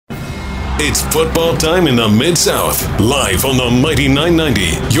It's football time in the Mid-South. Live on the Mighty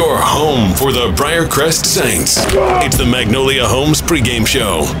 990, your home for the Briarcrest Saints. It's the Magnolia Homes pregame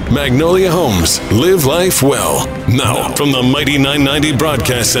show. Magnolia Homes, live life well. Now, from the Mighty 990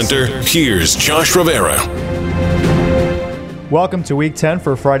 Broadcast Center, here's Josh Rivera. Welcome to Week 10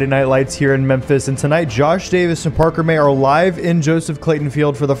 for Friday Night Lights here in Memphis. And tonight, Josh Davis and Parker May are live in Joseph Clayton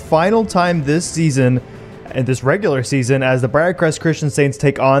Field for the final time this season, and this regular season, as the Briarcrest Christian Saints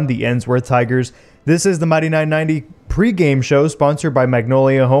take on the Ensworth Tigers. This is the Mighty 990 pregame show sponsored by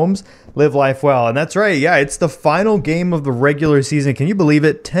Magnolia Homes. Live life well. And that's right, yeah, it's the final game of the regular season. Can you believe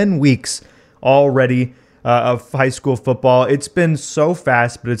it? 10 weeks already of high school football. It's been so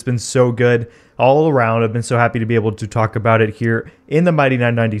fast, but it's been so good all around. I've been so happy to be able to talk about it here in the Mighty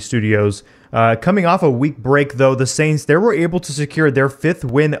 990 studios. Coming off a week break, though, the Saints, they were able to secure their 5th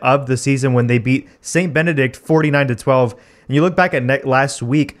win of the season when they beat St. Benedict 49-12. And you look back at last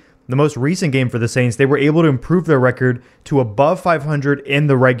week, the most recent game for the Saints, they were able to improve their record to above 500 in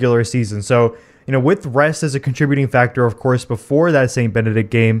the regular season. So, with rest as a contributing factor, of course, before that St.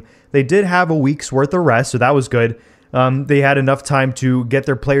 Benedict game, they did have a week's worth of rest, so that was good. They had enough time to get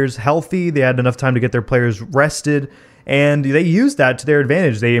their players healthy. They had enough time to get their players rested, and they used that to their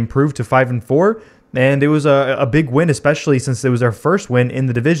advantage. They improved to 5-4, and it was a big win, especially since it was their first win in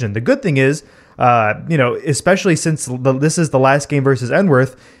the division. The good thing is, especially since this is the last game versus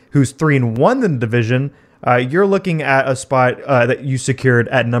Ensworth, who's 3-1 in the division, you're looking at a spot that you secured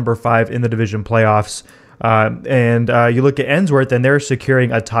at number 5 in the division playoffs. And you look at Ensworth, and they're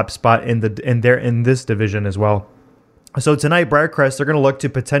securing a top spot in this division as well. So tonight, Briarcrest, they're going to look to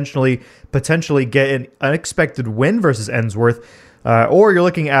potentially get an unexpected win versus Ensworth, or you're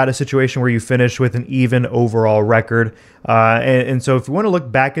looking at a situation where you finish with an even overall record. And so if you want to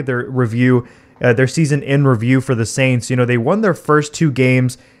look back at their review, their season in review for the Saints, they won their first 2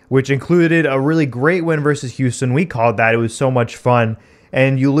 games, which included a really great win versus Houston. We called that. It was so much fun.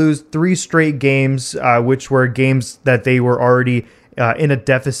 And you lose 3 straight games, which were games that they were already in a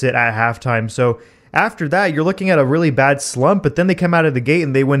deficit at halftime. So after that, you're looking at a really bad slump, but then they come out of the gate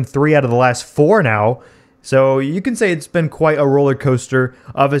and they win 3 out of the last 4 now. So you can say it's been quite a roller coaster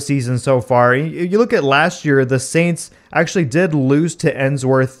of a season so far. You look at last year, the Saints actually did lose to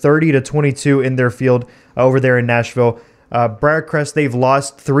Ensworth 30-22 in their field over there in Nashville. Briarcrest, they've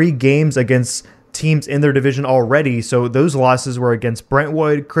lost 3 games against teams in their division already, so those losses were against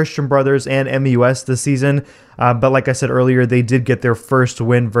Brentwood, Christian Brothers, and MUS this season. But like I said earlier, they did get their first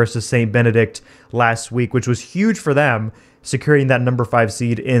win versus St. Benedict last week, which was huge for them, securing that number 5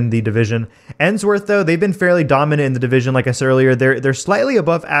 seed in the division. Ensworth, though, they've been fairly dominant in the division. Like I said earlier, they're slightly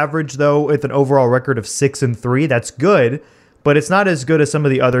above average, though, with an overall record of 6-3. That's good, but it's not as good as some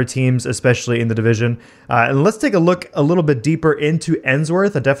of the other teams, especially in the division. And let's take a look a little bit deeper into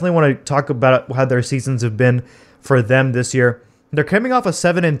Ensworth. I definitely want to talk about how their seasons have been for them this year. They're coming off a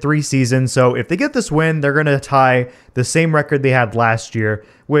 7-3 season, so if they get this win, they're going to tie the same record they had last year,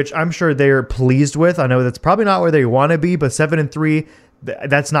 which I'm sure they're pleased with. I know that's probably not where they want to be, but 7-3,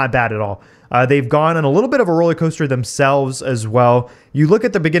 that's not bad at all. They've gone on a little bit of a roller coaster themselves as well. You look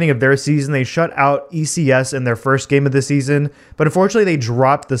at the beginning of their season, they shut out ECS in their first game of the season, but unfortunately they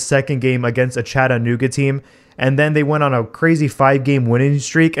dropped the second game against a Chattanooga team, and then they went on a crazy 5-game winning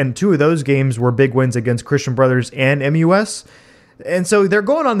streak, and 2 of those games were big wins against Christian Brothers and MUS. And so they're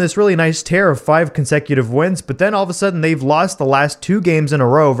going on this really nice tear of 5 consecutive wins, but then all of a sudden they've lost the last 2 games in a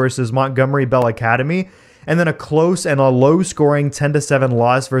row versus Montgomery Bell Academy, and then a close and a low-scoring 10-7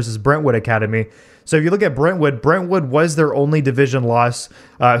 loss versus Brentwood Academy. So if you look at Brentwood was their only division loss,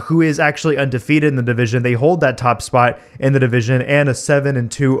 who is actually undefeated in the division. They hold that top spot in the division and a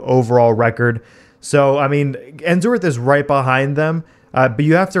 7-2 overall record. So, I mean, Ensworth is right behind them, but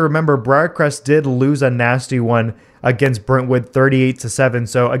you have to remember Briarcrest did lose a nasty one against Brentwood 38-7.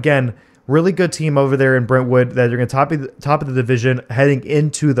 So again, really good team over there in Brentwood that they're going to top of the division heading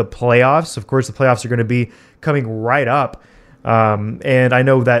into the playoffs. Of course, the playoffs are going to be coming right up. And I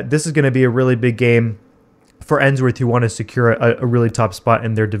know that this is going to be a really big game for Ensworth, who want to secure a really top spot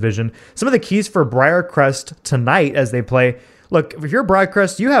in their division. Some of the keys for Briarcrest tonight as they play. Look, if you're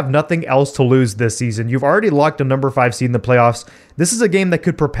Briarcrest, you have nothing else to lose this season. You've already locked a number 5 seed in the playoffs. This is a game that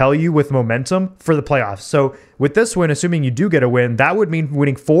could propel you with momentum for the playoffs. So with this win, assuming you do get a win, that would mean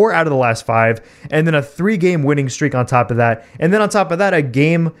winning 4 out of the last 5, and then a 3-game winning streak on top of that. And then on top of that, a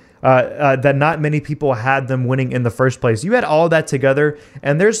game that not many people had them winning in the first place. You had all that together,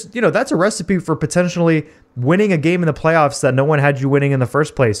 and that's a recipe for potentially winning a game in the playoffs that no one had you winning in the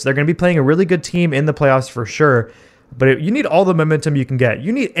first place. They're going to be playing a really good team in the playoffs for sure. But you need all the momentum you can get.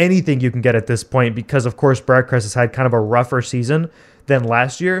 You need anything you can get at this point because, of course, Briarcrest has had kind of a rougher season than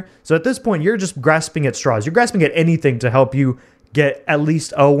last year. So at this point, you're just grasping at straws. You're grasping at anything to help you get at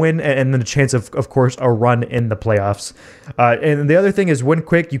least a win and then a chance of course, a run in the playoffs. And the other thing is win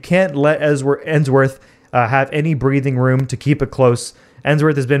quick. You can't let Ensworth have any breathing room to keep it close.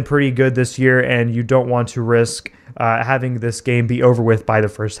 Ensworth has been pretty good this year, and you don't want to risk having this game be over with by the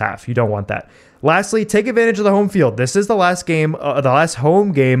first half. You don't want that. Lastly, take advantage of the home field. This is the last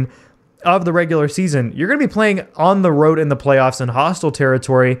home game of the regular season. You're going to be playing on the road in the playoffs in hostile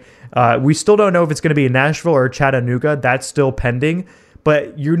territory. We still don't know if it's going to be in Nashville or Chattanooga. That's still pending.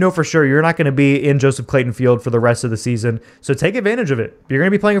 But you know for sure you're not going to be in Joseph Clayton Field for the rest of the season. So take advantage of it. You're going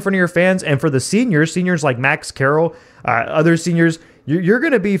to be playing in front of your fans. And for the seniors like Max Carroll, other seniors, you're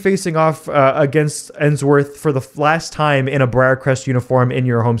going to be facing off against Ensworth for the last time in a Briarcrest uniform in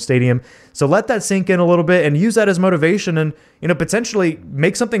your home stadium. So let that sink in a little bit and use that as motivation and, potentially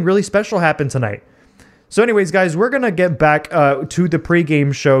make something really special happen tonight. So anyways, guys, we're going to get back to the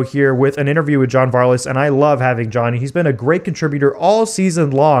pregame show here with an interview with John Varlas, and I love having John. He's been a great contributor all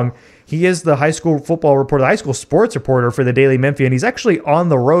season long. He is the high school football reporter, the high school sports reporter for the Daily Memphian. He's actually on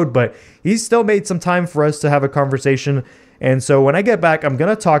the road, but he's still made some time for us to have a conversation. And so when I get back, I'm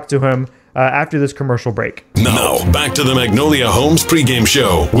going to talk to him after this commercial break. Now, back to the Magnolia Homes pregame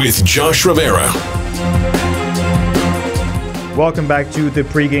show with Josh Rivera. Welcome back to the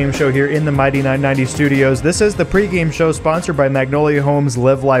pregame show here in the Mighty 990 studios. This is the pregame show sponsored by Magnolia Homes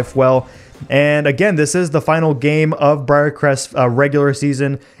Live Life Well. And again, this is the final game of Briarcrest regular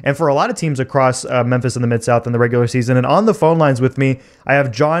season, and for a lot of teams across Memphis and the Mid-South in the regular season. And on the phone lines with me, I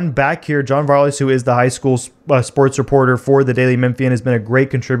have John back here. John Varlas, who is the high school sports reporter for the Daily Memphian, has been a great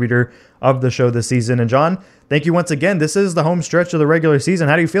contributor of the show this season. And John, thank you once again. This is the home stretch of the regular season.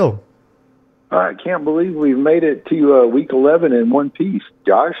 How do you feel? I can't believe we've made it to week 11 in one piece,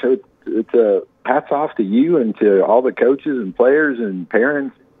 Josh. It's hats off to you and to all the coaches and players and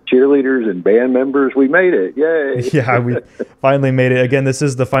parents, cheerleaders and band members. We made it. Yay. Yeah, we finally made it. Again, this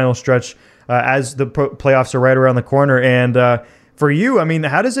is the final stretch as the playoffs are right around the corner. And for you, I mean,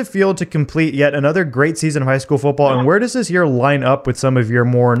 how does it feel to complete yet another great season of high school football? And where does this year line up with some of your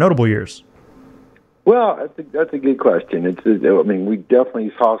more notable years? Well, that's a good question. We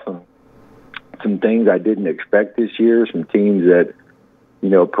definitely saw some things I didn't expect this year, some teams that,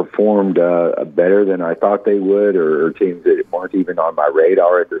 performed better than I thought they would, or teams that weren't even on my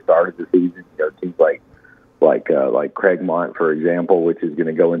radar at the start of the season. Teams like Craigmont, for example, which is going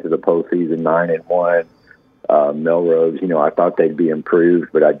to go into the postseason 9-1. Melrose, I thought they'd be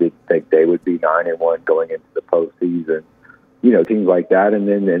improved, but I didn't think they would be 9-1 going into the postseason. Teams like that, and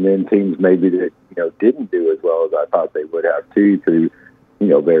then teams maybe that didn't do as well as I thought they would have too, through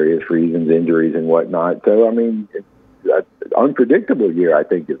various reasons, injuries and whatnot. So, it's an unpredictable year, I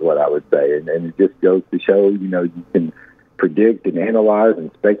think, is what I would say. And it just goes to show, you can predict and analyze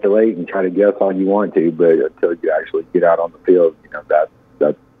and speculate and try to guess all you want to, but until you actually get out on the field,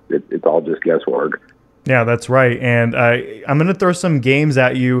 it's all just guesswork. Yeah, that's right. And I'm going to throw some games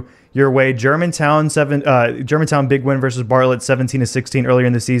at you your way. Germantown big win versus Bartlett 17-16 earlier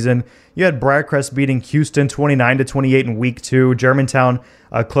in the season. You had Briarcrest beating Houston 29-28 in week 2. Germantown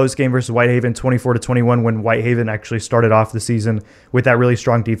close game versus Whitehaven 24-21 when Whitehaven actually started off the season with that really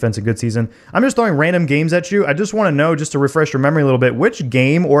strong defense, a good season. I'm just throwing random games at you. I just want to know, just to refresh your memory a little bit, which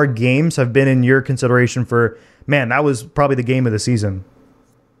game or games have been in your consideration for, man, that was probably the game of the season?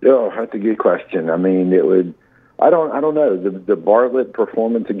 Oh, that's a good question. I don't know. The Bartlett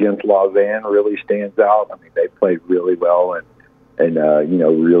performance against Lausanne really stands out. They played really well and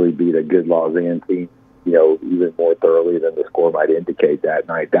really beat a good Lausanne team, even more thoroughly than the score might indicate that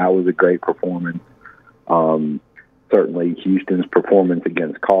night. That was a great performance. Certainly Houston's performance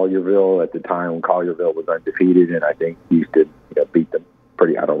against Collierville at the time when Collierville was undefeated, and I think Houston beat them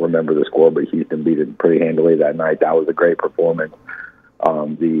pretty. I don't remember the score, but Houston beat it pretty handily that night. That was a great performance.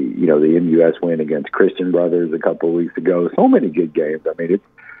 The MUS win against Christian Brothers a couple of weeks ago. So many good games.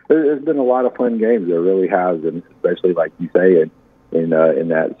 There's been a lot of fun games. There really has, and especially like you say in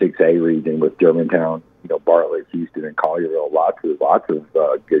that 6A region with Germantown, Bartlett, Houston, and Collierville. Lots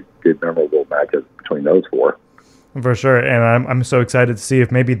of good memorable matchups between those four. For sure, and I'm so excited to see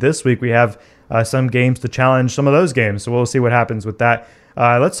if maybe this week we have some games to challenge some of those games. So we'll see what happens with that.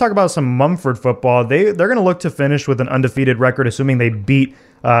 Let's talk about some Mumford football. They're going to look to finish with an undefeated record, assuming they beat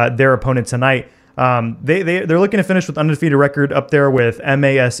their opponent tonight. They're looking to finish with undefeated record up there with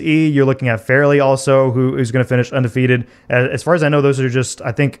MASE. You're looking at Fairleigh also, who's going to finish undefeated. As far as I know, those are just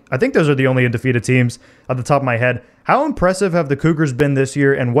I think those are the only undefeated teams at the top of my head. How impressive have the Cougars been this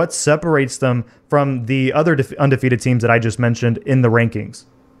year, and what separates them from the other undefeated teams that I just mentioned in the rankings?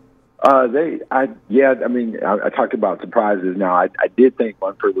 I talked about surprises. Now, I did think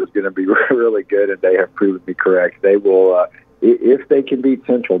Munford was going to be really good, and they have proven me correct. They will, if they can beat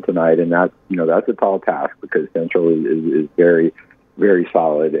Central tonight, and that's a tall task because Central is very, very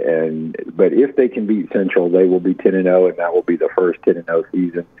solid. But if they can beat Central, they will be 10-0, and that will be the first 10-0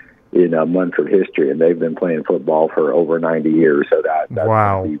 season in Munford history. And they've been playing football for over 90 years, so that's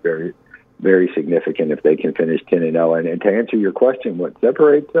wow. going to be very, very significant if they can finish 10-0. And to answer your question, what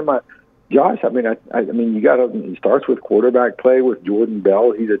separates them, Josh, it starts with quarterback play with Jordan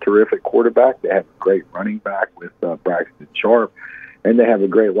Bell. He's a terrific quarterback. They have a great running back with Braxton Sharp, and they have a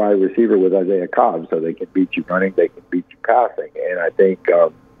great wide receiver with Isaiah Cobb. So they can beat you running, they can beat you passing. And I think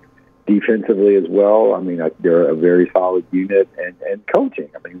defensively as well, they're a very solid unit, and coaching.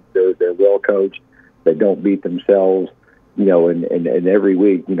 They're well coached. They don't beat themselves. And every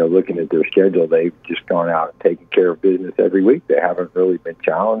week, looking at their schedule, they've just gone out and taken care of business every week. They haven't really been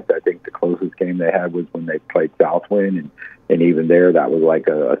challenged. I think the closest game they had was when they played Southwind, and even there, that was like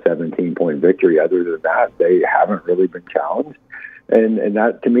a 17-point victory. Other than that, they haven't really been challenged. And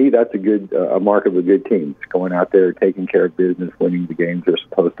that, to me, that's a mark of a good team. It's going out there, taking care of business, winning the games they're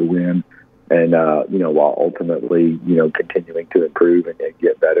supposed to win, and while ultimately, continuing to improve and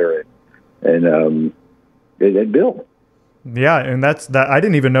get better and build. Yeah, and that's that. I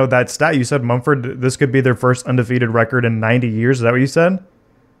didn't even know that stat. You said Munford, this could be their first undefeated record in 90 years. Is that what you said?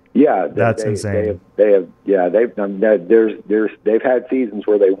 Yeah, that's insane. They've had seasons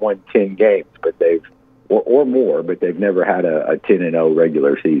where they won 10 games, but or more, but they've never had a 10-0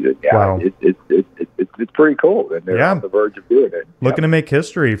 regular season. Yeah, wow. It's pretty cool, and they're on the verge of doing it. Looking to make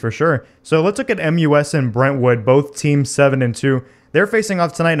history for sure. So let's look at MUS and Brentwood, both teams 7-2. They're facing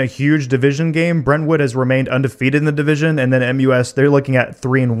off tonight in a huge division game. Brentwood has remained undefeated in the division, and then MUS, they're looking at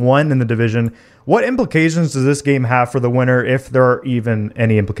 3-1 in the division. What implications does this game have for the winner, if there are even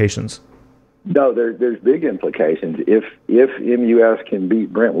any implications? No, there's big implications. If MUS can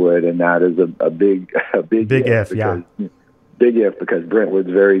beat Brentwood, and that is a big if, yeah. Big if, because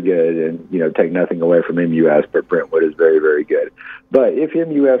Brentwood's very good, and take nothing away from MUS, but Brentwood is very, very good. But if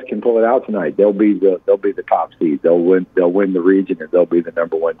MUS can pull it out tonight, they'll be the top seed. They'll win the region, and they'll be the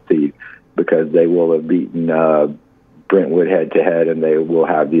number one seed because they will have beaten Brentwood head to head, and they will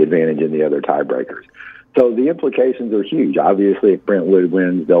have the advantage in the other tiebreakers. So the implications are huge. Obviously, if Brentwood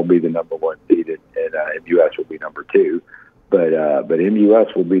wins, they'll be the number one seed, and MUS will be number two. But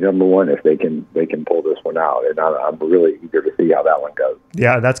MUS will be number one if they can pull this one out, and I'm really eager to see how that one goes.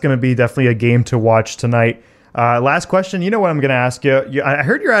 Yeah, that's going to be definitely a game to watch tonight. Last question. You know what I'm going to ask you? I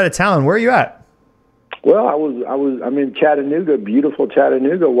heard you're out of town. Where are you at? Well, I'm in Chattanooga, beautiful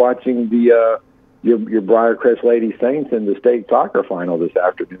Chattanooga, watching the your Briarcrest Lady Saints in the state soccer final this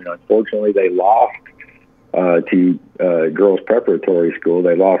afternoon. Unfortunately, they lost to girls preparatory school.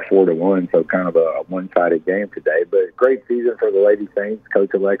 They lost 4-1, so kind of a one-sided game today. But great season for the Lady Saints. Coach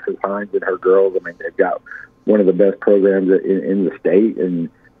Alexis Hines and her girls. They've got one of the best programs in the state, and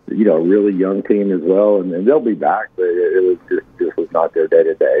a really young team as well. And they'll be back, but it was not their day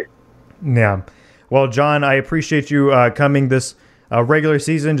to day. Yeah. Well, John, I appreciate you coming this regular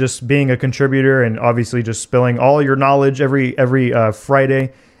season, just being a contributor, and obviously just spilling all your knowledge every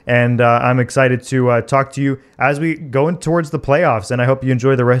Friday. And I'm excited to talk to you as we go in towards the playoffs. And I hope you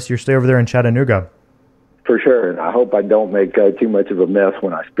enjoy the rest of your stay over there in Chattanooga. For sure. And I hope I don't make too much of a mess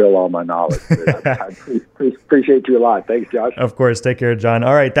when I spill all my knowledge. I appreciate you a lot. Thanks, Josh. Of course. Take care, John.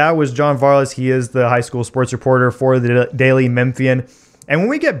 All right. That was John Varlas. He is the high school sports reporter for the Daily Memphian. And when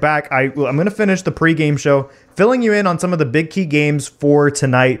we get back, I'm going to finish the pregame show, filling you in on some of the big key games for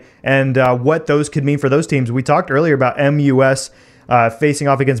tonight and what those could mean for those teams. We talked earlier about MUS facing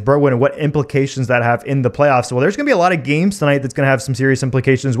off against Brentwood and what implications that have in the playoffs. Well, there's going to be a lot of games tonight that's going to have some serious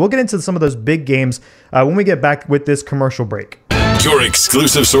implications. We'll get into some of those big games when we get back with this commercial break. Your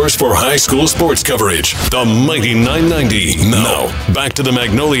exclusive source for high school sports coverage, the Mighty 990. Now, back to the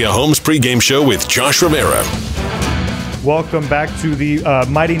Magnolia Homes pregame show with Josh Rivera. Welcome back to the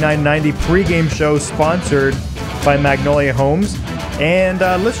Mighty 990 pregame show sponsored by Magnolia Homes. And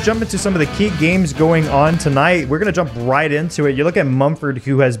let's jump into some of the key games going on tonight. We're going to jump right into it. You look at Mumford,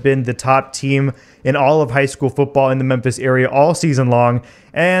 who has been the top team in all of high school football in the Memphis area all season long.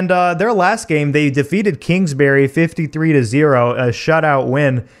 And their last game, they defeated Kingsbury 53-0, a shutout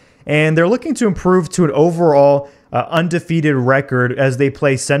win. And they're looking to improve to an overall undefeated record as they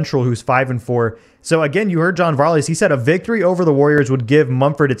play Central, who's 5-4. So again, you heard John Varley. He said a victory over the Warriors would give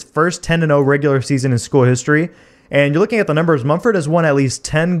Mumford its first 10-0 regular season in school history. And you're looking at the numbers. Mumford has won at least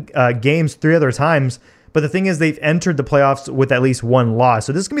 10 games 3 other times. But the thing is, they've entered the playoffs with at least one loss.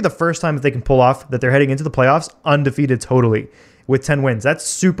 So this is going to be the first time that they can pull off that they're heading into the playoffs undefeated totally, with 10 wins. That's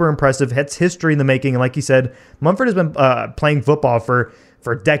super impressive. It's history in the making. And like you said, Mumford has been playing football for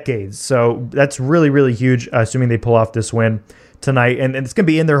decades. So that's really, really huge, assuming they pull off this win tonight. And it's going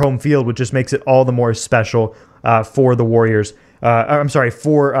to be in their home field, which just makes it all the more special for the Warriors. I'm sorry,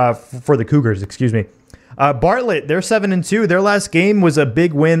 for the Cougars, excuse me. Bartlett, they're 7-2. Their last game was a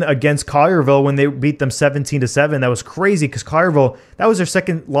big win against Collierville when they beat them 17-7. That was crazy because Collierville, that was their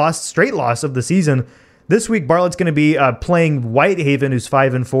second straight loss of the season. This week, Bartlett's going to be playing Whitehaven, who's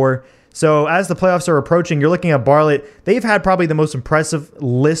 5-4. So as the playoffs are approaching, you're looking at Bartlett. They've had probably the most impressive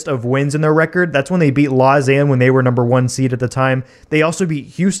list of wins in their record. That's when they beat Lausanne when they were number 1 seed at the time. They also beat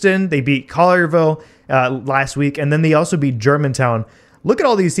Houston. They beat Collierville last week. And then they also beat Germantown. Look at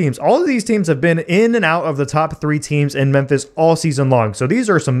all these teams. All of these teams have been in and out of the top 3 teams in Memphis all season long. So these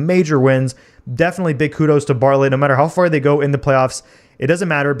are some major wins. Definitely big kudos to Bartlett. No matter how far they go in the playoffs, it doesn't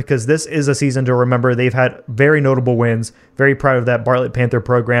matter because this is a season to remember. They've had very notable wins. Very proud of that Bartlett Panther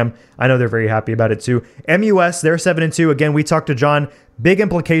program. I know they're very happy about it too. MUS, they're 7-2. Again, we talked to John. Big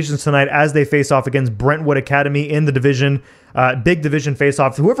implications tonight as they face off against Brentwood Academy in the division. Big division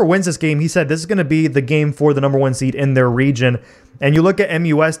face-off. Whoever wins this game, he said this is going to be the game for the number 1 seed in their region. And you look at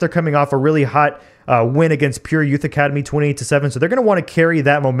MUS, they're coming off a really hot win against Pure Youth Academy, 28-7. So they're going to want to carry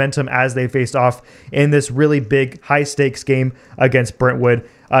that momentum as they face off in this really big, high-stakes game against Brentwood.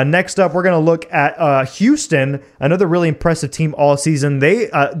 Next up, we're going to look at Houston, another really impressive team all season.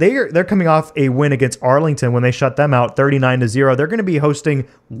 They're coming off a win against Arlington when they shut them out 39-0. They're going to be hosting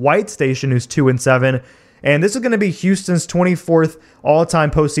White Station, who's 2-7. And this is going to be Houston's 24th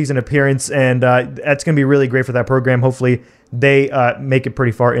all-time postseason appearance, and that's going to be really great for that program. Hopefully, they make it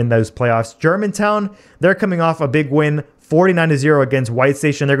pretty far in those playoffs. Germantown, they're coming off a big win, 49-0 against White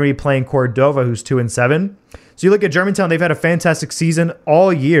Station. They're going to be playing Cordova, who's 2-7. So you look at Germantown, they've had a fantastic season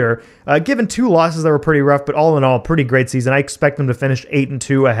all year, given 2 losses that were pretty rough, but all in all, pretty great season. I expect them to finish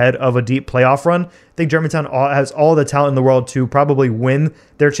 8-2 ahead of a deep playoff run. I think Germantown has all the talent in the world to probably win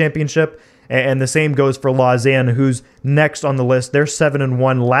their championship. And the same goes for Lausanne, who's next on the list. They're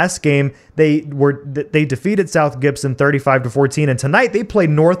 7-1. Last game, they defeated South Gibson 35-14. And tonight, they played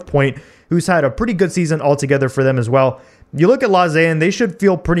North Point, who's had a pretty good season altogether for them as well. You look at Lausanne, they should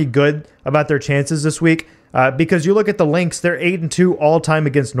feel pretty good about their chances this week because you look at the Lynx, they're 8-2 all-time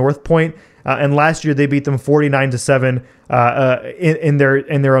against North Point. And last year, they beat them 49-7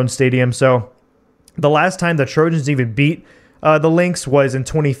 in their own stadium. So the last time the Trojans even beat the Lynx was in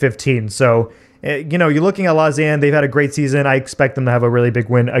 2015. So, you're looking at Lausanne. They've had a great season. I expect them to have a really big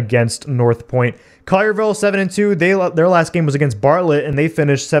win against North Point. Collierville, 7-2. Their last game was against Bartlett, and they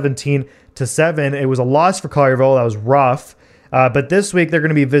finished 17-7. It was a loss for Collierville. That was rough. But this week, they're going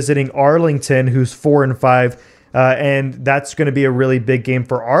to be visiting Arlington, who's 4-5. And that's going to be a really big game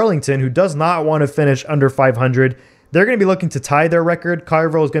for Arlington, who does not want to finish under 500. They're going to be looking to tie their record.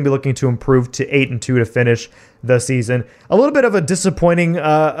 Collierville is going to be looking to improve to 8-2 to finish the season. A little bit of a disappointing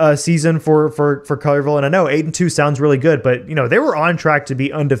season for Collierville, and I know 8-2 sounds really good, but they were on track to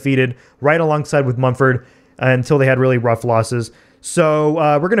be undefeated right alongside with Mumford until they had really rough losses. So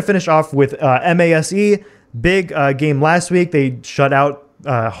we're going to finish off with MASE. Big game last week. They shut out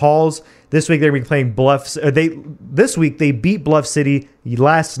Halls. This week they're going to be playing Bluffs. This week they beat Bluff City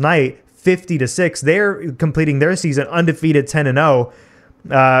last night 50-6. They're completing their season undefeated 10-0.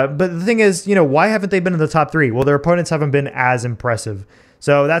 But the thing is, why haven't they been in the top 3? Well, their opponents haven't been as impressive.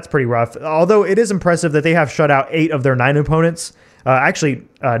 So that's pretty rough. Although it is impressive that they have shut out 8 of their 9 opponents. 9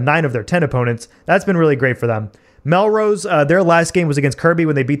 of their 10 opponents. That's been really great for them. Melrose, their last game was against Kirby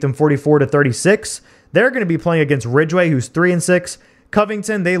when they beat them 44-36. They're going to be playing against Ridgeway, who's 3-6.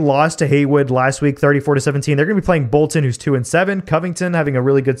 Covington, they lost to Haywood last week, 34-17. They're going to be playing Bolton, who's 2-7. Covington having a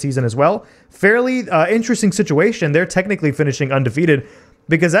really good season as well. Fairly interesting situation. They're technically finishing undefeated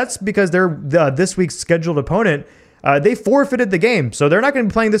because they're this week's scheduled opponent. They forfeited the game, so they're not going to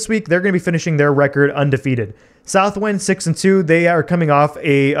be playing this week. They're going to be finishing their record undefeated. Southwind 6-2. They are coming off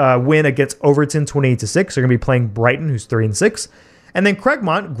a win against Overton, 28-6. They're going to be playing Brighton, who's 3-6. And then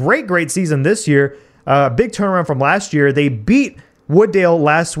Craigmont, great season this year. Big turnaround from last year. They beat Wooddale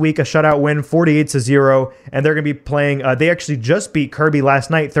last week, a shutout win, 48-0, and they're going to be playing. They actually just beat Kirby last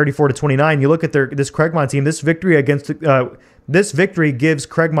night, 34-29. You look at this Craigmont team. This victory gives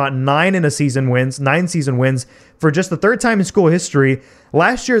Craigmont 9 season wins for just the 3rd time in school history.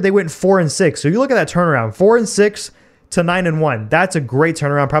 Last year they went 4-6. So you look at that turnaround, 4-6 to 9-1. That's a great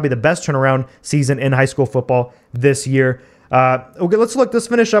turnaround, probably the best turnaround season in high school football this year. Okay, let's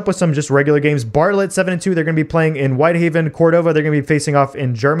finish up with some just regular games. Bartlett 7-2. They're going to be playing in Whitehaven. Cordova, they're going to be facing off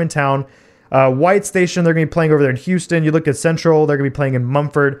in Germantown. White Station, they're going to be playing over there in Houston. You look at Central, they're going to be playing in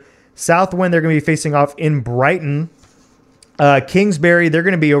Mumford. Southwind, they're going to be facing off in Brighton. Kingsbury, they're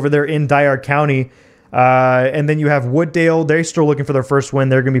going to be over there in Dyer County. And then you have Wooddale. They're still looking for their first win.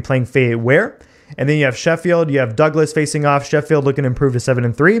 They're going to be playing Fayette Ware. And then you have Sheffield. You have Douglas facing off. Sheffield looking to improve to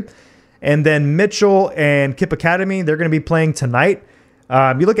 7-3. And then Mitchell and Kip Academy, they're going to be playing tonight.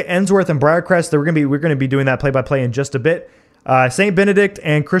 You look at Ensworth and Briarcrest, we're going to be doing that play-by-play in just a bit. St. Benedict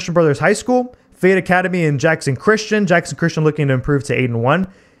and Christian Brothers High School, Fayette Academy and Jackson Christian. Jackson Christian looking to improve to 8-1.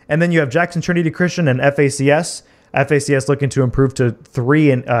 And then you have Jackson Trinity Christian and FACS. FACS looking to improve to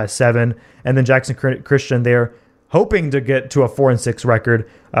 3-7. And then Jackson Christian, they're hoping to get to a 4-6 record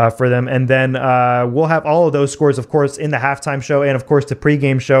for them. And then we'll have all of those scores, of course, in the halftime show and, of course, the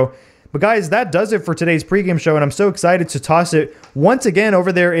pregame show. But guys, that does it for today's pregame show, and I'm so excited to toss it once again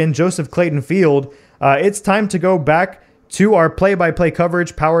over there in Joseph Clayton Field. It's time to go back to our play-by-play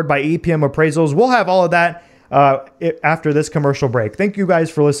coverage powered by EPM Appraisals. We'll have all of that after this commercial break. Thank you guys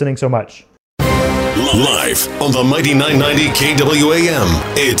for listening so much. Live on the Mighty 990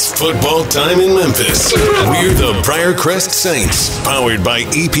 KWAM, it's football time in Memphis. We're the Briarcrest Saints, powered by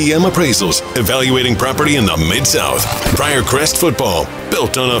EPM Appraisals, evaluating property in the Mid-South. Briarcrest football,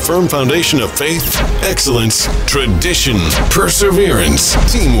 built on a firm foundation of faith, excellence, tradition, perseverance,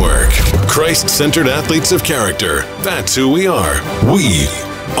 teamwork, Christ-centered athletes of character. That's who we are. We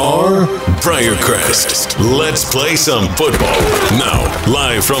are Briarcrest. Let's play some football. Now,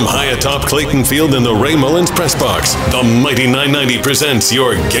 live from high atop Clayton Field in the Ray Mullins press box, the Mighty 990 presents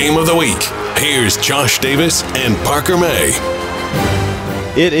your Game of the Week. Here's Josh Davis and Parker May.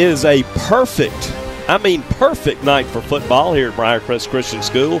 It is a perfect night for football here at Briarcrest Christian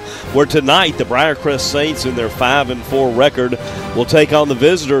School, where tonight the Briarcrest Saints, in their 5-4 record, will take on the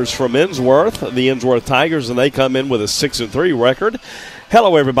visitors from Ensworth, the Ensworth Tigers, and they come in with a 6-3 record.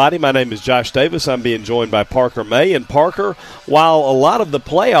 Hello, everybody. My name is Josh Davis. I'm being joined by Parker May. And Parker, while a lot of the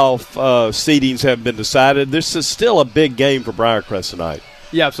playoff seedings have been decided, this is still a big game for Briarcrest tonight.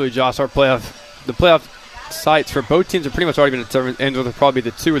 Yeah, absolutely, Josh. The playoff sites for both teams have pretty much already been determined. Ensworth will probably be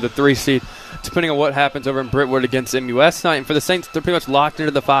the 2 or the 3 seed, depending on what happens over in Brentwood against MUS tonight. And for the Saints, they're pretty much locked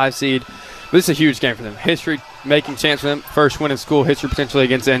into the 5 seed. But this is a huge game for them. History-making chance for them. First win in school history potentially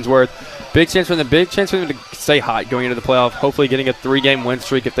against Ensworth. Big chance for them. Big chance for them to stay hot going into the playoff. Hopefully getting a 3-game win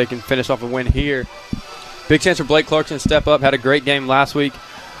streak if they can finish off a win here. Big chance for Blake Clarkson to step up. Had a great game last week.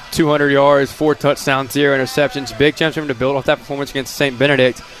 200 yards, 4 touchdowns, 0 interceptions. Big chance for him to build off that performance against St.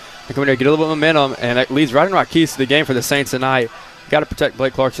 Benedict. And come in here, get a little bit of momentum, and it leads right in our keys to the game for the Saints tonight. Got to protect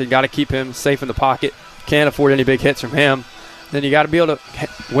Blake Clarkson. Got to keep him safe in the pocket. Can't afford any big hits from him. Then you got to be able to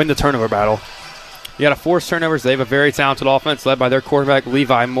win the turnover battle. You got to force turnovers. They have a very talented offense led by their quarterback,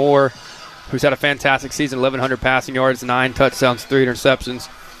 Levi Moore, who's had a fantastic season, 1,100 passing yards, 9 touchdowns, 3 interceptions,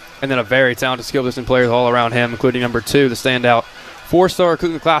 and then a very talented skill position players all around him, including number 2, the standout 4-star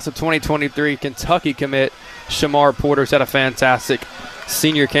recruiting class of 2023, Kentucky commit, Shamar Porter, who's had a fantastic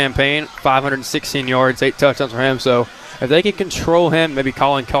senior campaign, 516 yards, 8 touchdowns for him. So if they can control him, maybe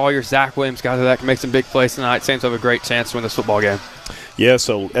Colin Collier, Zach Williams, guys like that can make some big plays tonight, Saints have a great chance to win this football game. Yeah,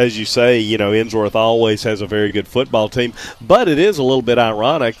 so as you say, Ensworth always has a very good football team, but it is a little bit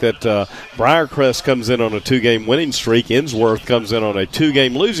ironic that Briarcrest comes in on a 2-game winning streak. Ensworth comes in on a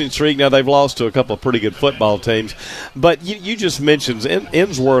 2-game losing streak. Now, they've lost to a couple of pretty good football teams, but you just mentioned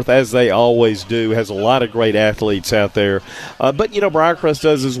Ensworth, as they always do, has a lot of great athletes out there, but, Briarcrest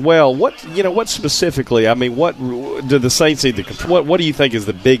does as well. What specifically, what do the Saints need to control? What do you think is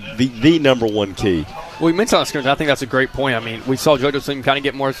the number one key? Well, we mentioned on scrimmage. I think that's a great point. We saw JoJo Slim kind of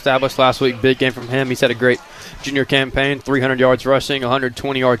get more established last week. Big game from him. He's had a great junior campaign, 300 yards rushing,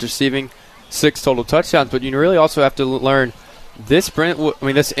 120 yards receiving, 6 total touchdowns. But you really also have to learn this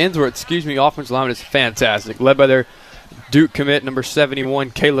Ensworth, offensive lineman is fantastic, led by their Duke commit, number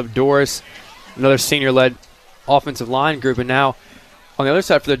 71, Caleb Doris, another senior-led offensive line group. And now on the other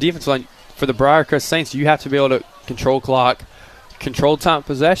side, for the defensive line, for the Briarcrest Saints, you have to be able to control clock, control time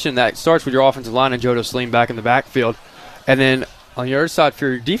possession. That starts with your offensive line and JoJo Slim back in the backfield. And then on your other side, for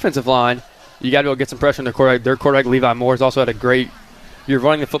your defensive line, you got to be able to get some pressure on their quarterback. Their quarterback, Levi Moore, has also had a great – you're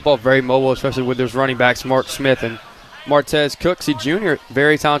running the football very mobile, especially with those running backs, Mark Smith and Martez Cooksey Jr.,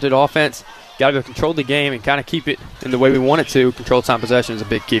 very talented offense. Got to be able to control the game and kind of keep it in the way we want it to. Control time possession is a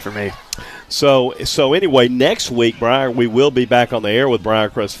big key for me. So anyway, next week, Brian, we will be back on the air with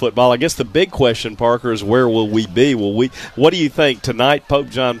Briarcrest football. I guess the big question, Parker, is where will we be? What do you think? Tonight, Pope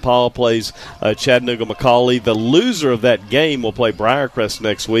John Paul plays Chattanooga McCauley. The loser of that game will play Briarcrest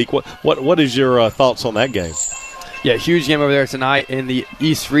next week. What is your thoughts on that game? Yeah, huge game over there tonight in the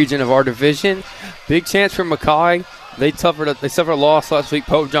East region of our division. Big chance for McCauley. They suffered a loss last week.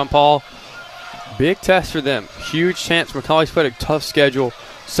 Pope John Paul, big test for them. Huge chance. McCauley's played a tough schedule.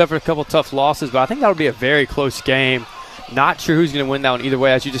 Suffered a couple tough losses, but I think that'll be a very close game. Not sure who's going to win that one either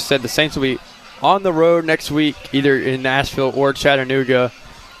way. As you just said, the Saints will be on the road next week, either in Nashville or Chattanooga,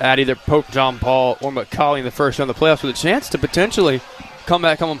 at either Pope John Paul or McCallie in the first round of the playoffs, with a chance to potentially come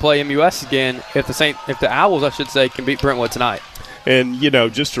and play MUS again if the Owls, I should say, can beat Brentwood tonight. And,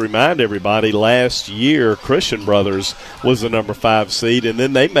 just to remind everybody, last year Christian Brothers was the number 5 seed, and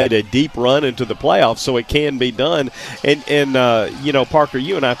then they made a deep run into the playoffs, so it can be done. And Parker,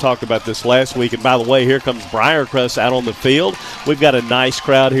 you and I talked about this last week, and by the way, here comes Briarcrest out on the field. We've got a nice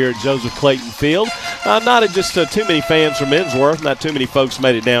crowd here at Joseph Clayton Field. Not just too many fans from Ensworth, not too many folks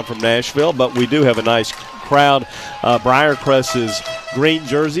made it down from Nashville, but we do have a nice crowd. Briarcrest's green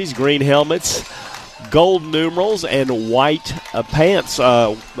jerseys, green helmets, gold numerals, and white pants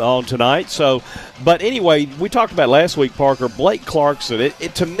on tonight. So, but anyway, we talked about last week, Parker, Blake Clarkson.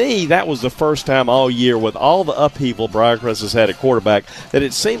 To me, that was the first time all year, with all the upheaval Briarcrest has had at quarterback, that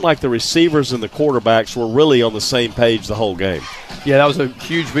it seemed like the receivers and the quarterbacks were really on the same page the whole game. Yeah, that was a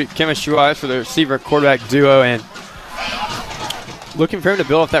huge week chemistry-wise for the receiver quarterback duo, and looking for him to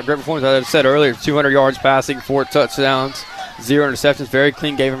build off that great performance. As I said earlier, 200 yards passing, 4 touchdowns, 0 interceptions, very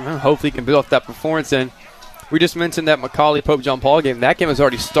clean game from him. Hopefully he can build off that performance. And we just mentioned that McCallie Pope John Paul game. That game has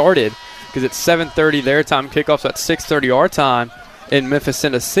already started because it's 7:30 their time kickoff, so that's 6:30 our time in Memphis,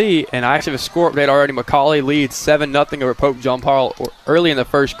 Tennessee. And I actually have a score update already. McCallie leads 7-0 over Pope John Paul early in the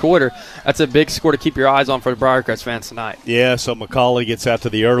first quarter. That's a big score to keep your eyes on for the Briarcrest fans tonight. Yeah, so McCallie gets out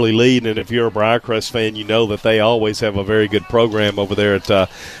to the early lead, and if you're a Briarcrest fan, you know that they always have a very good program over there at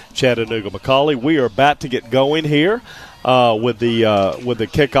Chattanooga. McCallie, we are about to get going here. With the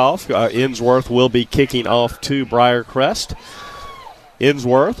kickoff. Ensworth will be kicking off to Briarcrest.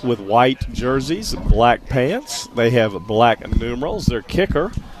 Ensworth with white jerseys, black pants. They have black numerals. Their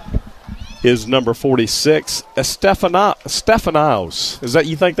kicker is number 46, Stephanos.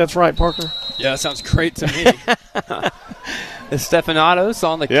 You think that's right, Parker? Yeah, that sounds great to me. Stephanos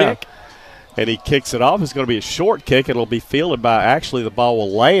on the kick. And he kicks it off. It's going to be a short kick. It'll be fielded by, actually, the ball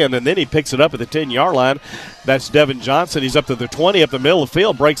will land, and then he picks it up at the 10-yard line. That's Devin Johnson. He's up to the 20, up the middle of the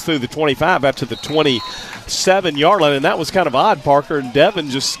field, breaks through the 25, out to the 27-yard line. And that was kind of odd, Parker. And Devin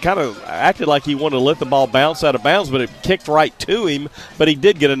just kind of acted like he wanted to let the ball bounce out of bounds, but it kicked right to him. But he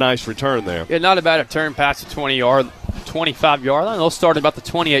did get a nice return there. Yeah, not a bad return past the 25-yard line. They'll start about the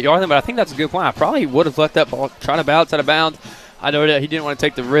 28-yard line, but I think that's a good point. I probably would have let that ball try to bounce out of bounds. I know that he didn't want to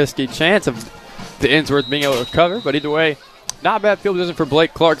take the risky chance of the Ensworth being able to recover, but either way, not a bad field position for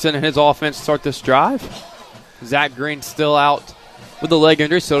Blake Clarkson and his offense to start this drive. Zach Green still out with a leg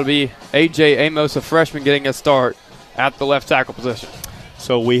injury, so it'll be A.J. Amos, a freshman, getting a start at the left tackle position.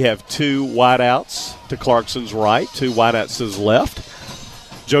 So we have 2 wideouts to Clarkson's right, 2 wideouts to his left.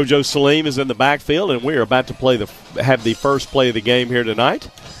 JoJo Salim is in the backfield, and we are about to have the first play of the game here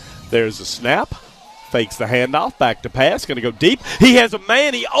tonight. There's a snap. Fakes the handoff, back to pass, going to go deep. He has a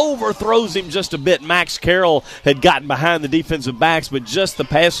man. He overthrows him just a bit. Max Carroll had gotten behind the defensive backs, but just the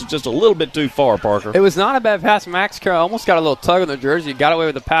pass was just a little bit too far, Parker. It was not a bad pass. Max Carroll almost got a little tug on the jersey. Got away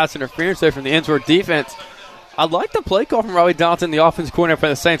with the pass interference there from the Ensworth defense. I like the play call from Robbie Johnson, the offensive coordinator for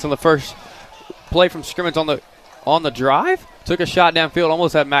the Saints, on the first play from scrimmage on the drive. Took a shot downfield,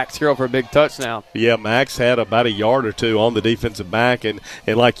 almost had Max Carroll for a big touchdown. Yeah, Max had about a yard or two on the defensive back, and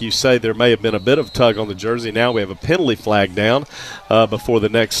like you say, there may have been a bit of tug on the jersey. Now we have a penalty flag down before the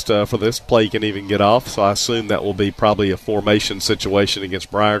next for this play can even get off, so I assume that will be probably a formation situation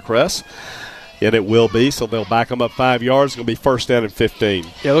against Briarcrest. And it will be, so they'll back them up 5 yards. It's going to be first down and 15.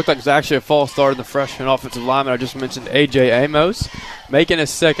 Yeah, it looked like it's actually a false start in the freshman offensive lineman. I just mentioned A.J. Amos, making his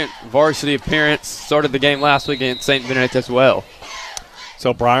second varsity appearance. Started the game last week against St. Benedict as well.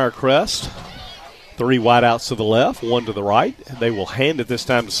 So Briarcrest, 3 wideouts to the left, 1 to the right. They will hand it this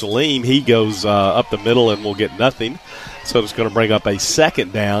time to Salim. He goes up the middle and will get nothing. So it's going to bring up a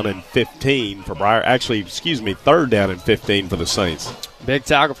second down and 15 for third down and 15 for the Saints. Big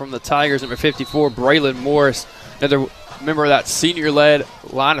tackle from the Tigers, number 54, Braylon Morris. Another member of that senior-led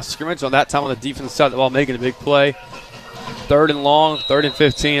line of scrimmage on that time on the defensive side of the ball, making a big play. 3rd and long, 3rd and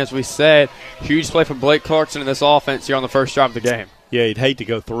 15, as we said. Huge play from Blake Clarkson in this offense here on the first drive of the game. Yeah, you'd hate to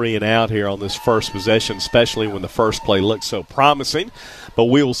go 3 and out here on this first possession, especially when the first play looks so promising. But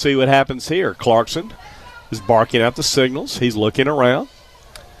we will see what happens here. Clarkson is barking out the signals. He's looking around.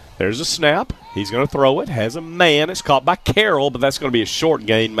 There's a snap. He's going to throw it. Has a man. It's caught by Carroll, but that's going to be a short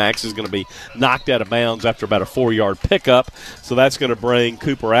gain. Max is going to be knocked out of bounds after about a 4-yard pickup. So that's going to bring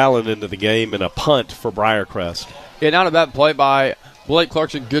Cooper Allen into the game and a punt for Briarcrest. Yeah, not a bad play by Blake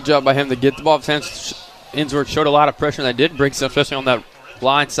Clarkson. Good job by him to get the ball. Ensworth showed a lot of pressure, and they did bring some, especially on that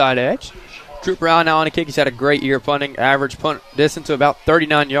blind side edge. Cooper Allen now on a kick. He's had a great year punting. Average punt distance to about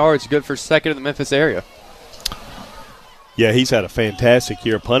 39 yards. Good for second in the Memphis area. Yeah, he's had a fantastic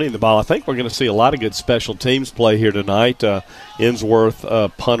year punting the ball. I think we're going to see a lot of good special teams play here tonight.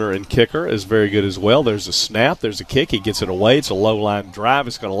 Ensworth, punter and kicker, is very good as well. There's a snap. There's a kick. He gets it away. It's a low-line drive.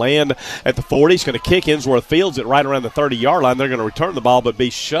 It's going to land at the 40. He's going to kick. Ensworth fields it right around the 30-yard line. They're going to return the ball but be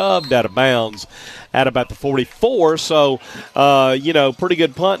shoved out of bounds at about the 44. So, pretty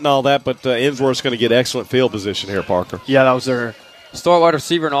good punt and all that, but Ensworth's going to get excellent field position here, Parker. Yeah, that was their star wide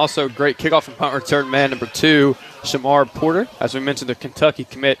receiver and also great kickoff and punt return man number 2, Shamar Porter. As we mentioned, the Kentucky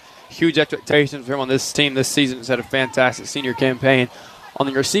commit. Huge expectations for him on this team this season. He's had a fantastic senior campaign. On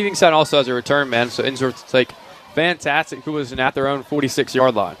the receiving side, also as a return man, so Ensworth to take fantastic position at their own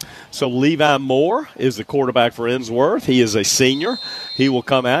 46-yard line. So Levi Moore is the quarterback for Ensworth. He is a senior. He will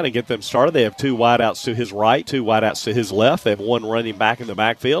come out and get them started. They have 2 wideouts to his right, 2 wideouts to his left. They have 1 running back in the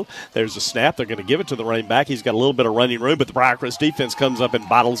backfield. There's a snap. They're going to give it to the running back. He's got a little bit of running room, but the Briarcrest defense comes up and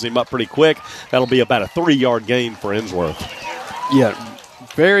bottles him up pretty quick. That'll be about a 3-yard gain for Ensworth. Yeah,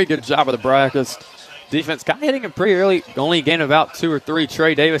 very good job of the Briarcrest defense. Kind of hitting him pretty early. Only gained about 2 or 3.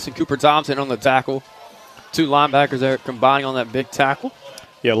 Trey Davis and Cooper Thompson on the tackle. 2 linebackers there combining on that big tackle.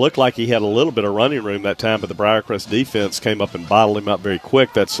 Yeah, it looked like he had a little bit of running room that time, but the Briarcrest defense came up and bottled him up very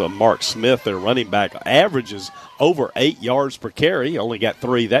quick. That's Mark Smith, their running back, averages over 8 yards per carry. Only got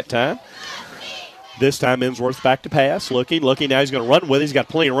 3 that time. This time, Ensworth back to pass. Looking. Now he's going to run with it. He's got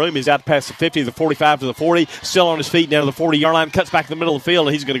plenty of room. He's out past the 50, the 45 to the 40. Still on his feet down to the 40-yard line. Cuts back to the middle of the field,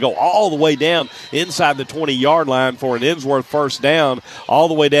 and he's going to go all the way down inside the 20-yard line for an Ensworth first down, all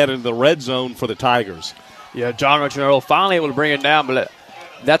the way down into the red zone for the Tigers. Yeah, John Richard Earl finally able to bring it down, but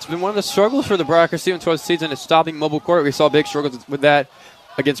that's been one of the struggles for the Briarcrest team towards the season is stopping mobile court. We saw big struggles with that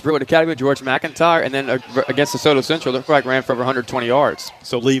against Brentwood Academy, George McIntyre, and then against DeSoto Central. Looked like ran for over 120 yards.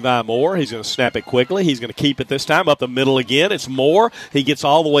 So Levi Moore, he's going to snap it quickly. He's going to keep it this time up the middle again. It's Moore. He gets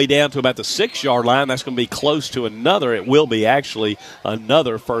all the way down to about the 6-yard line. That's going to be close to another. It will be actually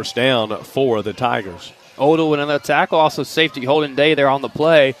another first down for the Tigers. Odell with another tackle. Also safety Holden Day there on the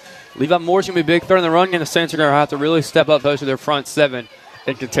play. Levi Moore's going to be big third in the run, and the Saints are going to have to really step up close to their front 7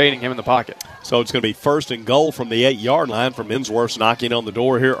 and containing him in the pocket. So it's going to be first and goal from the 8-yard line from Ensworth's knocking on the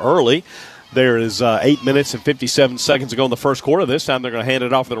door here early. There is 8 minutes and 57 seconds to go in the first quarter. This time they're going to hand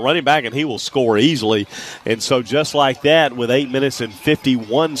it off to the running back, and he will score easily. And so just like that, with 8 minutes and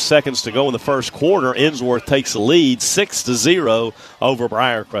 51 seconds to go in the first quarter, Ensworth takes the lead 6-0 over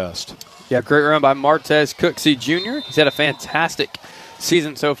Briarcrest. Yeah, great run by Martez Cooksey Jr. He's had a fantastic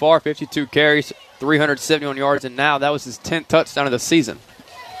season so far, 52 carries, 371 yards, and now that was his 10th touchdown of the season.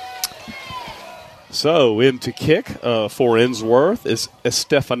 So in to kick for Ensworth is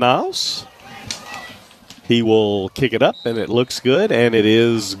Estefanos. He will kick it up, and it looks good, and it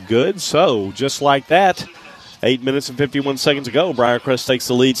is good. So just like that, 8 minutes and 51 seconds ago, Briarcrest takes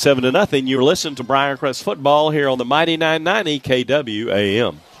the lead 7-0. You're listening to Briarcrest football here on the Mighty 990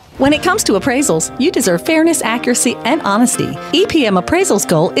 KWAM. When it comes to appraisals, you deserve fairness, accuracy, and honesty. EPM Appraisal's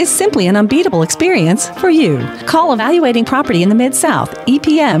goal is simply an unbeatable experience for you. Call Evaluating Property in the Mid-South,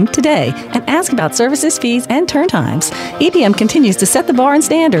 EPM, today and ask about services, fees, and turn times. EPM continues to set the bar and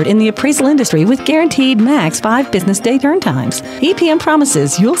standard in the appraisal industry with guaranteed max 5 business day turn times. EPM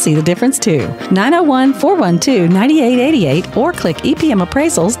promises you'll see the difference too. 901-412-9888 or click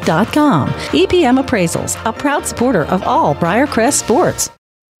EPMappraisals.com. EPM Appraisals, a proud supporter of all Briarcrest sports.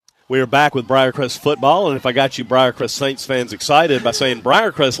 We are back with Briarcrest football, and if I got you Briarcrest Saints fans excited by saying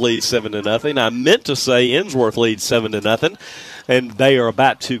Briarcrest leads 7-0, I meant to say Ensworth leads 7-0, and they are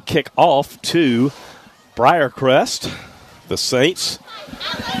about to kick off to Briarcrest. The Saints,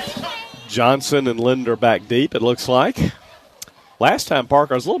 Johnson and Linder back deep, it looks like. Last time,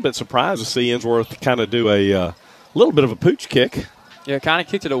 Parker, I was a little bit surprised to see Ensworth kind of do a little bit of a pooch kick. Yeah, kind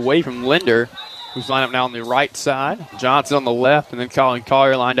of kicked it away from Linder, who's lined up now on the right side. Johnson on the left, and then Colin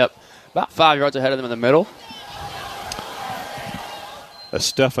Collier lined up about 5 yards ahead of them in the middle.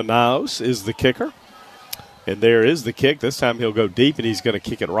 Estefanos is the kicker. And there is the kick. This time he'll go deep, and he's going to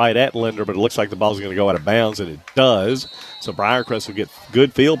kick it right at Linder, but it looks like the ball's going to go out of bounds, and it does. So Briarcrest will get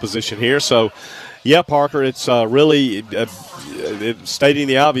good field position here. So, yeah, Parker, it's really stating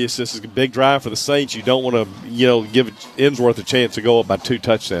the obvious. This is a big drive for the Saints. You don't want to, give Ensworth a chance to go up by 2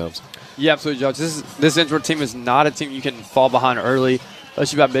 touchdowns. Yeah, absolutely, Judge. This Ensworth team is not a team you can fall behind early.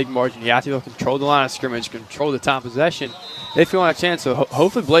 Unless you've got big margin, you have to be able to control the line of scrimmage, control the time possession if you want a chance. So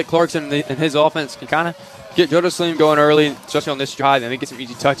hopefully Blake Clarkson and his offense can kind of get Joe Slim going early, especially on this drive, and then get some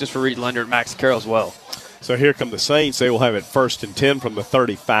easy touches for Reed Linder and Max Carroll as well. So here come the Saints. They will have it 1st and 10 from the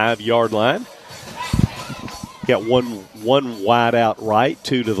 35-yard line. You got one wide out right,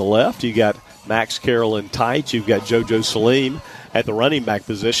 2 to the left. You got Max Carroll in tight. You've got JoJo Salim at the running back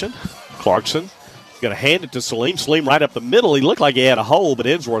position. Clarkson Going to hand it to Salim. Salim right up the middle. He looked like he had a hole, but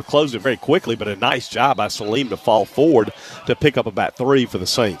Ensworth closed it very quickly. But a nice job by Salim to fall forward to pick up about 3 for the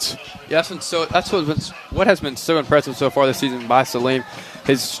Saints. Yeah, that's what has been so impressive so far this season by Salim.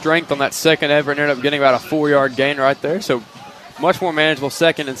 His strength on that second effort ended up getting about a 4-yard gain right there. So much more manageable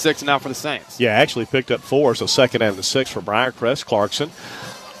 2nd and 6 now for the Saints. Yeah, actually picked up 4, so 2nd and 6 for Briarcrest. Clarkson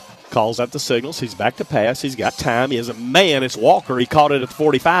calls out the signals. He's back to pass. He's got time. He has a man. It's Walker. He caught it at the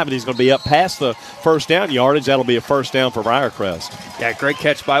 45, and he's going to be up past the first down yardage. That'll be a first down for Briarcrest. Yeah, great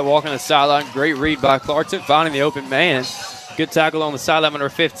catch by Walker on the sideline. Great read by Clarkson, finding the open man. Good tackle on the sideline, number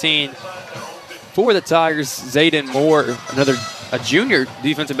 15. For the Tigers, Zayden Moore, a junior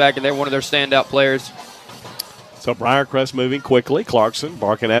defensive back in there, one of their standout players. So Briarcrest moving quickly. Clarkson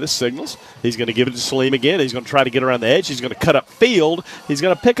barking at his signals. He's going to give it to Salim again. He's going to try to get around the edge. He's going to cut up field. He's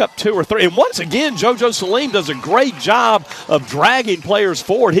going to pick up 2 or 3. And once again, JoJo Salim does a great job of dragging players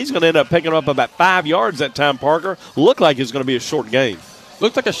forward. He's going to end up picking up about 5 yards that time, Parker. Looked like it's going to be a short gain.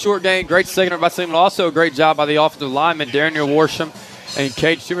 Looked like a short gain. Great second by Salim. Also a great job by the offensive lineman, Daniel Warsham. And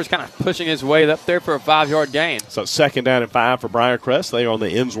Cade Stewart's kind of pushing his way up there for a 5-yard gain. So 2nd down and 5 for Briarcrest. They are on the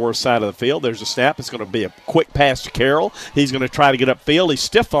Ensworth side of the field. There's a snap. It's going to be a quick pass to Carroll. He's going to try to get upfield. He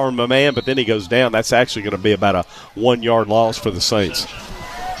stiff-armed a man, but then he goes down. That's actually going to be about a 1-yard loss for the Saints.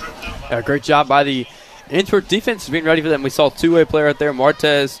 Great job by the Ensworth defense being ready for them. We saw a two-way player out there,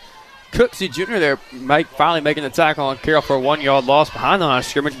 Martez Cooksey Jr. there, finally making the tackle on Carroll for a 1-yard loss behind the line of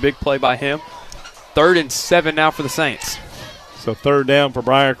scrimmage. Big play by him. 3rd and 7 now for the Saints. So 3rd down for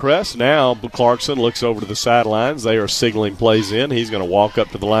Briarcrest. Now Clarkson looks over to the sidelines. They are signaling plays in. He's going to walk up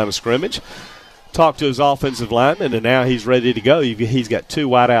to the line of scrimmage, talk to his offensive lineman, and now he's ready to go. He's got 2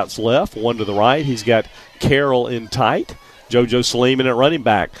 wideouts left, one to the right. He's got Carroll in tight. JoJo Salim in at running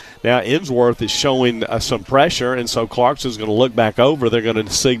back. Now Ensworth is showing some pressure, and so Clarkson's going to look back over. They're going to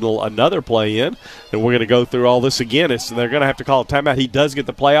signal another play in, and we're going to go through all this again. They're going to have to call a timeout. He does get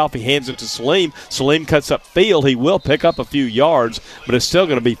the play off. He hands it to Salim. Salim cuts up field. He will pick up a few yards, but it's still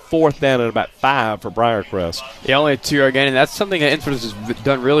going to be 4th down and about 5 for Briarcrest. Yeah, only a 2-yard gain, and that's something that Ensworth has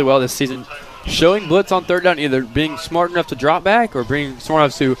done really well this season. Showing blitz on 3rd down, either being smart enough to drop back or being smart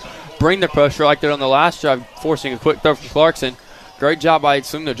enough to bring the pressure like they did on the last drive, forcing a quick throw from Clarkson. Great job by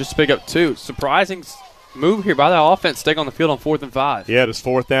Sumner just to pick up 2. Surprising move here by the offense, staying on the field on 4th and 5. Yeah, it's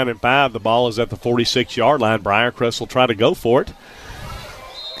 4th down and 5. The ball is at the 46-yard line. Briarcrest will try to go for it.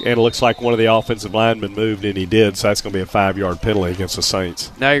 And it looks like one of the offensive linemen moved, and he did, so that's going to be a 5-yard penalty against the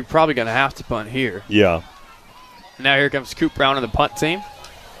Saints. Now you're probably going to have to punt here. Yeah. Now here comes Coop Brown and the punt team.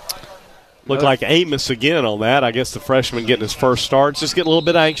 Looked like Amos again on that. I guess the freshman getting his first start. Just getting a little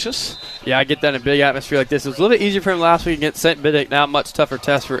bit anxious. Yeah, I get that in a big atmosphere like this. It was a little bit easier for him last week against St. Benedict. Now much tougher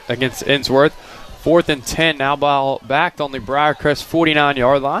test against Ensworth. 4th and 10. Now ball back on the Briarcrest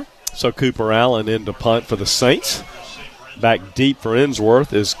 49-yard line. So Cooper Allen in to punt for the Saints. Back deep for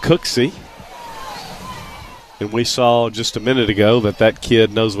Ensworth is Cooksey. And we saw just a minute ago that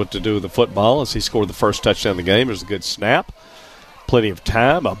kid knows what to do with the football as he scored the first touchdown of the game. There's a good snap. Plenty of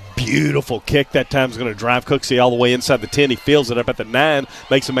time. A beautiful kick. That time's going to drive Cooksey all the way inside the 10. He fields it up at the 9.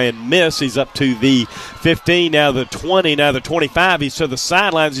 Makes a man miss. He's up to the 15, now the 20, now the 25. He's to the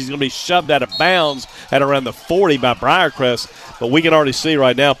sidelines. He's going to be shoved out of bounds at around the 40 by Briarcrest. But we can already see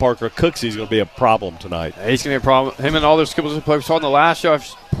right now, Parker, Cooksey's going to be a problem tonight. He's going to be a problem. Him and all their skills to play. We saw in the last show,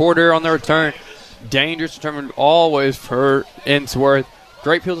 Porter on the return. Dangerous, determined always for Ensworth.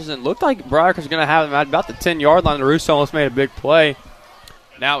 Great field position. Looked like Briarcrest was going to have him at about the 10-yard line. Russo almost made a big play.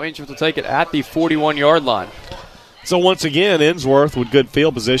 Now Ensworth will take it at the 41-yard line. So once again, Ensworth with good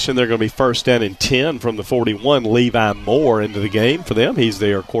field position. They're going to be 1st down and 10 from the 41. Levi Moore into the game for them. He's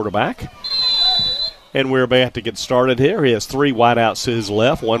their quarterback. And we're about to get started here. He has 3 wideouts to his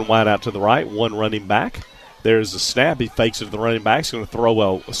left, 1 wideout to the right, 1 running back. There's the snap. He fakes it to the running back. He's going to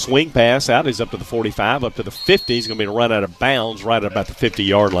throw a swing pass out. He's up to the 45, up to the 50. He's going to be run out of bounds right at about the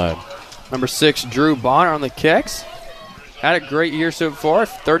 50-yard line. Number 6, Drew Bonner on the kicks. Had a great year so far.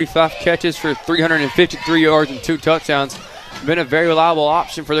 35 catches for 353 yards and 2 touchdowns. Been a very reliable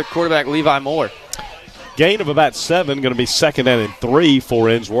option for their quarterback, Levi Moore. Gain of about 7. Going to be 2nd down and 3 for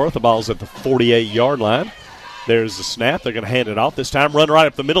Ensworth. The ball's at the 48-yard line. There's the snap. They're going to hand it off this time. Run right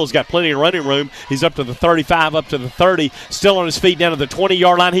up the middle. He's got plenty of running room. He's up to the 35, up to the 30. Still on his feet down to the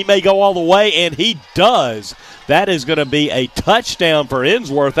 20-yard line. He may go all the way, and he does. That is going to be a touchdown for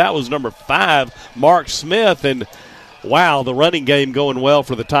Ensworth. That was number 5, Mark Smith. And, wow, the running game going well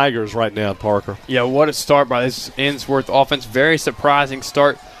for the Tigers right now, Parker. Yeah, what a start by this Ensworth offense. Very surprising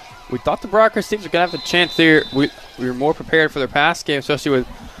start. We thought the Briarcrest teams were going to have a chance there. We were more prepared for their pass game, especially with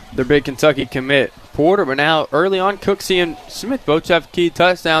their big Kentucky commit. Porter, but now early on, Cooksey and Smith both have key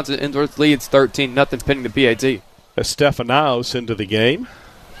touchdowns, and Ensworth leads 13-0 pending the PAT. Estefanios into the game.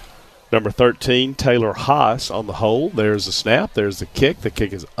 Number 13, Taylor Haas on the hold. There's the snap. There's the kick. The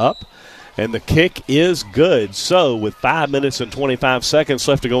kick is up. And the kick is good. So with 5 minutes and 25 seconds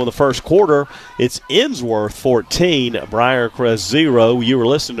left to go in the first quarter, it's Ensworth 14, Briarcrest 0. You were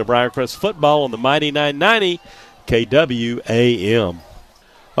listening to Briarcrest football on the Mighty 990 KWAM.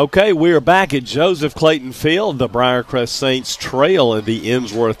 Okay, we are back at Joseph Clayton Field. The Briarcrest Saints trail the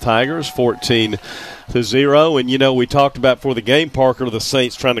Ensworth Tigers 14-0. And, you know, we talked about for the game, Parker, the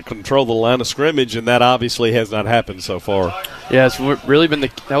Saints trying to control the line of scrimmage, and that obviously has not happened so far. Yeah, it's really been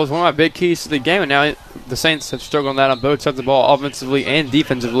that was one of my big keys to the game, and now the Saints have struggled on that on both sides of the ball, offensively and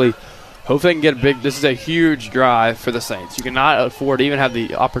defensively. Hopefully they can get this is a huge drive for the Saints. You cannot afford to even have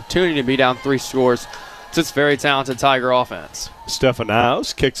the opportunity to be down 3 scores. It's this very talented Tiger offense.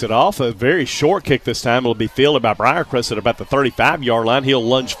 Stefanios kicks it off. A very short kick this time. It'll be fielded by Briarcrest at about the 35-yard line. He'll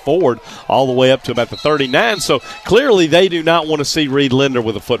lunge forward all the way up to about the 39. So clearly they do not want to see Reed Linder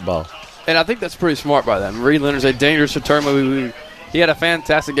with a football. And I think that's pretty smart by them. Reed Linder's a dangerous return. He had a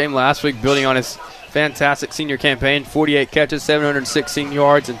fantastic game last week, building on his fantastic senior campaign. 48 catches, 716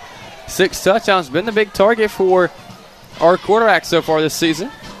 yards, and 6 touchdowns. Been the big target for our quarterback so far this season.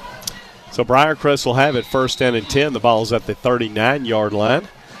 So Briarcrest will have it first down and 10. The ball's at the 39-yard line.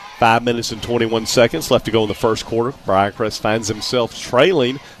 5 minutes and 21 seconds left to go in the first quarter. Briarcrest finds himself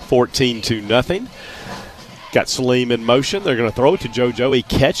trailing 14-0. Got Salim in motion. They're going to throw it to JoJo. He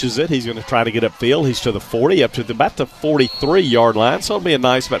catches it. He's going to try to get upfield. He's to the 40, up to about the 43-yard line. So it'll be a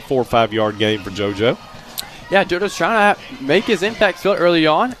nice about 4 or 5 yard gain for JoJo. Yeah, JoJo's trying to make his impact felt early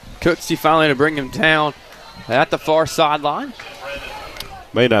on. Cooksey finally to bring him down at the far sideline.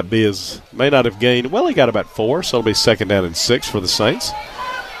 May not have gained. Well, he got about 4, so it'll be second down and 6 for the Saints.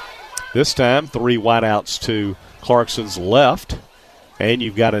 This time, 3 wideouts to Clarkson's left, and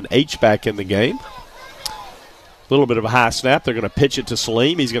you've got an H-back in the game. A little bit of a high snap. They're going to pitch it to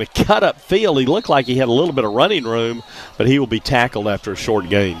Salim. He's going to cut up field. He looked like he had a little bit of running room, but he will be tackled after a short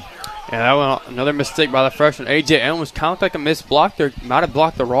gain. Yeah, that was another mistake by the freshman. A.J. Allen was kind of like a missed block there. Might have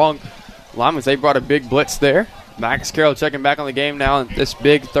blocked the wrong lineman. They brought a big blitz there. Max Carroll checking back on the game now in this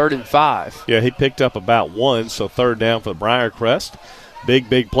big 3rd and 5. Yeah, he picked up about 1, so 3rd down for the Briarcrest.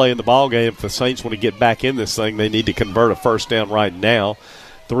 Big play in the ball game. If the Saints want to get back in this thing, they need to convert a first down right now.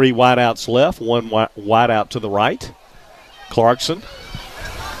 3 wideouts left, 1 wideout to the right. Clarkson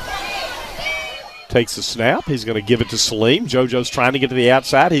takes the snap. He's going to give it to Salim. JoJo's trying to get to the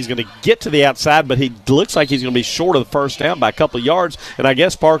outside. He's going to get to the outside, but he looks like he's going to be short of the first down by a couple of yards. And I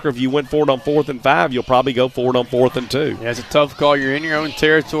guess, Parker, if you went for it on 4th and 5, you'll probably go for it on 4th and 2. Yeah, it's a tough call. You're in your own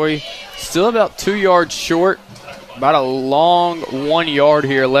territory. Still about 2 yards short. About a long 1 yard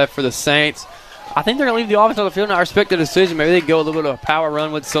here left for the Saints. I think they're going to leave the offense on the field, and I respect the decision. Maybe they go a little bit of a power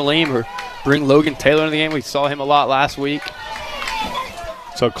run with Salim or bring Logan Taylor into the game. We saw him a lot last week.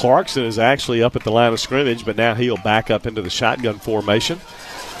 So Clarkson is actually up at the line of scrimmage, but now he'll back up into the shotgun formation.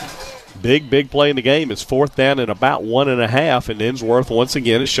 Big play in the game. It's 4th down and about 1.5, and Ensworth once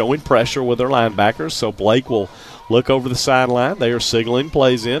again is showing pressure with their linebackers. So Blake will look over the sideline. They are signaling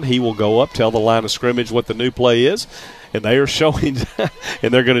plays in. He will go up, tell the line of scrimmage what the new play is, and they are showing,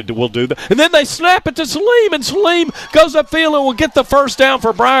 and we'll do that. And then they snap it to Salim, and Salim goes upfield and will get the first down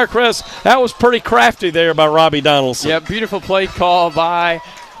for Briarcrest. That was pretty crafty there by Robbie Donaldson. Yeah, beautiful play call by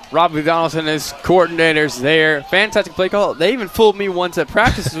Robbie Donaldson and his coordinators there. Fantastic play call. They even fooled me once at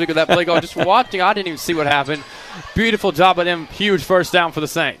practice this week with that play call. Just watching, I didn't even see what happened. Beautiful job by them. Huge first down for the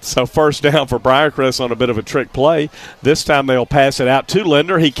Saints. So first down for Briarcrest on a bit of a trick play. This time they'll pass it out to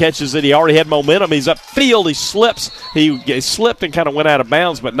Linder. He catches it. He already had momentum. He's upfield. He slips. He slipped and kind of went out of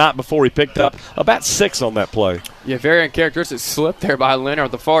bounds, but not before he picked up about 6 on that play. Yeah, very uncharacteristic slip there by Linder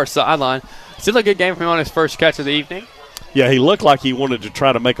at the far sideline. Still a good game for him on his first catch of the evening. Yeah, he looked like he wanted to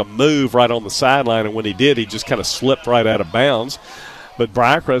try to make a move right on the sideline, and when he did, he just kind of slipped right out of bounds. But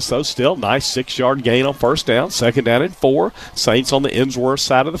Briarcrest, though, still nice 6-yard gain on first down. 2nd down and 4. Saints on the Ensworth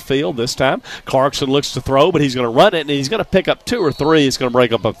side of the field this time. Clarkson looks to throw, but he's going to run it, and he's going to pick up 2 or 3. It's going to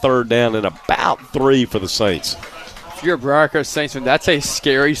break up a 3rd down and about 3 for the Saints. If you're a Briarcrest Saints fan, that's a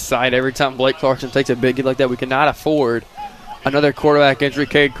scary sight every time Blake Clarkson takes a big hit like that. We cannot afford another quarterback injury.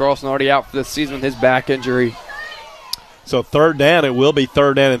 Cade Carlson already out for the season with his back injury. So 3rd down, it will be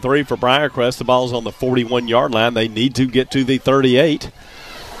 3rd down and 3 for Briarcrest. The ball's on the 41-yard line. They need to get to the 38.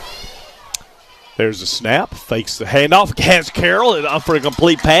 There's a snap, fakes the handoff, has Carroll up for a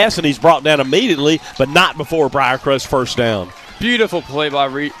complete pass, and he's brought down immediately, but not before Briarcrest first down. Beautiful play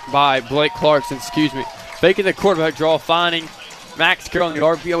by Blake Clarkson, faking the quarterback draw, finding Max Carroll in the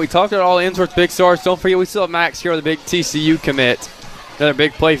RPO. We talked about all Ensworth big stars. Don't forget, we still have Max Carroll, the big TCU commit. Another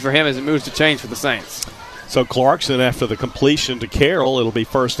big play for him as it moves to change for the Saints. So Clarkson, after the completion to Carroll, it'll be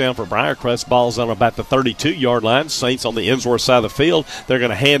first down for Briarcrest. Ball's on about the 32-yard line. Saints on the Ensworth side of the field. They're going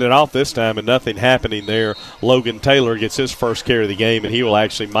to hand it off this time, and nothing happening there. Logan Taylor gets his first carry of the game, and he will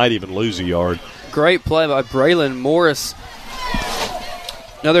actually might even lose a yard. Great play by Braylon Morris.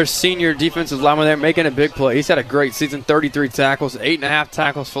 Another senior defensive lineman there making a big play. He's had a great season, 33 tackles, 8.5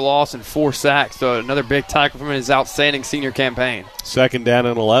 tackles for loss, and 4 sacks. So another big tackle from his outstanding senior campaign. Second down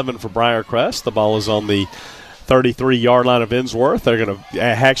and 11 for Briarcrest. The ball is on the 33-yard line of Ensworth. They're going to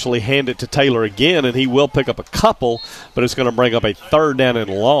actually hand it to Taylor again, and he will pick up a couple, but it's going to bring up a third down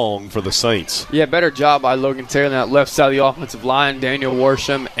and long for the Saints. Yeah, better job by Logan Taylor on that left side of the offensive line. Daniel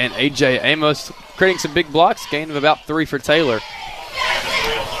Worsham and A.J. Amos creating some big blocks, gain of about 3 for Taylor.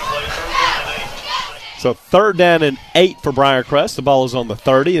 So third down and 8 for Briarcrest. The ball is on the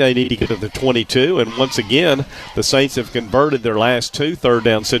 30. They need to get to the 22. And once again, the Saints have converted their last 2 third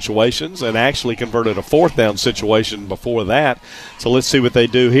down situations and actually converted a 4th down situation before that. So let's see what they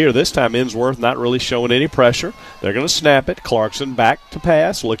do here. This time Ensworth not really showing any pressure. They're going to snap it. Clarkson back to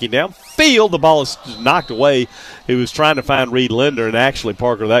pass, looking downfield. The ball is knocked away. He was trying to find Reed Linder, and actually,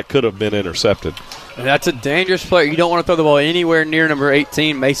 Parker, that could have been intercepted. And that's a dangerous player. You don't want to throw the ball anywhere near number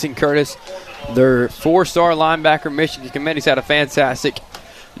 18, Mason Curtis. Their 4-star linebacker, Michigan commit. He's had a fantastic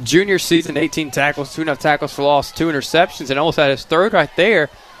junior season, 18 tackles, 2.5 tackles for loss, 2 interceptions, and almost had his third right there.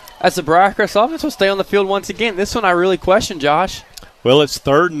 As the Briarcrest offense will stay on the field once again. This one I really question, Josh. Well, it's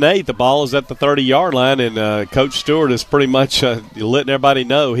 3rd and 8. The ball is at the 30-yard line, and Coach Stewart is pretty much letting everybody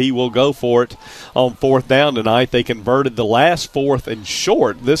know he will go for it on 4th down tonight. They converted the last 4th and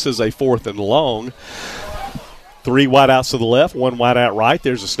short. This is a 4th and long. 3 wideouts to the left, 1 wideout right.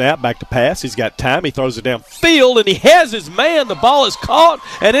 There's a snap, back to pass. He's got time. He throws it downfield, and he has his man. The ball is caught,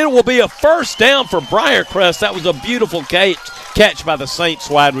 and it will be a first down for Briarcrest. That was a beautiful catch by the Saints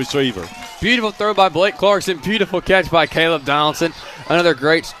wide receiver. Beautiful throw by Blake Clarkson. Beautiful catch by Caleb Donaldson. Another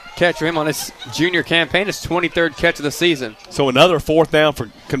great catch for him on his junior campaign, his 23rd catch of the season. So another 4th down for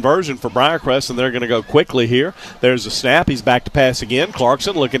conversion for Briarcrest, and they're going to go quickly here. There's a snap. He's back to pass again.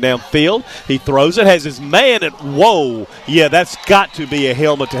 Clarkson looking downfield. He throws it, has his man at, whoa. Yeah, that's got to be a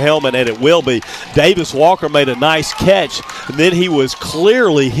helmet-to-helmet, and it will be. Davis Walker made a nice catch, and then he was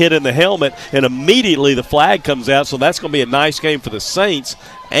clearly hit in the helmet, and immediately the flag comes out, so that's going to be a nice game for the Saints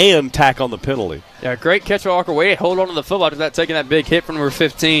and tack on the penalty. Yeah, great catch by Walker. Wade hold on to the football after that, taking that big hit from number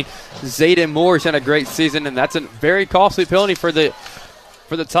 15. Zayden Moore's had a great season, and that's a very costly penalty for the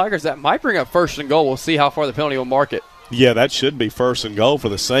Tigers. That might bring up 1st and goal. We'll see how far the penalty will mark it. Yeah, that should be 1st and goal for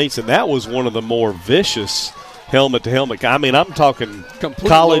the Saints, and that was one of the more vicious helmet-to-helmet. I mean, I'm talking completely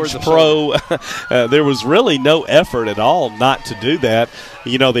college pro. There was really no effort at all not to do that.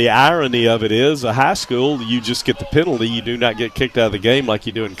 You know, the irony of it is a high school, you just get the penalty. You do not get kicked out of the game like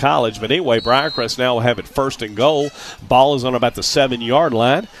you do in college. But anyway, Briarcrest now will have it 1st and goal. Ball is on about the 7-yard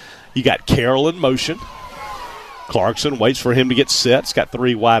line. You got Carroll in motion. Clarkson waits for him to get set. He's got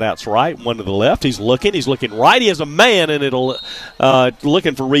 3 wideouts right, 1 to the left. He's looking right. He has a man, and it'll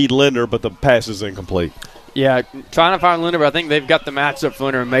looking for Reed Linder, but the pass is incomplete. Yeah, trying to find Linder, but I think they've got the matchup for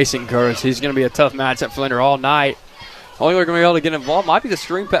Linder and Mason Curtis. He's going to be a tough matchup for Linder all night. Only way we're going to be able to get involved might be the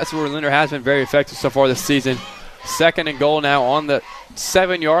screen pass where Linder has been very effective so far this season. 2nd and goal now on the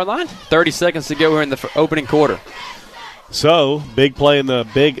 7-yard line. 30 seconds to go here in the opening quarter. So, big play in the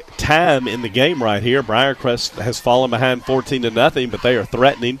big time in the game right here. Briarcrest has fallen behind 14-0, but they are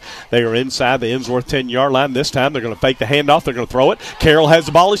threatening. They are inside the Ensworth 10-yard line. This time they're going to fake the handoff. They're going to throw it. Carroll has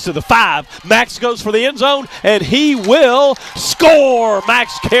the ball. He's to the 5. Max goes for the end zone, and he will score.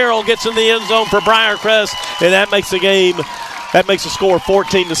 Max Carroll gets in the end zone for Briarcrest, and that makes the game. That makes the score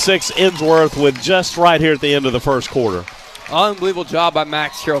 14-6 Ensworth with just right here at the end of the first quarter. Unbelievable job by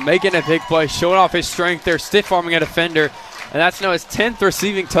Max Carroll, making a big play, showing off his strength there, stiff-arming a defender. And that's now his 10th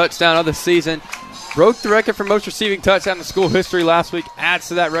receiving touchdown of the season. Broke the record for most receiving touchdowns in school history last week. Adds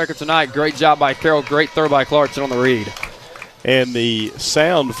to that record tonight. Great job by Carroll. Great throw by Clarkson on the read. And the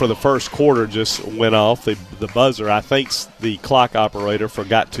sound for the first quarter just went off. The buzzer, I think the clock operator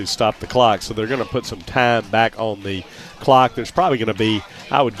forgot to stop the clock, so they're going to put some time back on the clock. There's probably going to be,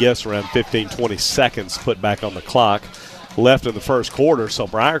 I would guess, around 15, 20 seconds put back on the clock left in the first quarter. So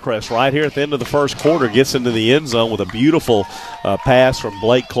Briarcrest right here at the end of the first quarter gets into the end zone with a beautiful pass from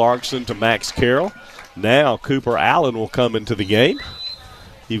Blake Clarkson to Max Carroll. Now Cooper Allen will come into the game.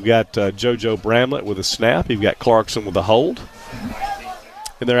 You've got JoJo Bramlett with a snap. You've got Clarkson with a hold.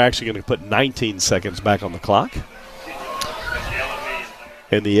 And they're actually going to put 19 seconds back on the clock.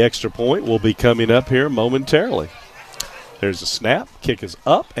 And the extra point will be coming up here momentarily. There's a snap. Kick is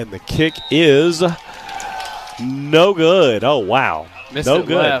up, and the kick is no good. Oh, wow. Missed no it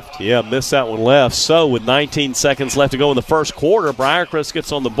good. left. Yeah, missed that one left. So with 19 seconds left to go in the first quarter, Briarcrest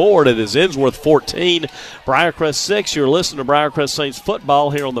gets on the board. It is Ensworth 14, Briarcrest 6. You're listening to Briarcrest Saints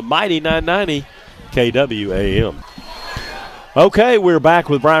football here on the mighty 990 KWAM. Okay, we're back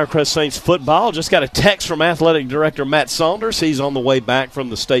with Briarcrest Saints football. Just got a text from Athletic Director Matt Saunders. He's on the way back from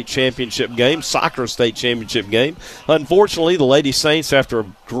the state championship game, soccer state championship game. Unfortunately, the Lady Saints, after a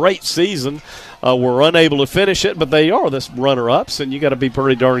great season, were unable to finish it, but they are the runner-ups, and you got to be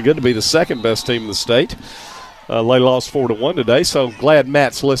pretty darn good to be the second best team in the state. They lost 4-1 today, so glad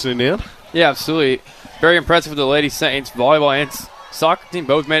Matt's listening in. Yeah, absolutely. Very impressive with the Lady Saints. Volleyball and soccer team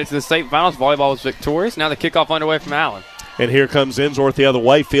both made it to the state finals. Volleyball was victorious. Now the kickoff underway from Allen. And here comes Ensworth the other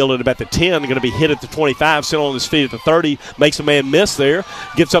way, fielded about the 10, going to be hit at the 25, still on his feet at the 30, makes a man miss there,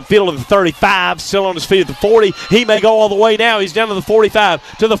 gets upfield at the 35, still on his feet at the 40. He may go all the way now. He's down to the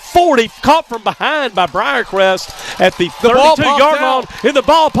 45, to the 40, caught from behind by Briarcrest at the 32-yard line, and the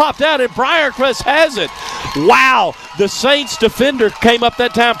ball popped out, and Briarcrest has it. Wow, the Saints defender came up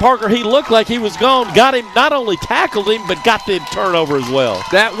that time. Parker, he looked like he was gone, got him, not only tackled him, but got the turnover as well.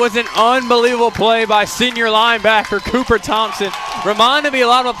 That was an unbelievable play by senior linebacker Cooper Thompson. Reminded me a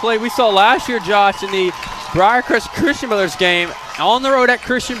lot of a play we saw last year, Josh, in the Briarcrest Christian Brothers game. On the road at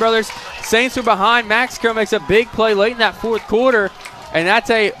Christian Brothers, Saints were behind. Max Crow makes a big play late in that fourth quarter, and that's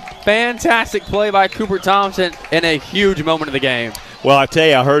a fantastic play by Cooper Thompson in a huge moment of the game. Well, I tell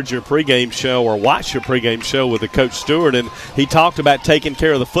you, I heard your pregame show or watched your pregame show with the Coach Stewart, and he talked about taking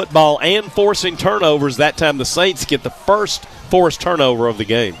care of the football and forcing turnovers. That time the Saints get the first forced turnover of the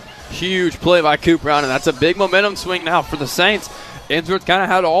game. Huge play by Cooper Brown, and that's a big momentum swing now for the Saints. Ensworth kind of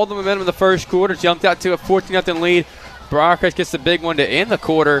had all the momentum in the first quarter, jumped out to a 14-0 lead. Briarcrest gets the big one to end the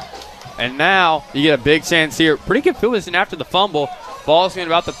quarter, and now you get a big chance here. Pretty good field position after the fumble. Ball's in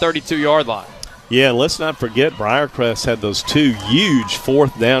about the 32-yard line. Yeah, and let's not forget Briarcrest had those two huge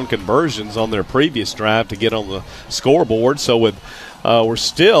fourth down conversions on their previous drive to get on the scoreboard. So with we're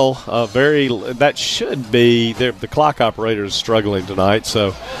still that should be the clock operator is struggling tonight.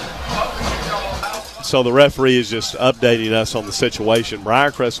 So the referee is just updating us on the situation.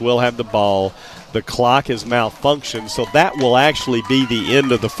 Briarcrest will have the ball. The clock is malfunctioned, so that will actually be the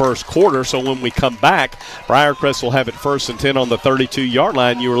end of the first quarter. So when we come back, Briarcrest will have it 1st and 10 on the 32-yard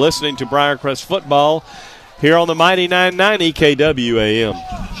line. You are listening to Briarcrest football here on the mighty 990 KWAM.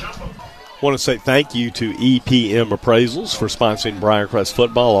 I want to say thank you to EPM Appraisals for sponsoring Briarcrest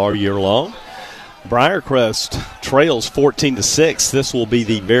football all year long. Briarcrest trails 14-6. This will be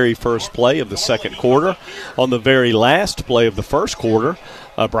the very first play of the second quarter. On the very last play of the first quarter,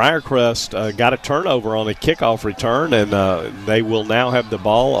 Briarcrest got a turnover on a kickoff return, and they will now have the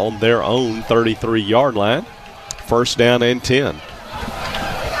ball on their own 33-yard line. 1st down and 10.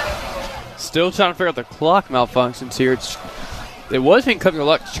 Still trying to figure out the clock malfunctions here. It was being covered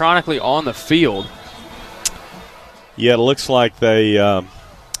electronically on the field. Yeah, it looks like they're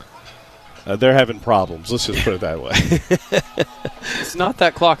having problems. Let's just put it that way. It's not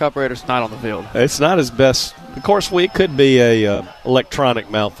that clock operator's not on the field. It's not his best. Of course, it could be a electronic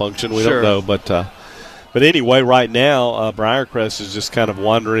malfunction. We don't know, but anyway, right now, Briarcrest is just kind of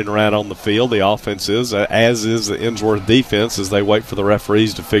wandering around on the field. The offense is, as is the Ensworth defense, as they wait for the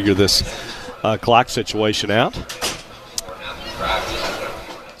referees to figure this clock situation out.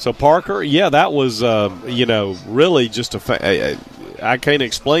 So Parker, yeah, that was really just I can't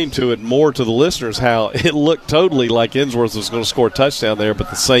explain to it more to the listeners how it looked totally like Ensworth was going to score a touchdown there, but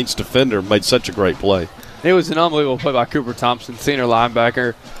the Saints defender made such a great play. It was an unbelievable play by Cooper Thompson, senior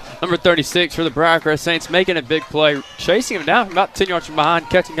linebacker. Number 36 for the Briarcrest Saints, making a big play, chasing him down from about 10 yards from behind,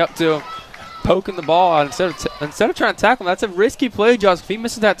 catching up to him, poking the ball out instead of trying to tackle him. That's a risky play, Josh. If he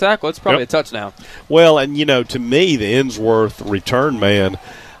misses that tackle, it's probably a touchdown. Well, and, to me, the Ensworth return man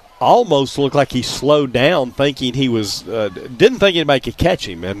almost looked like he slowed down, thinking he was didn't think anybody could catch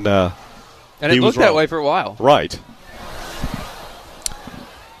him, and it looked that way for a while. Right.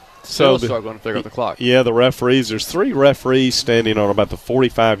 Still struggling to figure out the clock. Yeah, the referees. There's 3 referees standing on about the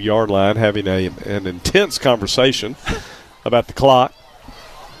 45-yard line having an intense conversation about the clock.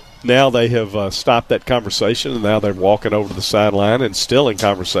 Now they have stopped that conversation, and now they're walking over to the sideline and still in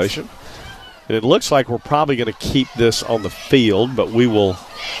conversation. And it looks like we're probably going to keep this on the field, but we'll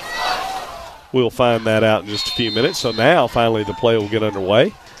find that out in just a few minutes. So now, finally, the play will get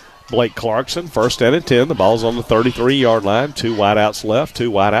underway. Blake Clarkson, 1st down and 10. The ball's on the 33-yard line. 2 wideouts left,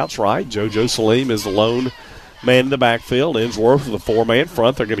 2 wideouts right. JoJo Salim is the lone man in the backfield. Ensworth with a 4-man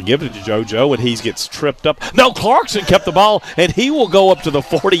front. They're going to give it to JoJo, and he gets tripped up. No, Clarkson kept the ball, and he will go up to the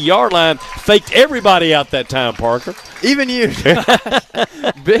 40-yard line. Faked everybody out that time, Parker. Even you.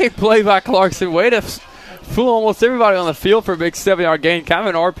 Big play by Clarkson. Way to fool almost everybody on the field for a big 7-yard gain. Kind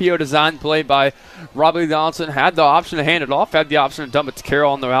of an RPO design play by Robbie Donaldson. Had the option to hand it off, had the option to dump it to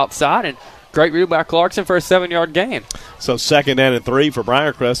Carroll on the outside, and great read by Clarkson for a 7-yard gain. So 2nd down and 3 for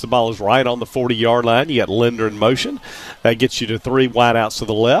Briarcrest. The ball is right on the 40-yard line. You got Linder in motion. That gets you to 3 wideouts to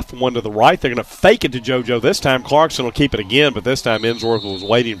the left, 1 to the right. They're going to fake it to JoJo. This time Clarkson will keep it again, but this time Ensworth was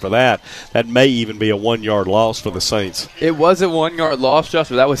waiting for that. That may even be a 1-yard loss for the Saints. It was a 1-yard loss, Josh,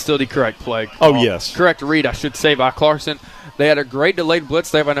 but that was still the correct play. Oh, yes. Correct read, I should say, by Clarkson. They had a great delayed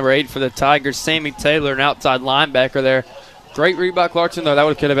blitz there by number 8 for the Tigers. Sammy Taylor, an outside linebacker there. Great read by Clarkson, though.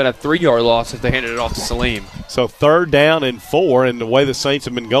 That could have been a 3-yard loss if they handed it off to Salim. So 3rd down and 4, and the way the Saints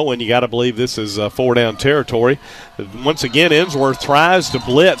have been going, you got to believe this is 4-down territory. Once again, Ensworth tries to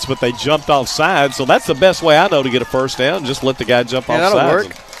blitz, but they jumped off sides. So that's the best way I know to get a 1st down. Just let the guy jump off sides. That'll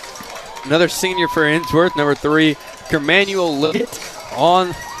work. Another senior for Ensworth, number 3, Kermanuel Liggett on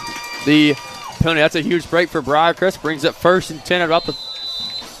the penalty. That's a huge break for Briarcrest. Brings up 1st and 10 at about the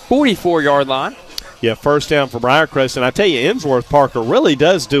 44-yard line. Yeah, 1st down for Briarcrest. And I tell you, Ensworth, Parker, really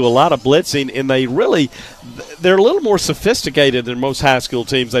does do a lot of blitzing, and they're a little more sophisticated than most high school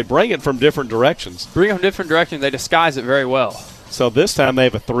teams. They bring it from different directions. They disguise it very well. So this time they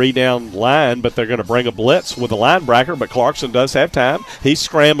have a 3-down line, but they're going to bring a blitz with a linebacker, but Clarkson does have time. He's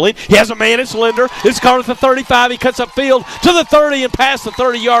scrambling. He has a man at Linder. It's caught at the 35. He cuts up field to the 30 and past the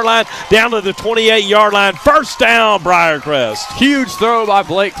 30-yard line down to the 28-yard line. 1st down, Briarcrest. Huge throw by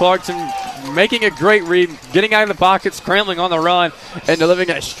Blake Clarkson, making a great read, getting out of the pocket, scrambling on the run, and delivering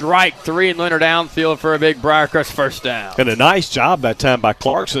a strike 3 and Linder downfield for a big Briarcrest 1st down. And a nice job that time by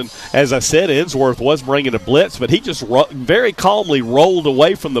Clarkson. As I said, Ensworth was bringing a blitz, but he just very calmly rolled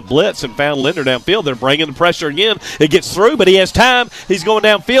away from the blitz and found Linder downfield. They're bringing the pressure again. It gets through, but he has time. He's going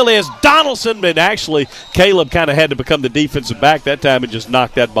downfield. He has Donaldson, but actually Caleb kind of had to become the defensive back that time and just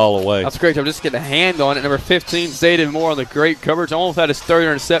knocked that ball away. That's great. I'm just getting a hand on it. Number 15, Zayden Moore on the great coverage. Almost had his 3rd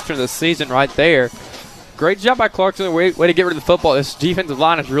interception of the season right there. Great job by Clarkson. Way to get rid of the football. This defensive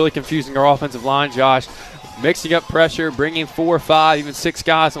line is really confusing our offensive line, Josh. Mixing up pressure, bringing 4, 5, even 6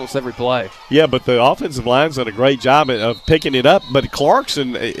 guys almost every play. Yeah, but the offensive line's done a great job of picking it up. But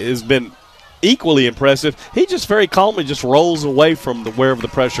Clarkson has been equally impressive. He just very calmly just rolls away from wherever the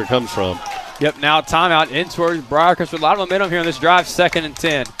pressure comes from. Yep, now timeout. Ensworth, Briarcrest with a lot of momentum here on this drive, 2nd and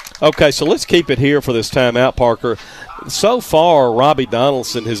 10. Okay, so let's keep it here for this timeout, Parker. So far, Robbie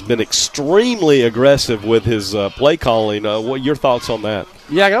Donaldson has been extremely aggressive with his play calling. What are your thoughts on that?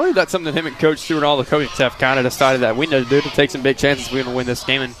 Yeah, I believe that's something him and Coach Stewart and all the coaching staff kind of decided that we need to do to take some big chances if we're going to win this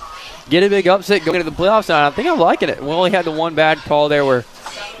game and get a big upset going into the playoffs. And I think I'm liking it. We only had the one bad call there where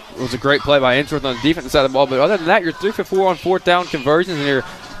it was a great play by Ensworth on the defensive side of the ball. But other than that, you're 3 for 4 on 4th down conversions, and you're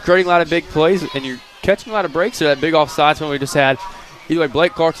creating a lot of big plays, and you're catching a lot of breaks. So that big offsides one we just had. Either way,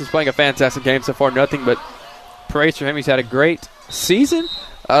 Blake Clarkson's playing a fantastic game so far. Nothing but praise for him. He's had a great season.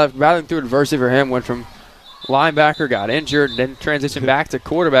 Battling through adversity for him. Went from linebacker, got injured, and then transitioned back to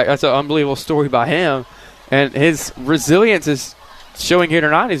quarterback. That's an unbelievable story by him. And his resilience is showing here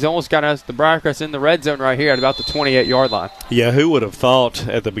tonight. He's almost got us, the Briarcrest, in the red zone right here at about the 28-yard line. Yeah, who would have thought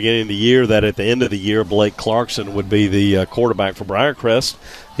at the beginning of the year that at the end of the year Blake Clarkson would be the quarterback for Briarcrest.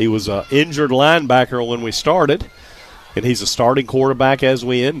 He was an injured linebacker when we started, and he's a starting quarterback as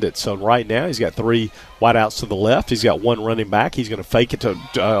we end it. So right now he's got 3 wideouts to the left. He's got 1 running back. He's going to fake it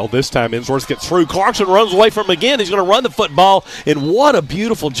to this time Ensworth gets through. Clarkson runs away from him again. He's going to run the football, and what a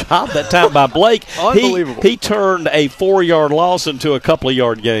beautiful job that time by Blake. Unbelievable. He turned a 4-yard loss into a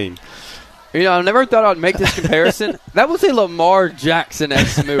couple-of-yard gain. You know, I never thought I'd make this comparison. That was a Lamar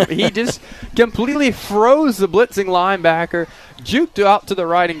Jackson-esque move. He just completely froze the blitzing linebacker, juked out to the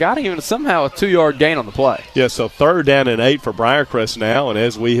right, and got him somehow a 2-yard gain on the play. Yeah, so 3rd down and 8 for Briarcrest now, and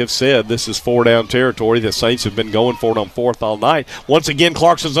as we have said, this is 4-down territory. The Saints have been going for it on 4th all night. Once again,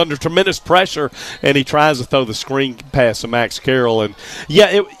 Clarkson's under tremendous pressure, and he tries to throw the screen pass to Max Carroll. And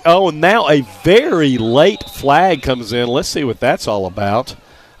now a very late flag comes in. Let's see what that's all about.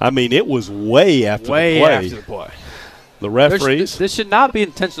 I mean, it was way after the play. The referees. This should not be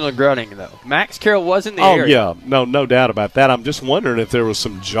intentional grounding, though. Max Carroll was in the area. Oh, yeah. No doubt about that. I'm just wondering if there was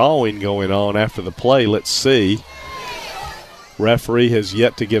some jawing going on after the play. Let's see. Referee has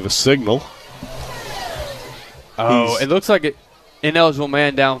yet to give a signal. Oh, it looks like an ineligible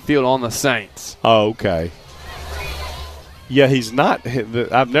man downfield on the Saints. Oh, okay. Yeah, he's not.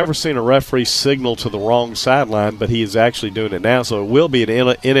 I've never seen a referee signal to the wrong sideline, but he is actually doing it now. So it will be an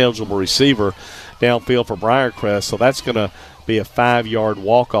ineligible receiver downfield for Briarcrest. So that's going to be a 5-yard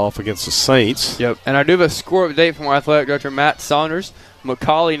walk-off against the Saints. Yep. And I do have a score update from our athletic director, Matt Saunders.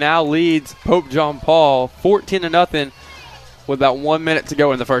 McCallie now leads Pope John Paul 14-0 with about 1 minute to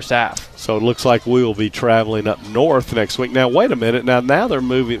go in the first half. So it looks like we will be traveling up north next week. Now, wait a minute. Now they're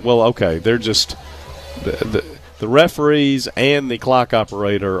moving. Well, okay, they're just the referees and the clock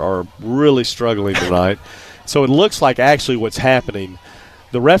operator are really struggling tonight. So it looks like actually what's happening,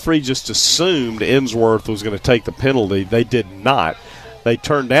 the referee just assumed Ensworth was going to take the penalty. They did not. They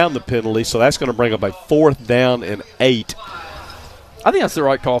turned down the penalty, so that's going to bring up a 4th down and 8. I think that's the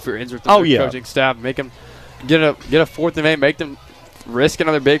right call for Ensworth. Coaching staff, make them get a 4th and 8, make them risk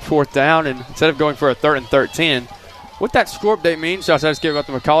another big 4th down, and instead of going for a 3rd and 13. What that score update means, Josh, I just gave about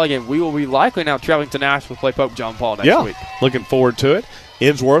the McCallie game. We will be likely now traveling to Nashville to play Pope John Paul next week. Looking forward to it.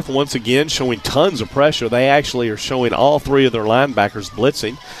 Ensworth, once again, showing tons of pressure. They actually are showing all 3 of their linebackers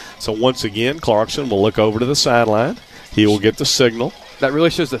blitzing. So once again, Clarkson will look over to the sideline. He will get the signal. That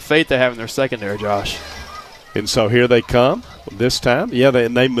really shows the faith they have in their secondary, Josh. And so here they come this time. Yeah,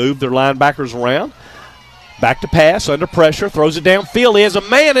 they move their linebackers around. Back to pass, under pressure, throws it downfield. He has a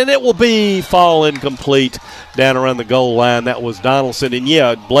man, and it will be fall incomplete down around the goal line. That was Donaldson. And,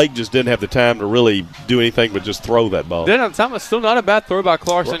 yeah, Blake just didn't have the time to really do anything but just throw that ball. Then on time, it's still not a bad throw by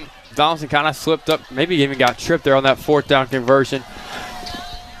Clarkson. Donaldson kind of slipped up, maybe even got tripped there on that 4th down conversion.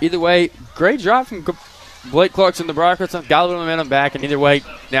 Either way, great job from Blake Clarkson, the Briarcrest, got a little momentum back, and either way,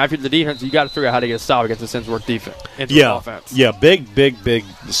 now if you're the defense, you got to figure out how to get a stop against the Ensworth defense. Offense. Yeah, big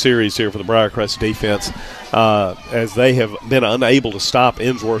series here for the Briarcrest defense, as they have been unable to stop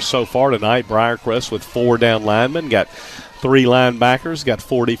Ensworth so far tonight. Briarcrest with 4 down linemen, got 3 linebackers, got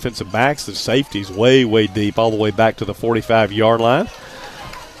 4 defensive backs. The safety's way deep, all the way back to the 45-yard line.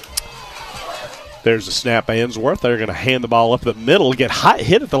 There's a snap by Ensworth. They're going to hand the ball up the middle, get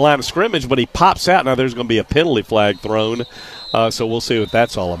hit at the line of scrimmage, but he pops out. Now there's going to be a penalty flag thrown, so we'll see what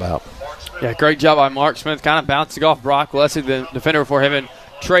that's all about. Yeah, great job by Mark Smith, kind of bouncing off Brock Leslie, the defender before him, and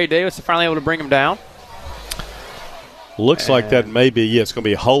Trey Davis finally able to bring him down. Looks like that may be, it's going to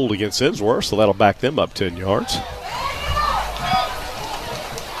be a hold against Ensworth, so that'll back them up 10 yards.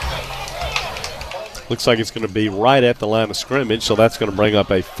 Looks like it's going to be right at the line of scrimmage, so that's going to bring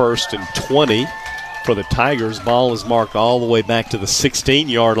up a 1st and 20 for the Tigers. Ball is marked all the way back to the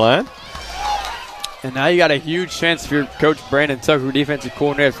 16-yard line. And now you got a huge chance for your coach Brandon Tucker, defensive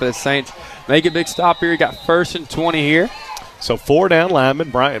coordinator for the Saints. Make a big stop here. You got 1st and 20 here. So 4 down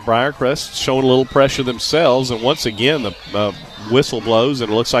linemen, Briarcrest showing a little pressure themselves, and once again the whistle blows,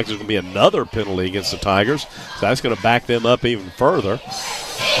 and it looks like there's going to be another penalty against the Tigers. So that's going to back them up even further.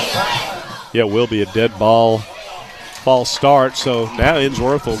 Yeah, will be a dead ball false start. So now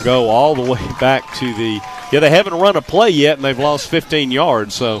Ensworth will go all the way back to the – they haven't run a play yet, and they've lost 15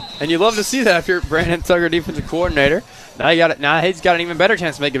 yards. So, and you love to see that if you're Brandon Tucker, defensive coordinator. Now he's got an even better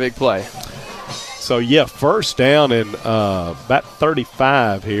chance to make a big play. So, 1st down and about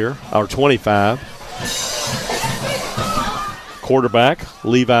 35 here, or 25. Quarterback,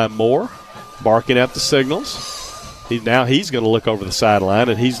 Levi Moore, barking at the signals. He's going to look over the sideline,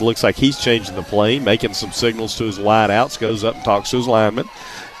 and he looks like he's changing the play, making some signals to his wideouts, goes up and talks to his lineman.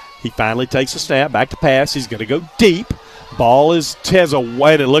 He finally takes a snap, back to pass. He's going to go deep. Ball has a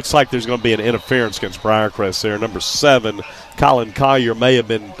weight. It looks like there's going to be an interference against Briarcrest there. Number 7, Colin Collier may have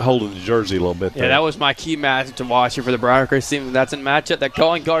been holding the jersey a little bit there. Yeah, that was my key match to watch here for the Briarcrest team. That's a matchup that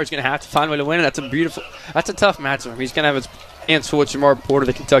Colin Collier is going to have to find a way to win. That's a tough matchup. He's going to have his hands full with Jamar Porter,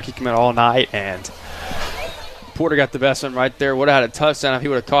 the Kentucky commit, all night, and Porter got the best one right there. Would have had a touchdown if he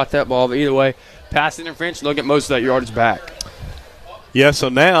would have caught that ball. But either way, pass interference, look at most of that yardage back. Yeah, so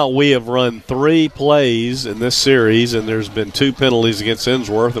now we have run 3 plays in this series, and there's been 2 penalties against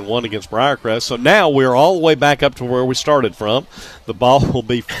Ensworth and 1 against Briarcrest. So now we're all the way back up to where we started from. The ball will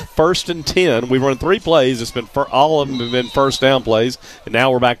be 1st and 10. We've run 3 plays. It's been all of them have been 1st down plays, and now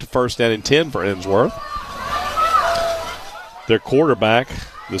we're back to 1st down and 10 for Ensworth. Their quarterback,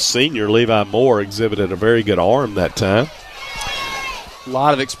 the senior Levi Moore, exhibited a very good arm that time. A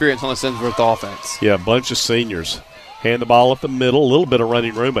lot of experience on the Ensworth offense. Yeah, a bunch of seniors. Hand the ball up the middle, a little bit of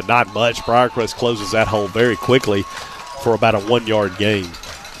running room, but not much. Briarcrest closes that hole very quickly for about a 1-yard gain.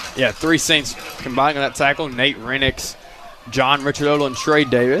 Yeah, 3 Saints combining on that tackle. Nate Renix, John Richardola, and Trey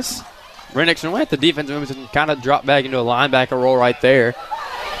Davis. Renix went the defensive moves and kind of dropped back into a linebacker role right there.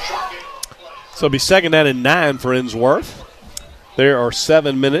 So it'll be 2nd down and 9 for Ensworth. There are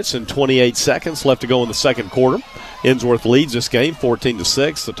 7 minutes and 28 seconds left to go in the second quarter. Ensworth leads this game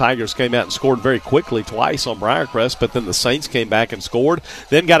 14-6. The Tigers came out and scored very quickly twice on Briarcrest, but then the Saints came back and scored.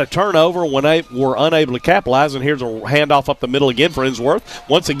 Then got a turnover when they were unable to capitalize, and here's a handoff up the middle again for Ensworth.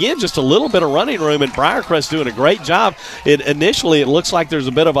 Once again, just a little bit of running room, and Briarcrest doing a great job. Initially, it looks like there's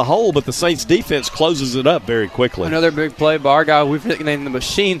a bit of a hole, but the Saints defense closes it up very quickly. Another big play by our guy we've nicknamed the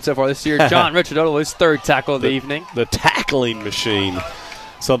machine so far this year, John Richard Odell, his third tackle of the evening. The tackling machine.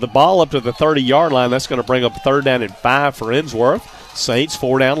 So the ball up to the 30-yard line. That's going to bring up 3rd down and 5 for Ensworth. Saints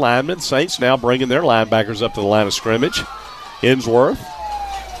 4-down linemen. Saints now bringing their linebackers up to the line of scrimmage. Ensworth,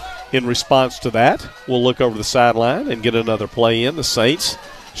 in response to that, will look over the sideline and get another play in. The Saints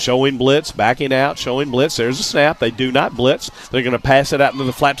showing blitz, backing out, showing blitz. There's a snap. They do not blitz. They're going to pass it out into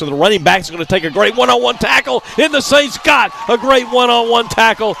the flat to the running back. He's going to take a great one-on-one tackle, and the Saints got a great one-on-one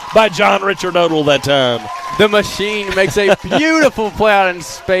tackle by John Richard Odell that time. The machine makes a beautiful play out in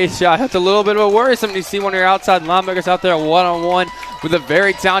space shot. That's a little bit of a worrisome. You see one of your outside linebackers out there one-on-one with a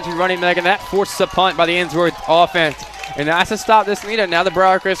very talented running back, and that forces a punt by the Ensworth offense. And that's to stop this lead, and now the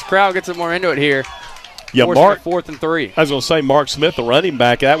Briarcrest crowd gets more into it here. Yeah, Mark. 4th and 3. I was going to say Mark Smith, the running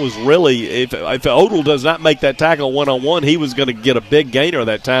back. That was really, if Odell does not make that tackle one-on-one, he was going to get a big gainer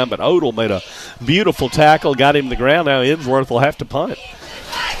that time. But Odell made a beautiful tackle, got him to the ground. Now Ensworth will have to punt.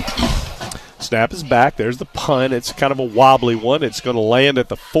 Snap is back. There's the punt. It's kind of a wobbly one. It's going to land at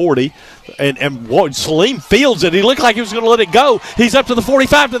the 40. And Salim fields it. He looked like he was going to let it go. He's up to the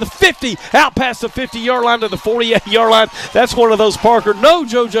 45, to the 50, out past the 50-yard line to the 48-yard line. That's one of those, Parker. No,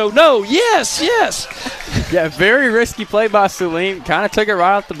 JoJo, no. Yes. Yeah, very risky play by Salim. Kind of took it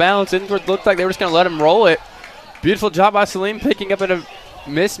right off the balance. Ensworth looked like they were just going to let him roll it. Beautiful job by Salim picking up at a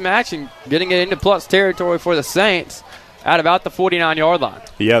mismatch and getting it into plus territory for the Saints at about the 49-yard line.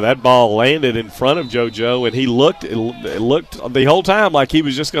 Yeah, that ball landed in front of JoJo, and he looked. It looked the whole time like he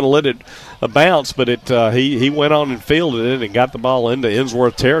was just going to let it bounce, but he went on and fielded it and got the ball into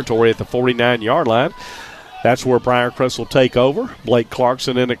Ensworth territory at the 49-yard line. That's where Briarcrest will take over. Blake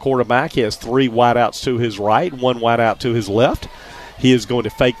Clarkson in at quarterback. He has 3 wideouts to his right, 1 wideout to his left. He is going to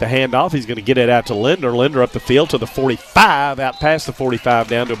fake the handoff. He's going to get it out to Linder. Linder up the field to the 45, out past the 45,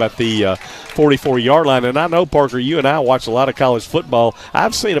 down to about the 44-yard line. And I know, Parker, you and I watch a lot of college football.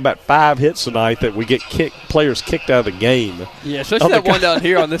 I've seen about 5 hits tonight that we get players kicked out of the game. Yeah, especially that one down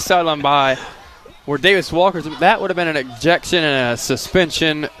here on this sideline by where Davis Walker's. That would have been an ejection and a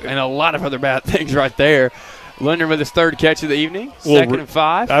suspension and a lot of other bad things right there. Linder with his 3rd catch of the evening, 2nd and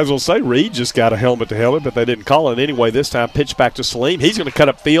 5. I was going to say Reed just got a helmet-to-helmet, but they didn't call it anyway this time. Pitch back to Salim. He's going to cut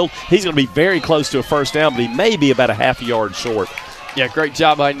up field. He's going to be very close to a first down, but he may be about a half a yard short. Yeah, great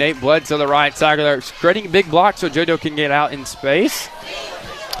job by Nate Bledsoe, the right tackle there. Creating a big block so JoJo can get out in space.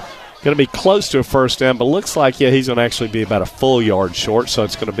 Going to be close to a first down, but looks like, he's going to actually be about a full yard short, so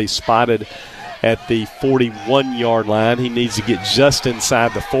it's going to be spotted at the 41-yard line. He needs to get just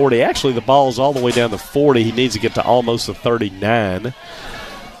inside the 40. Actually, the ball's all the way down the 40. He needs to get to almost the 39.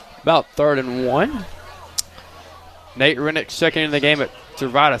 About 3rd and 1. Nate Rennick checking in the game to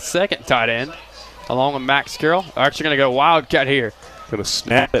provide a second tight end, along with Max Carroll. They're actually going to go wildcat here. Going to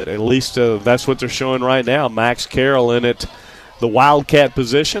snap it. At least that's what they're showing right now. Max Carroll in it, the wildcat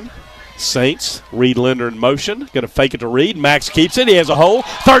position. Saints, Reed Linder in motion. Going to fake it to Reed. Max keeps it. He has a hole.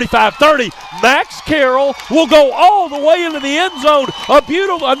 35-30. Max Carroll will go all the way into the end zone.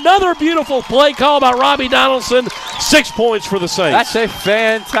 Another beautiful play call by Robbie Donaldson. 6 points for the Saints. That's a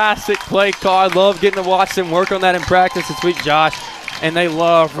fantastic play call. I love getting to watch them work on that in practice this week, Josh. And they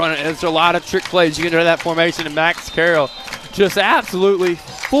love running it. There's a lot of trick plays you can do to that formation. And Max Carroll just absolutely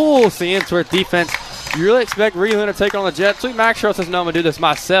fools the Ensworth defense. You really expect Reed Linder to take on the Jets. Max Carroll says, no, I'm going to do this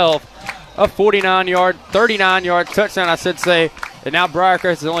myself. A 39-yard touchdown, I should say. And now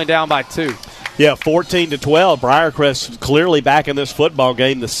Briarcrest is only down by 2. Yeah, 14-12. Briarcrest clearly back in this football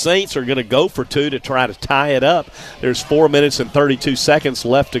game. The Saints are going to go for 2 to try to tie it up. There's 4 minutes and 32 seconds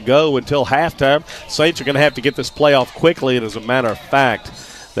left to go until halftime. Saints are going to have to get this play off quickly, and as a matter of fact,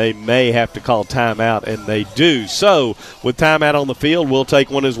 they may have to call timeout, and they do. So, with timeout on the field, we'll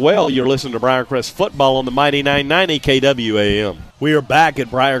take one as well. You're listening to Briarcrest football on the Mighty 990 KWAM. We are back at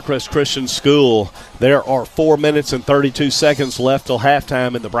Briarcrest Christian School. There are 4 minutes and 32 seconds left till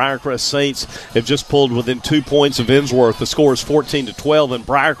halftime, and the Briarcrest Saints have just pulled within 2 points of Ensworth. The score is 14-12, and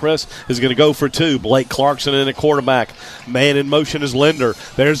Briarcrest is going to go for 2. Blake Clarkson in at quarterback. Man in motion is Linder.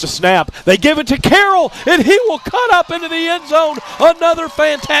 There's the snap. They give it to Carroll, and he will cut up into the end zone. Another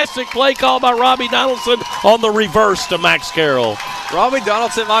fantastic play call by Robbie Donaldson on the reverse to Max Carroll. Robbie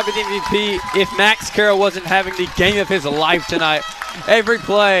Donaldson might be the MVP if Max Carroll wasn't having the game of his life tonight. Every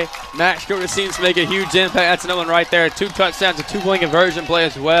play, Max Carroll seems to make a huge impact. That's another one right there. 2 touchdowns, a 2-point conversion play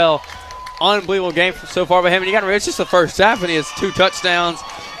as well. unbelievable game so far by him. And you got to remember, it's just the first half, and he has 2 touchdowns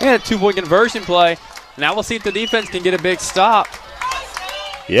and a 2-point conversion play. Now we'll see if the defense can get a big stop.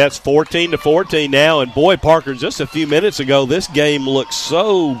 Yeah, it's 14-14 now, and boy, Parker, just a few minutes ago, this game looked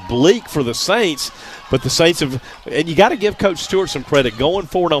so bleak for the Saints, but the Saints have, and you got to give Coach Stewart some credit, going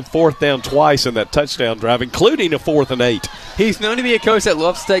forward on 4th down twice in that touchdown drive, including a 4th and 8. He's known to be a coach that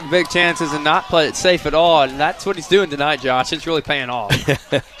loves to take big chances and not play it safe at all, and that's what he's doing tonight, Josh. It's really paying off.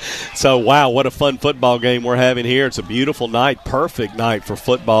 So, wow, what a fun football game we're having here. It's a beautiful night, perfect night for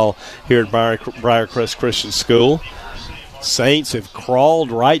football here at Briarcrest Christian School. Saints have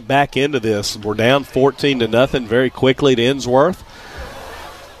crawled right back into this. We're down 14-0 very quickly to Ensworth.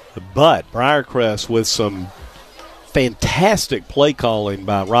 But Briarcrest with some fantastic play calling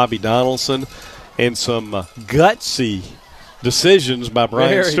by Robbie Donaldson and some gutsy decisions by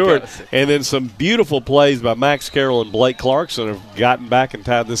Brian Stewart. And then some beautiful plays by Max Carroll and Blake Clarkson have gotten back and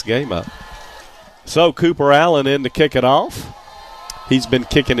tied this game up. So Cooper Allen in to kick it off. He's been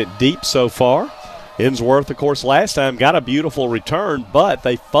kicking it deep so far. Ensworth, of course, last time got a beautiful return, but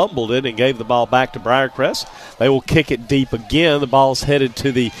they fumbled it and gave the ball back to Briarcrest. They will kick it deep again. The ball's headed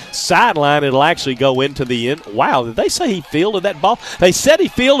to the sideline. It'll actually go into the end. Wow, did they say he fielded that ball? They said he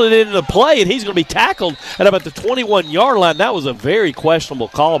fielded it in the play, and he's going to be tackled at about the 21-yard line. That was a very questionable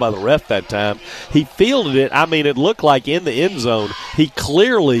call by the ref that time. He fielded it. I mean, it looked like in the end zone. He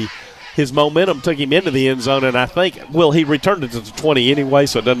clearly – his momentum took him into the end zone, and I think, well, he returned it to the 20 anyway,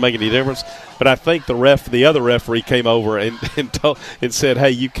 so it doesn't make any difference. But I think the other referee came over and said,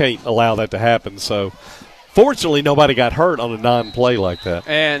 hey, you can't allow that to happen. So, fortunately, nobody got hurt on a non-play like that.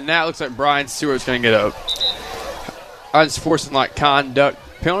 And now it looks like Brian Stewart's going to get a unsportsmanlike conduct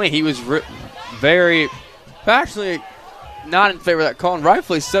penalty. He was very, actually, not in favor of that call, and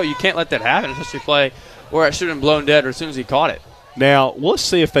rightfully so. You can't let that happen, especially play where it should have been blown dead or as soon as he caught it. Now, let's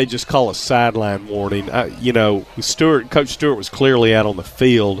see if they just call a sideline warning. Coach Stewart was clearly out on the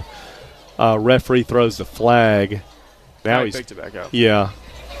field. Referee throws the flag. Now he picked it back up. Yeah.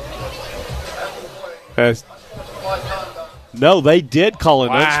 No, they did call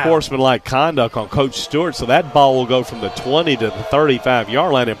an unsportsmanlike conduct on Coach Stewart, so that ball will go from the 20 to the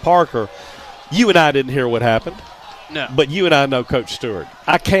 35-yard line. And Parker, you and I didn't hear what happened. No. But you and I know Coach Stewart.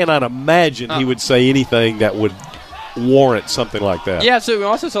 I cannot imagine he would say anything that would warrant something like that. Yeah, so we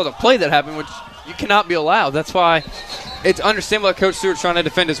also saw the play that happened, which you cannot be allowed. That's why it's understandable that Coach Stewart's trying to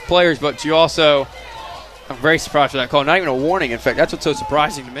defend his players, but you also – I'm very surprised for that call. Not even a warning. In fact, that's what's so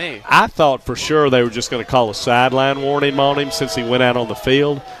surprising to me. I thought for sure they were just going to call a sideline warning on him since he went out on the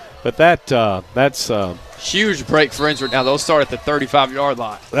field, but that's huge break for Ensworth. Now they'll start at the 35-yard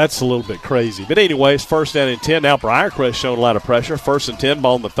line. That's a little bit crazy. But anyway, it's 1st down and 10. Now Briarcrest showing a lot of pressure. 1st and 10,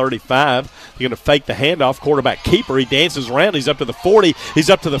 ball on the 35. You're going to fake the handoff. Quarterback keeper. He dances around. He's up to the 40. He's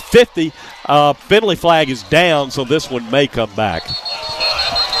up to the 50. Penalty flag is down, so this one may come back.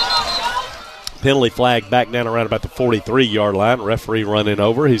 Penalty flag back down around about the 43-yard line. Referee running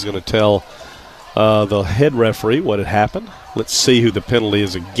over. He's going to tell the head referee what had happened. Let's see who the penalty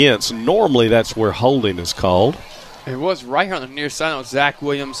is against. Normally that's where holding is called. It was right here on the near side. It was Zach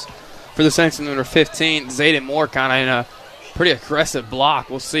Williams for the Saints in number 15. Zayden Moore kind of in a pretty aggressive block.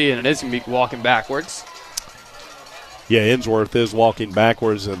 We'll see, and it is going to be walking backwards. Yeah, Ensworth is walking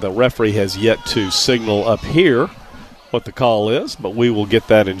backwards, and the referee has yet to signal up here what the call is, but we will get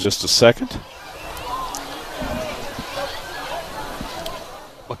that in just a second.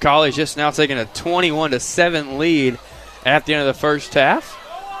 McCauley's just now taking a 21-7 lead at the end of the first half.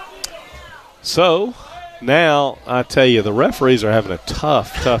 So now I tell you, the referees are having a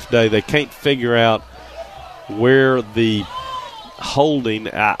tough day. They can't figure out where the holding,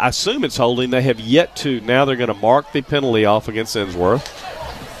 I assume it's holding. They have yet to. Now they're going to mark the penalty off against Ensworth.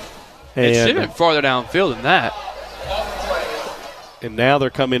 It should have been farther downfield than that. And now they're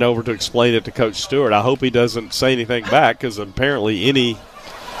coming over to explain it to Coach Stewart. I hope he doesn't say anything back, because apparently any –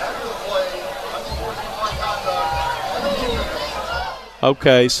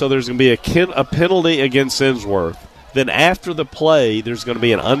 okay, so there's going to be a penalty against Ensworth. Then after the play, there's going to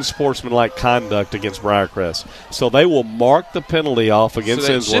be an unsportsmanlike conduct against Briarcrest. So they will mark the penalty off against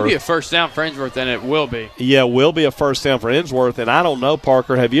Ensworth. So it should be a first down for Ensworth, and it will be. Yeah, it will be a first down for Ensworth. And I don't know,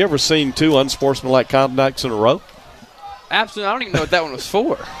 Parker, have you ever seen 2 unsportsmanlike conducts in a row? Absolutely. I don't even know what that one was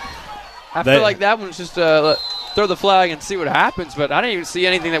for. I feel like that one was just throw the flag and see what happens, but I didn't even see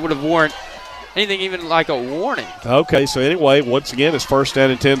anything that would have warranted anything even like a warning. Okay, so anyway, once again, it's 1st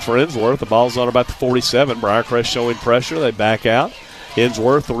down and 10 for Ensworth. The ball's on about the 47. Briarcrest showing pressure. They back out.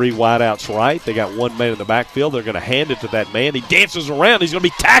 Ensworth, 3 wideouts right. They got 1 man in the backfield. They're going to hand it to that man. He dances around. He's going to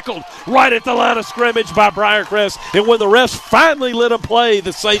be tackled right at the line of scrimmage by Briarcrest. And when the refs finally let him play,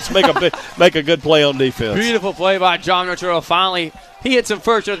 the Saints make a good play on defense. Beautiful play by John Richardo. Finally, he hits him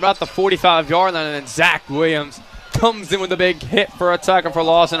first at about the 45-yard line, and then Zach Williams comes in with a big hit for a tackle for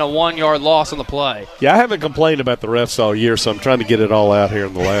loss and a 1-yard loss on the play. Yeah, I haven't complained about the refs all year, so I'm trying to get it all out here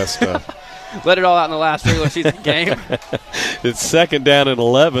in the last Let it all out in the last regular season game. It's 2nd down and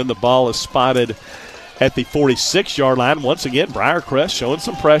 11. The ball is spotted at the 46-yard line. Once again, Briarcrest showing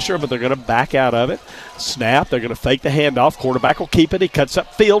some pressure, but they're going to back out of it. Snap. They're going to fake the handoff. Quarterback will keep it. He cuts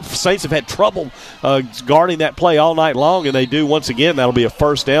up field. Saints have had trouble guarding that play all night long, and they do once again. That'll be a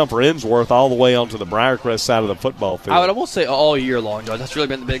 1st down for Ensworth all the way onto the Briarcrest side of the football field. I will say all year long, Joe. That's really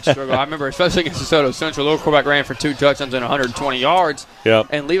been the big struggle. I remember, especially against DeSoto Central, little quarterback ran for 2 touchdowns and 120 yards. Yep.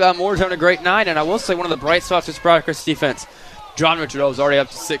 And Levi Moore's having a great night. And I will say one of the bright spots is Briarcrest defense. John Richardo is already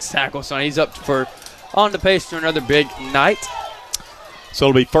up to 6 tackles, so he's up for on the pace for another big night. So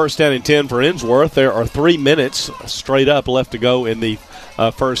it'll be 1st down and 10 for Ensworth. There are 3 minutes straight up left to go in the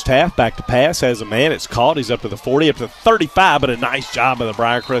first half. Back to pass, has a man. It's caught. He's up to the 40, up to the 35, but a nice job by the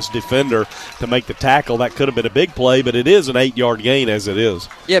Briarcrest defender to make the tackle. That could have been a big play, but it is an 8-yard gain as it is.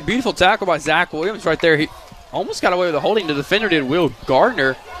 Yeah, beautiful tackle by Zach Williams right there. He almost got away with the holding. The defender did. Will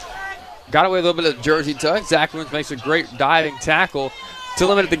Gardner got away with a little bit of jersey touch. Zach Williams makes a great diving tackle to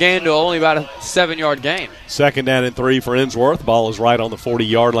limit the game to only about a 7-yard gain. 2nd down and 3 for Ensworth. Ball is right on the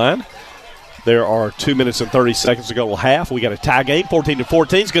 40-yard line. There are 2 minutes and 30 seconds to go till half. We got a tie game.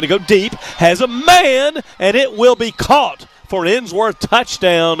 14-14 is going to go deep. Has a man, and it will be caught for an Ensworth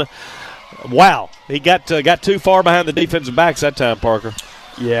touchdown. Wow. He got too far behind the defensive backs that time, Parker.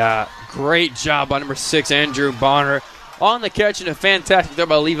 Yeah, great job by number 6, Andrew Bonner. On the catch and a fantastic throw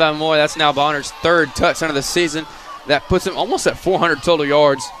by Levi Moore. That's now Bonner's 3rd touchdown of the season. That puts him almost at 400 total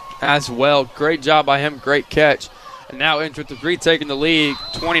yards as well. Great job by him. Great catch. And now Ensworth is retaking the lead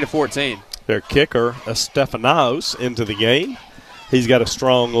 20-14. Their kicker, Stefanos, into the game. He's got a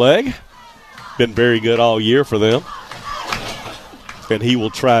strong leg. Been very good all year for them. And he will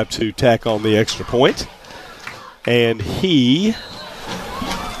try to tack on the extra point. And he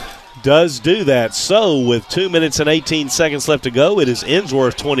does do that. So with 2 minutes and 18 seconds left to go, it is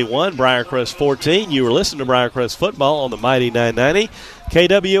Ensworth 21, Briarcrest 14. You were listening to Briarcrest football on the Mighty 990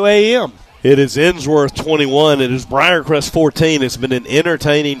 KWAM. It is Ensworth 21. It is Briarcrest 14. It's been an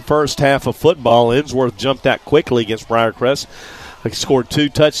entertaining first half of football. Ensworth jumped out quickly against Briarcrest. They scored 2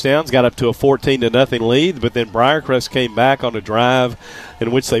 touchdowns, got up to a 14-0 lead, but then Briarcrest came back on a drive in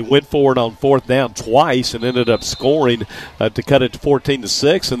which they went forward on 4th down twice and ended up scoring to cut it to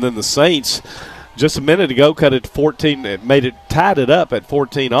 14-6. And then the Saints, just a minute ago, cut it to 14, tied it up at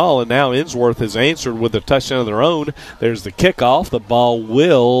 14-all, and now Ensworth has answered with a touchdown of their own. There's the kickoff. The ball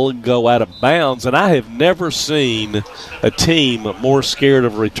will go out of bounds, and I have never seen a team more scared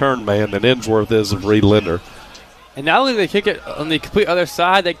of a return man than Ensworth is of Reed Linder. And not only did they kick it on the complete other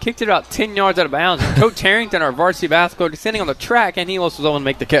side, they kicked it about 10 yards out of bounds. And Coach Harrington, our varsity basketball coach, standing on the track, and he was the one to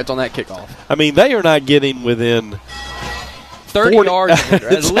make the catch on that kickoff. I mean, they are not getting within 30 yards of Linder,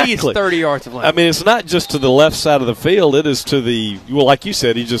 exactly. At least 30 yards of Linder. I mean, it's not just to the left side of the field. It is to the, well, like you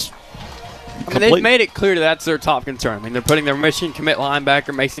said, they've made it clear that's their top concern. I mean, they're putting their Michigan commit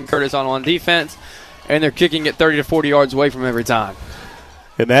linebacker, Mason Curtis, on defense, and they're kicking it 30 to 40 yards away from every time.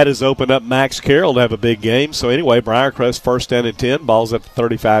 And that has opened up Max Carroll to have a big game. So anyway, Briarcrest 1st down and 10. Ball's at the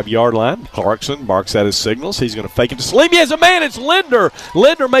 35-yard line. Clarkson barks out his signals. He's going to fake it to Slim. He has a man. It's Linder.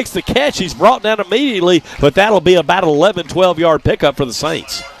 Linder makes the catch. He's brought down immediately, but that'll be about an 11, 12-yard pickup for the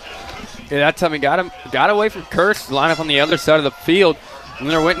Saints. Yeah, that time he got away from Curtis, line up on the other side of the field.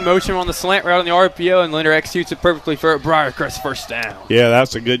 Linder went in motion on the slant route on the RPO, and Linder executes it perfectly for a Briarcrest 1st down. Yeah,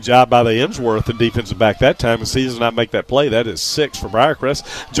 that's a good job by the Ensworth, the defensive back that time. And he does not make that play. That is 6 for Briarcrest.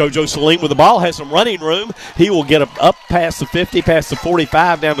 JoJo Salim with the ball, has some running room. He will get up past the 50, past the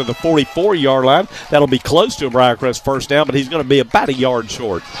 45, down to the 44-yard line. That'll be close to a Briarcrest 1st down, but he's going to be about a yard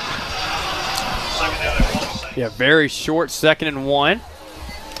short. Yeah, very short 2nd and 1.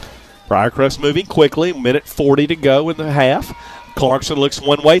 Briarcrest moving quickly, minute 40 to go in the half. Clarkson looks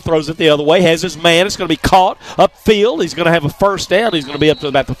one way, throws it the other way, has his man. It's going to be caught upfield. He's going to have a 1st down. He's going to be up to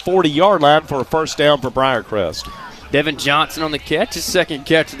about the 40-yard line for a 1st down for Briarcrest. Devin Johnson on the catch, his 2nd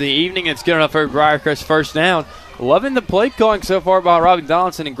catch of the evening. It's good enough for Briarcrest 1st down. Loving the play calling so far by Robbie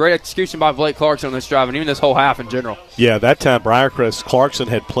Donaldson, and great execution by Blake Clarkson on this drive, and even this whole half in general. Yeah, that time Briarcrest, Clarkson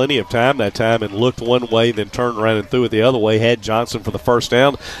had plenty of time that time and looked one way, then turned around and threw it the other way, had Johnson for the 1st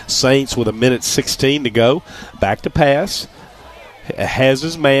down. Saints with a minute 16 to go. Back to pass. Has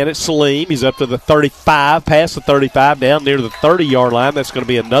his man at Salim. He's up to the 35, past the 35, down near the 30-yard line. That's going to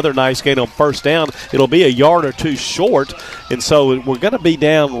be another nice gain on first down. It'll be a yard or two short, and so we're going to be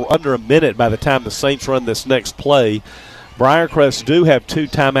down under a minute by the time the Saints run this next play. Briarcrest do have 2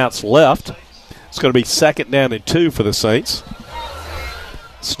 timeouts left. It's going to be 2nd down and 2 for the Saints.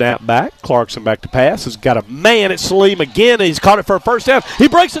 Snap back. Clarkson back to pass. Has got a man at Salim again. He's caught it for a first down. He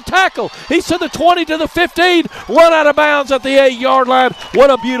breaks the tackle. He's to the 20, to the 15. Run out of bounds at the 8-yard line.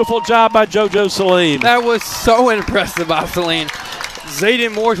 What a beautiful job by JoJo Salim. That was so impressive by Salim.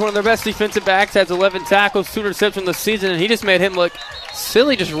 Zayden Moore's one of their best defensive backs. Has 11 tackles, 2 interceptions this season, and he just made him look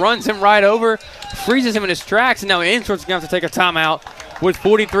silly. Just runs him right over, freezes him in his tracks, and now Ensworth's going to have to take a timeout. With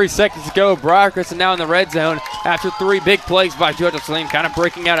 43 seconds to go, Briarcrest is now in the red zone after 3 big plays by JoJo Salim, kind of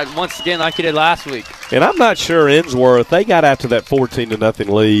breaking out once again like he did last week. And I'm not sure Ensworth, they got out to that 14-0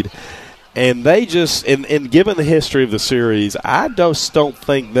 lead, and they just, and given the history of the series, I just don't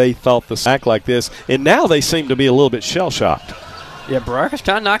think they thought the sack like this, and now they seem to be a little bit shell-shocked. Yeah, Briarcrest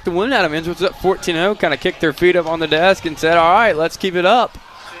trying to knock the wind out of him. Ensworth's up 14-0, kind of kicked their feet up on the desk and said, all right, let's keep it up.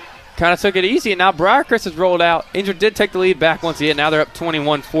 Kind of took it easy, and now Briarcrest has rolled out. Ensworth did take the lead back once again. Now they're up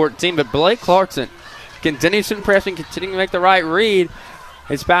 21-14, but Blake Clarkson continues to impress and continuing to make the right read.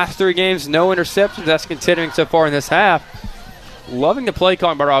 His past 3 games, no interceptions. That's continuing so far in this half. Loving the play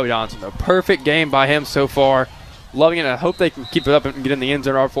calling by Robbie Johnson, though. Perfect game by him so far. Loving it. I hope they can keep it up and get in the end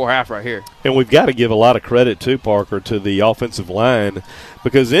zone our 4 half right here. And we've got to give a lot of credit to Parker, to the offensive line,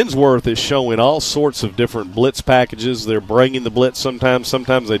 because Ensworth is showing all sorts of different blitz packages. They're bringing the blitz sometimes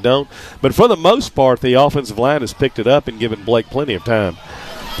they don't. But for the most part, the offensive line has picked it up and given Blake plenty of time.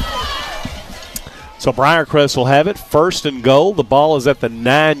 So Briarcrest will have it. 1st and goal. The ball is at the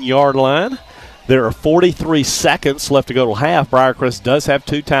 9-yard line. There are 43 seconds left to go to half. Briarcrest does have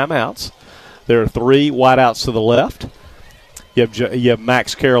 2 timeouts. There are 3 wideouts to the left. You have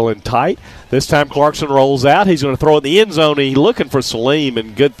Max Carroll in tight. This time Clarkson rolls out. He's going to throw it in the end zone. He's looking for Salim,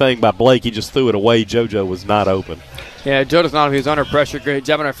 and good thing by Blake. He just threw it away. JoJo was not open. Yeah, JoJo's not. He was under pressure. Great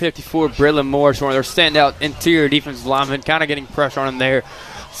job on our 54. Bridlin Morris, one of their standout interior defensive linemen, kind of getting pressure on him there.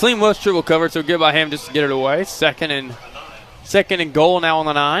 Salim was triple covered, so good by him just to get it away. Second and goal now on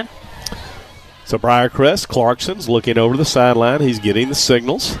the 9. So Briarcrest, Clarkson's looking over the sideline. He's getting the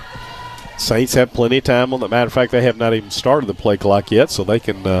signals. Saints have plenty of time on that. Matter of fact, they have not even started the play clock yet, so they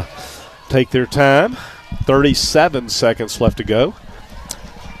can take their time. 37 seconds left to go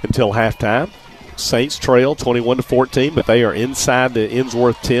until halftime. Saints trail 21-14, but they are inside the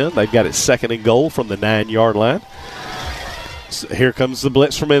Ensworth 10. They've got it 2nd and goal from the 9-yard line. So here comes the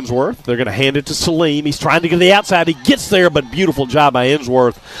blitz from Ensworth. They're going to hand it to Salim. He's trying to get to the outside. He gets there, but beautiful job by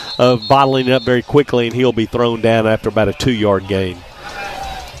Ensworth of bottling it up very quickly, and he'll be thrown down after about a 2-yard gain.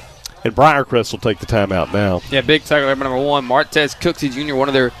 And Briarcrest will take the timeout now. Yeah, big tackle number 1. Martez Cooksey Jr., one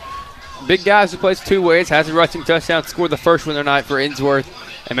of their big guys who plays 2 ways, has a rushing touchdown, scored the first one of the night for Ensworth,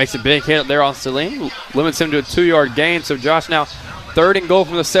 and makes a big hit there on Salim. Limits him to a 2-yard gain. So, Josh, now 3rd and goal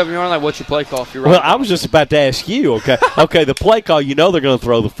from the 7-yard line. What's your play call? If you're right? Well, I was just about to ask you, okay. Okay, the play call, you know they're going to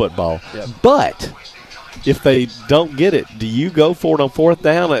throw the football. Yep. But if they don't get it, do you go for it on 4th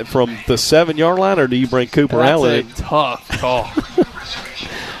down from the 7-yard line, or do you bring Cooper Allen in? That's a tough call.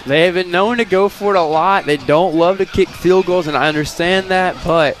 They have been known to go for it a lot. They don't love to kick field goals, and I understand that,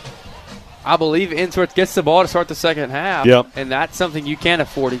 but I believe Ensworth gets the ball to start the second half, and that's something you can't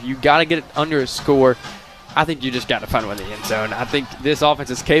afford. If you got to get it under a score, I think you just got to find one in the end zone. I think this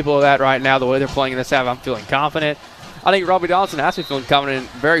offense is capable of that right now. The way they're playing in this half, I'm feeling confident. I think Robbie Donaldson has to be feeling confident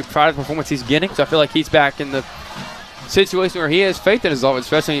and very proud of the performance he's getting, so I feel like he's back in the situation where he has faith in his offense,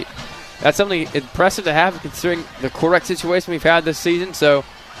 especially that's something impressive to have considering the correct situation we've had this season. So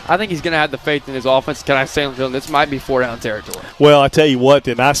I think he's going to have the faith in his offense. Can I say on film, this might be 4-down territory? Well, I tell you what,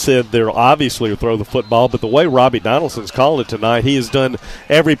 and I said they'll obviously throw the football, but the way Robbie Donaldson's called it tonight, he has done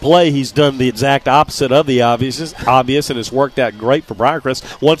every play. He's done the exact opposite of the obvious, and it's worked out great for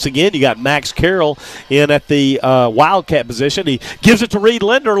Briarcrest. Once again, you got Max Carroll in at the wildcat position. He gives it to Reed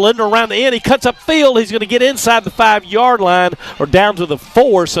Linder. Linder around the end. He cuts up field. He's going to get inside the 5-yard line or down to the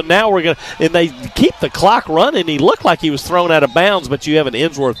 4. So now we're going to – and they keep the clock running. He looked like he was thrown out of bounds, but you have an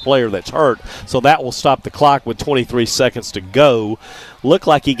Ensworth player that's hurt, so that will stop the clock with 23 seconds to go. Looked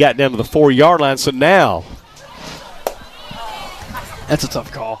like he got down to the 4-yard line, so now that's a tough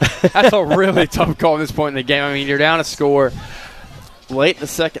call. That's a really tough call at this point in the game. I mean, you're down a score late in the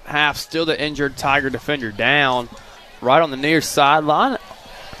second half, still the injured Tiger defender down right on the near sideline,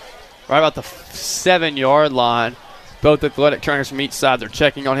 right about the 7-yard line. Both athletic trainers from each side, they're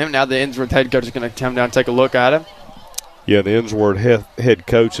checking on him. Now the Ensworth head coach is going to come down and take a look at him. Yeah, the Ensworth head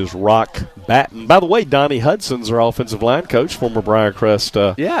coach is Rock Batten. By the way, Donnie Hudson's our offensive line coach, former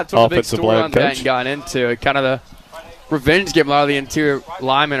Briarcrest that's what offensive the big line coach. Batten got into. Kind of the revenge game. A lot of the interior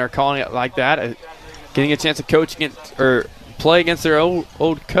linemen are calling it like that, getting a chance to coach against or play against their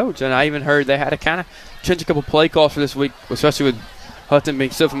old coach. And I even heard they had to kind of change a couple play calls for this week, especially with Hudson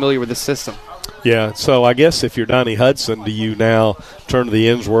being so familiar with the system. Yeah, so I guess if you're Donnie Hudson, do you now turn to the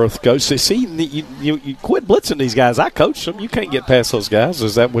Ensworth coach? See, you quit blitzing these guys. I coached them. You can't get past those guys.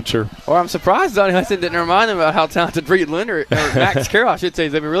 Is that what you're – Well, I'm surprised Donnie Hudson didn't remind them about how talented Reed Linder, or Max Carroll, I should say.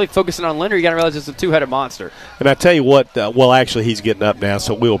 They've been really focusing on Linder. You got to realize it's a two-headed monster. And I tell you what, well, actually, he's getting up now,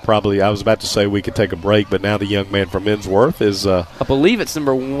 so we'll probably – I was about to say we could take a break, but now the young man from Ensworth is I believe it's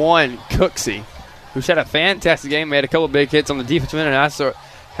number 1, Cooksey, who's had a fantastic game, made a couple big hits on the defensive end, and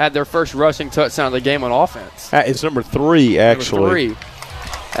had their first rushing touchdown of the game on offense. It's number 3, actually. Number 3.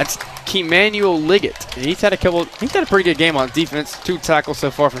 That's Kemanuel Liggett. And he's had a pretty good game on defense. 2 tackles so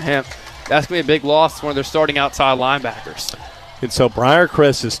far from him. That's going to be a big loss to one of their starting outside linebackers. And so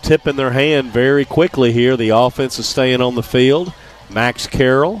Briarcrest is tipping their hand very quickly here. The offense is staying on the field. Max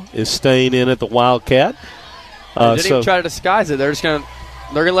Carroll is staying in at the Wildcat. They didn't even try to disguise it. They're going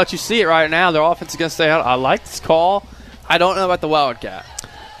to let you see it right now. Their offense is going to stay out. I like this call. I don't know about the Wildcat.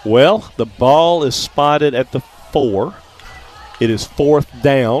 Well, the ball is spotted at the 4. It is 4th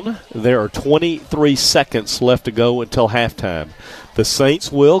down. There are 23 seconds left to go until halftime. The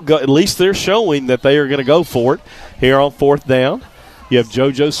Saints will go, at least they're showing that they are going to go for it here on 4th down. You have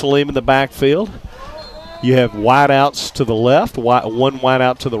JoJo Salim in the backfield. You have wideouts to the left, one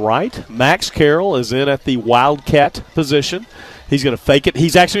wideout to the right. Max Carroll is in at the Wildcat position. He's going to fake it.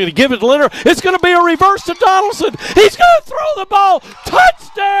 He's actually going to give it to Linder. It's going to be a reverse to Donaldson. He's going to throw the ball.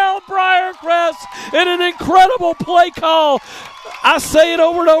 Touchdown, Briarcrest, in an incredible play call. I say it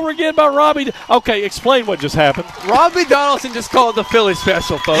over and over again by Robbie. Okay, explain what just happened. Robbie Donaldson just called the Philly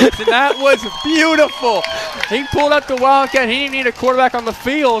special, folks, and that was beautiful. He pulled up the Wildcat. He didn't need a quarterback on the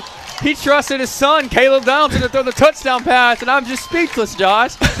field. He trusted his son, Caleb Donaldson, to throw the touchdown pass, and I'm just speechless,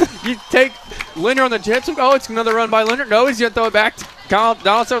 Josh. You take Linder on the jet sweep. Oh, it's another run by Linder. No, he's going to throw it back to Kyle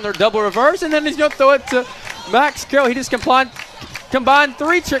Donaldson on their double reverse, and then he's going to throw it to Max Carroll. He just combined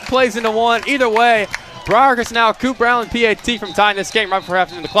 3 trick plays into one. Either way, Briarcrest now Cooper Allen PAT from tying this game right before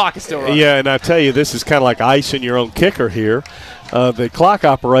halftime. The clock is still running. Yeah, and I tell you, this is kind of like icing your own kicker here. The clock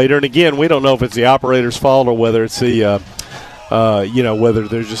operator, and again, we don't know if it's the operator's fault or whether it's the whether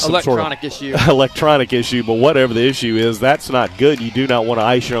there's just some sort of electronic issue, but whatever the issue is, that's not good. You do not want to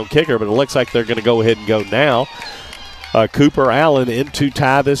ice your own kicker, but it looks like they're going to go ahead and go now. Cooper Allen in to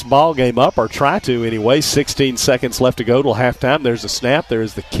tie this ball game up, or try to anyway. 16 seconds left to go till halftime. There's a snap.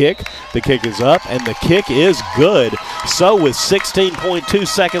 There's the kick. The kick is up, and the kick is good. So with 16.2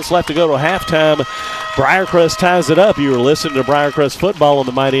 seconds left to go till halftime, Briarcrest ties it up. You are listening to Briarcrest football on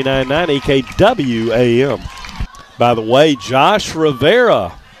the Mighty 990 KWAM. By the way, Josh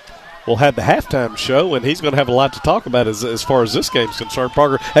Rivera will have the halftime show, and he's going to have a lot to talk about as far as this game's concerned.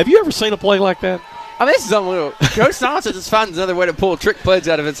 Parker, have you ever seen a play like that? I mean, this is unbelievable. Coach Donaldson just finds another way to pull trick plays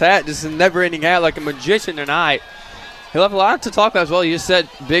out of his hat, just a never-ending hat like a magician tonight. He'll have a lot to talk about as well. You just said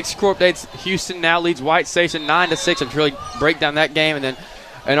big score updates. Houston now leads White Station 9-6. I'm sure really break down that game. And then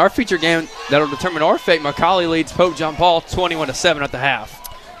in our feature game that'll determine our fate, Macaulay leads Pope John Paul 21-7 at the half.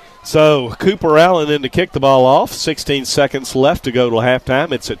 So Cooper Allen in to kick the ball off. 16 seconds left to go till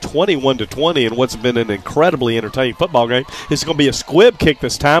halftime. It's at 21-20 in what's been an incredibly entertaining football game. It's going to be a squib kick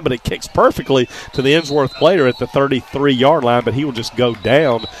this time, but it kicks perfectly to the Ensworth player at the 33-yard line, but he will just go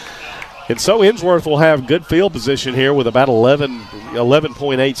down. And so Ensworth will have good field position here with about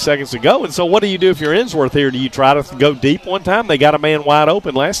 11.8 seconds to go. And so what do you do if you're Ensworth here? Do you try to go deep one time? They got a man wide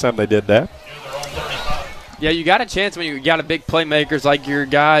open last time they did that. Yeah, you got a chance when you got a big playmakers like your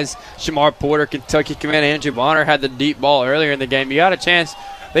guys, Shamar Porter, Kentucky Commander, Andrew Bonner had the deep ball earlier in the game. You got a chance.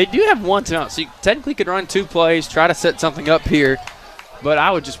 They do have one timeout, so you technically could run 2 plays, try to set something up here, but I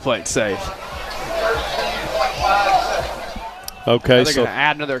would just play it safe. Okay, they're going to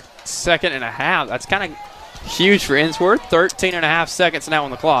add another second and a half. That's kind of huge for Ensworth. 13 and a half seconds now on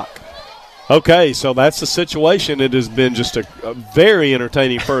the clock. Okay, so that's the situation. It has been just a very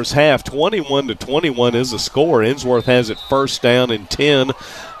entertaining first half. 21-21 is the score. Ensworth has it first down and 10.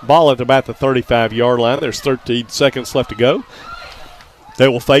 Ball at about the 35-yard line. There's 13 seconds left to go. They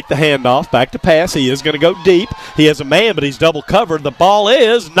will fake the handoff. Back to pass. He is going to go deep. He has a man, but he's double covered. The ball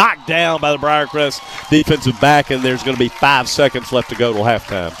is knocked down by the Briarcrest defensive back, and there's going to be 5 seconds left to go till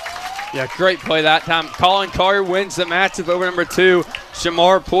halftime. Yeah, great play that time. Colin Collier wins the matchup over number 2,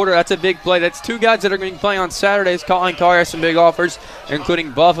 Shamar Porter. That's a big play. That's 2 guys that are going to be playing on Saturdays. Colin Collier has some big offers,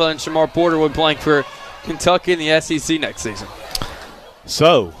 including Buffalo, and Shamar Porter will be playing for Kentucky in the SEC next season.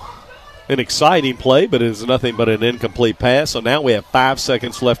 So, an exciting play, but it is nothing but an incomplete pass. So now we have 5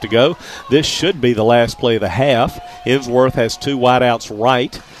 seconds left to go. This should be the last play of the half. Ensworth has 2 wideouts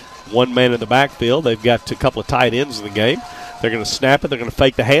right, 1 man in the backfield. They've got a couple of tight ends in the game. They're going to snap it. They're going to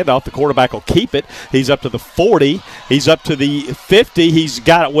fake the handoff. The quarterback will keep it. He's up to the 40. He's up to the 50. He's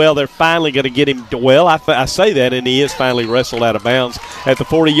got it. Well, they're finally going to get him. Well, I say that, and he is finally wrestled out of bounds at the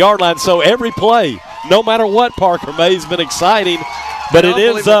 40-yard line. So every play, no matter what, Parker May, has been exciting. But it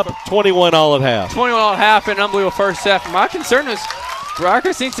ends up 21 all at half. 21 all at half and an unbelievable first half. My concern is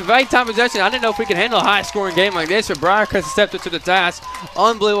Briarcrest needs some value time possession. I didn't know if we could handle a high-scoring game like this, but Briarcrest stepped up to the task.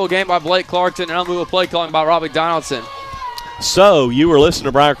 Unbelievable game by Blake Clarkson and unbelievable play calling by Robbie Donaldson. So you were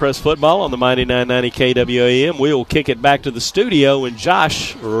listening to Briarcrest Football on the Mighty 990 KWAM. We will kick it back to the studio and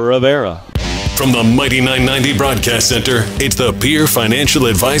Josh Rivera. From the Mighty 990 Broadcast Center, it's the Peer Financial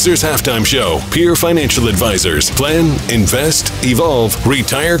Advisors Halftime Show. Peer Financial Advisors. Plan, invest, evolve,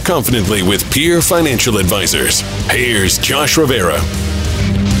 retire confidently with Peer Financial Advisors. Here's Josh Rivera.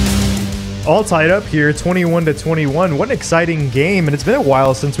 All tied up here, 21-21. What an exciting game, and it's been a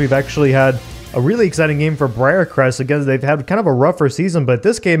while since we've actually had a really exciting game for Briarcrest. Again, they've had kind of a rougher season, but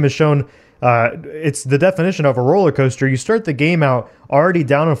this game has shown it's the definition of a roller coaster. You start the game out already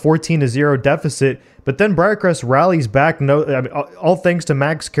down a 14-0 deficit, but then Briarcrest rallies back, all thanks to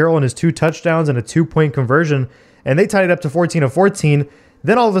Max Carroll and his 2 touchdowns and a 2-point conversion, and they tied it up to 14-14.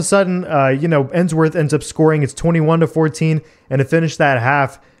 Then all of a sudden, Ensworth ends up scoring. It's 21-14, and to finish that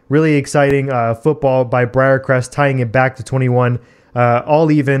half, really exciting football by Briarcrest, tying it back to 21,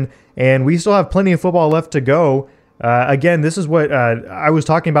 all even. And we still have plenty of football left to go. Again, this is what I was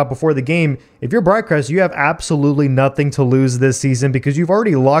talking about before the game. If you're Briarcrest, you have absolutely nothing to lose this season because you've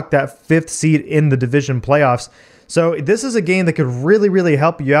already locked that 5th seed in the division playoffs. So this is a game that could really, really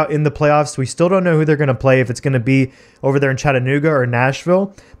help you out in the playoffs. We still don't know who they're going to play, if it's going to be over there in Chattanooga or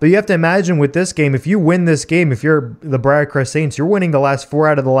Nashville. But you have to imagine with this game, if you win this game, if you're the Briarcrest Saints, you're winning the last 4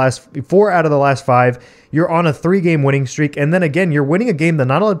 out of the last 5. You're on a 3-game winning streak. And then again, you're winning a game that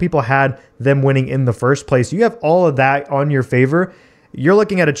not a lot of people had them winning in the first place. You have all of that on your favor. You're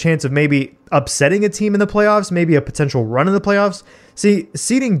looking at a chance of maybe upsetting a team in the playoffs, maybe a potential run in the playoffs. See,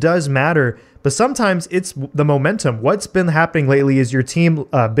 seeding does matter, but sometimes it's the momentum. What's been happening lately is your team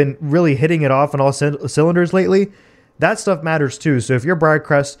been really hitting it off on all cylinders lately. That stuff matters too. So if you're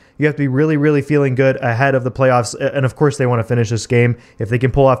Briarcrest, you have to be really, really feeling good ahead of the playoffs. And of course, they want to finish this game. If they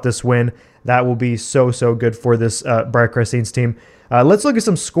can pull off this win, that will be so, so good for this Briarcrest Saints team. Let's look at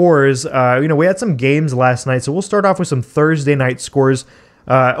some scores. We had some games last night, so we'll start off with some Thursday night scores.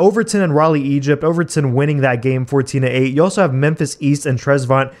 Overton and Raleigh, Egypt. Overton winning that game 14-8. You also have Memphis East and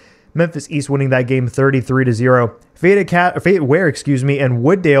Trezevant. Memphis East winning that game 33-0. Fayette Ware, and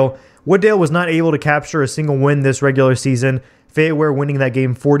Wooddale. Wooddale was not able to capture a single win this regular season. Fayette Ware winning that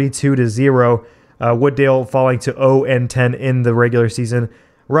game 42-0. Wooddale falling to 0-10 in the regular season.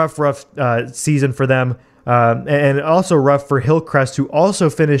 Rough season for them. And also rough for Hillcrest, who also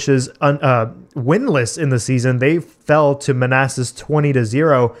finishes winless in the season. They fell to Manassas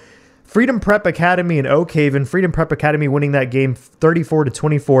 20-0. Freedom Prep Academy and Oak Haven. Freedom Prep Academy winning that game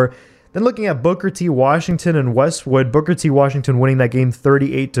 34-24. Then looking at Booker T. Washington and Westwood. Booker T. Washington winning that game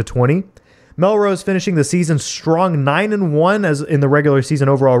 38-20. Melrose finishing the season strong 9-1 as in the regular season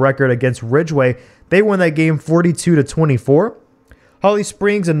overall record against Ridgeway. They won that game 42-24. Holly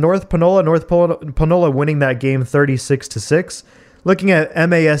Springs and North Panola winning that game 36-6. Looking at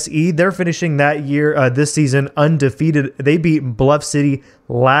MASE, they're finishing that year, this season, undefeated. They beat Bluff City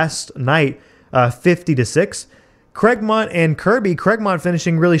last night, 50-6. Craigmont and Kirby. Craigmont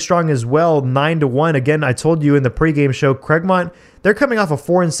finishing really strong as well, 9-1. Again, I told you in the pregame show, Craigmont, they're coming off a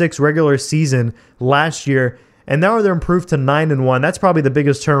 4-6 regular season last year, and now they're improved to 9-1. That's probably the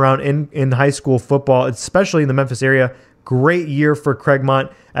biggest turnaround in high school football, especially in the Memphis area. Great year for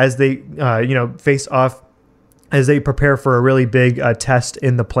Craigmont as they, face off, as they prepare for a really big test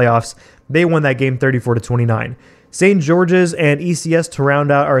in the playoffs. They won that game 34-29. St. George's and ECS to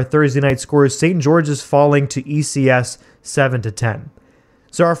round out our Thursday night scores. St. George's falling to ECS 7-10.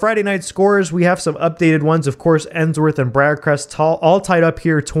 So our Friday night scores, we have some updated ones. Of course, Ensworth and Briarcrest all tied up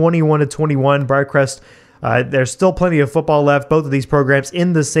here 21-21. Briarcrest, there's still plenty of football left. Both of these programs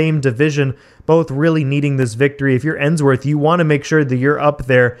in the same division, both really needing this victory. If you're Ensworth, you want to make sure that you're up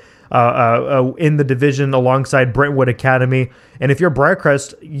there in the division alongside Brentwood Academy. And if you're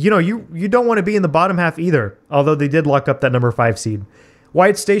Briarcrest, you don't want to be in the bottom half either, although they did lock up that number 5 seed.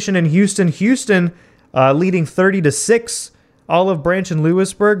 White Station and Houston leading 30-6. Olive Branch and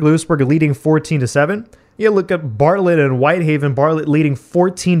Lewisburg leading 14-7. You look at Bartlett and Whitehaven, Bartlett leading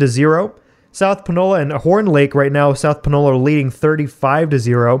 14-0. South Panola and Horn Lake right now. South Panola leading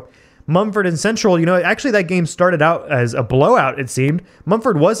 35-0. Mumford and Central, actually that game started out as a blowout, it seemed.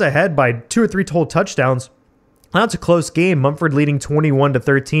 Mumford was ahead by 2 or 3 total touchdowns. Now it's a close game. Mumford leading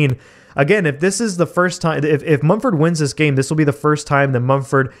 21-13. Again, if this is the first time, if Mumford wins this game, this will be the first time that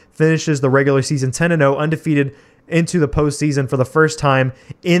Mumford finishes the regular season 10-0, undefeated into the postseason for the first time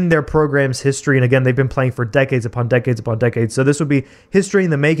in their program's history. And again, they've been playing for decades upon decades upon decades. So this would be history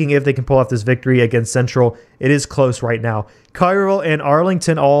in the making if they can pull off this victory against Central. It is close right now. Collierville and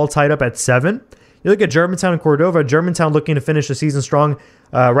Arlington all tied up at 7. You look at Germantown and Cordova. Germantown looking to finish the season strong.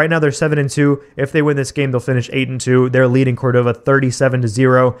 Right now they're 7-2. If they win this game, they'll finish 8-2. They're leading Cordova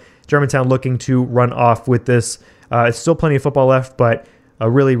 37-0. Germantown looking to run off with this. It's still plenty of football left, but a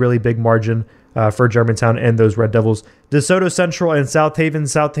really, really big margin for Germantown and those Red Devils. DeSoto Central and South Haven.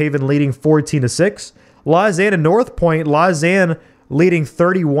 South Haven leading 14-6. Lausanne and North Point. Lausanne leading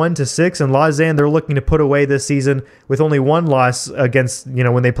 31-6, and Lausanne, they're looking to put away this season with only one loss against,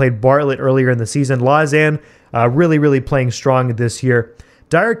 when they played Bartlett earlier in the season. Lausanne really, really playing strong this year.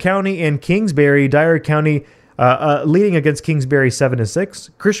 Dyer County and Kingsbury. Dyer County leading against Kingsbury 7-6.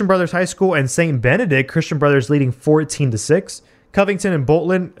 Christian Brothers High School and St. Benedict. Christian Brothers leading 14-6. Covington and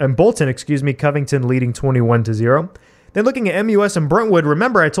Bolton, Covington leading 21-0. Then looking at MUS and Brentwood,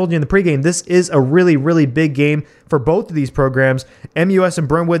 remember I told you in the pregame, this is a really, really big game for both of these programs. MUS and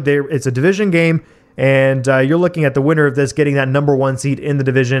Brentwood, it's a division game, and you're looking at the winner of this getting that number 1 seed in the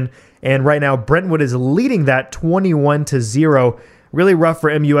division. And right now, Brentwood is leading that 21-0. Really rough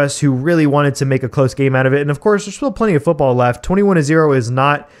for MUS, who really wanted to make a close game out of it. And of course, there's still plenty of football left. 21-0 is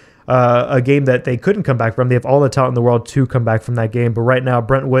not a game that they couldn't come back from. They have all the talent in the world to come back from that game. But right now,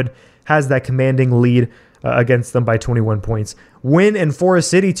 Brentwood has that commanding lead against them by 21 points. Wynn and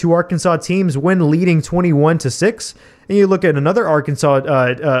Forest City, 2 Arkansas teams. Wynn leading 21-6. And you look at another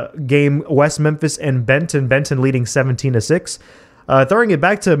Arkansas game, West Memphis and Benton. Benton leading 17-6. Throwing it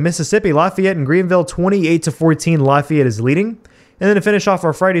back to Mississippi, Lafayette and Greenville, 28-14. Lafayette is leading. And then to finish off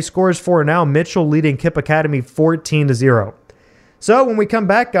our Friday scores for now, Mitchell leading Kip Academy 14-0. So when we come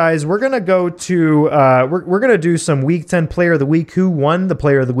back, guys, we're gonna go to we're gonna do some Week 10 Player of the Week, who won the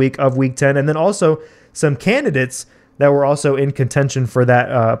Player of the Week of Week 10, and then also some candidates that were also in contention for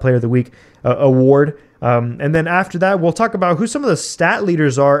that Player of the Week award. And then after that, we'll talk about who some of the stat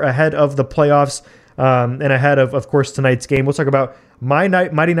leaders are ahead of the playoffs and ahead of course, tonight's game. We'll talk about Mighty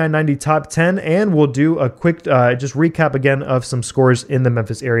 990 Top 10, and we'll do a quick just recap again of some scores in the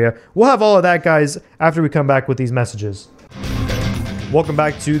Memphis area. We'll have all of that, guys, after we come back with these messages. Welcome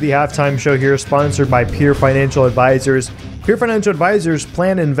back to the Halftime Show here, sponsored by Peer Financial Advisors. Peer Financial Advisors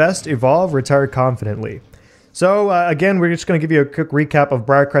plan, invest, evolve, retire confidently. So, again, we're just going to give you a quick recap of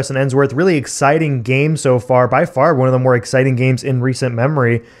Briarcrest and Ensworth. Really exciting game so far. By far, one of the more exciting games in recent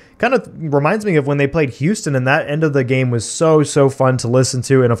memory. Kind of reminds me of when they played Houston, and that end of the game was so fun to listen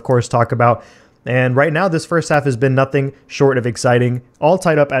to and, of course, talk about. And right now, this first half has been nothing short of exciting. All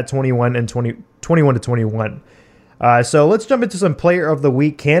tied up at 21-21. So let's jump into some Player of the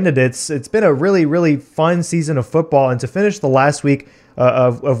Week candidates. It's been a really, really fun season of football. And to finish the last week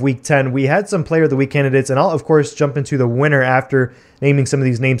of Week 10, we had some Player of the Week candidates. And I'll, of course, jump into the winner after naming some of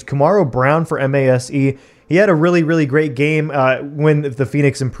these names. Kamaro Brown for MASE. He had a really, really great game when the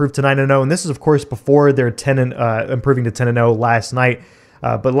Phoenix improved to 9-0. And this is, of course, before their improving to 10-0 last night.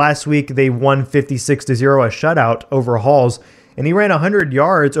 But last week, they won 56-0, a shutout over Halls. And he ran 100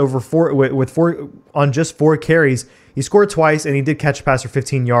 yards on just 4 carries. He scored twice, and he did catch a pass for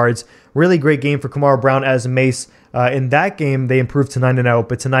 15 yards. Really great game for Kamaro Brown as Mace. In that game, they improved to 9-0,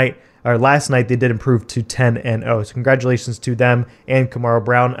 but last night, they did improve to 10-0. So congratulations to them and Kamaro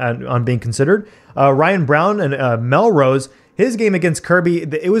Brown on being considered. Ryan Brown and Melrose, his game against Kirby,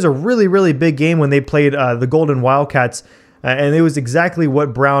 it was a really, really big game when they played the Golden Wildcats. And it was exactly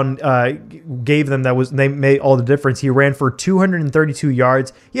what Brown gave them they made all the difference. He ran for 232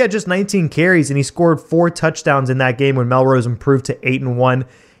 yards. He had just 19 carries, and he scored 4 touchdowns in that game when Melrose improved to 8-1.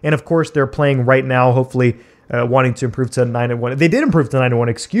 And of course, they're playing right now, hopefully wanting to improve to 9-1. They did improve to 9-1,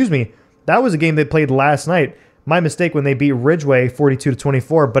 excuse me. That was a game they played last night. My mistake when they beat Ridgeway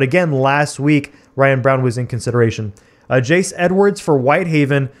 42-24. But again, last week, Ryan Brown was in consideration. Jace Edwards for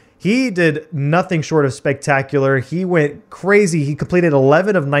Whitehaven. He did nothing short of spectacular. He went crazy. He completed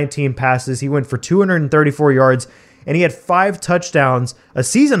 11 of 19 passes. He went for 234 yards, and he had 5 touchdowns, a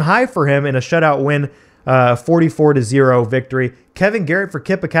season high for him in a shutout win, 44-0 victory. Kevin Garrett for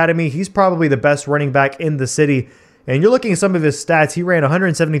Kip Academy. He's probably the best running back in the city. And you're looking at some of his stats. He ran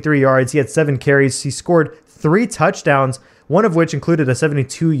 173 yards. He had 7 carries. He scored 3 touchdowns, one of which included a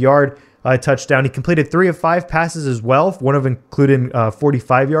 72-yard touchdown. He completed 3 of 5 passes as well, one of them including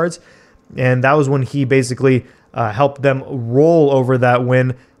 45 yards. and that was when he basically helped them roll over that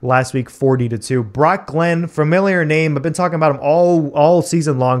win last week, 40-2. Brock Glenn, familiar name. I've been talking about him all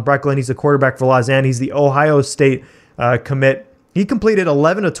season long. Brock Glenn, he's a quarterback for Lausanne. He's the Ohio State commit. He completed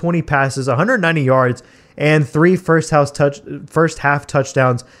 11 of 20 passes, 190 yards, and 3 first half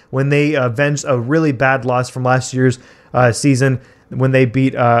touchdowns when they avenged a really bad loss from last year's season when they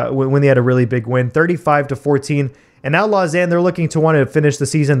beat when they had a really big win, 35-14. And now Lausanne, they're looking to want to finish the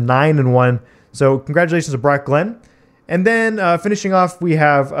season 9-1. So congratulations to Brock Glenn. And then finishing off, we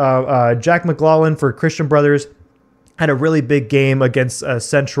have Jack McLaughlin for Christian Brothers. Had a really big game against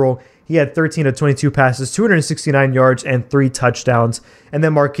Central. He had 13 of 22 passes, 269 yards, and 3 touchdowns. And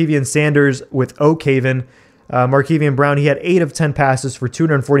then Markevian Sanders with Oak Haven. Markevian Brown, he had 8 of 10 passes for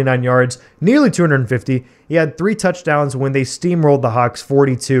 249 yards, nearly 250. He had 3 touchdowns when they steamrolled the Hawks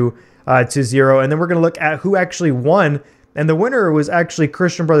 42-0. And then we're going to look at who actually won. And the winner was actually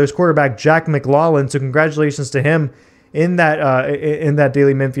Christian Brothers quarterback Jack McLaughlin. So congratulations to him in that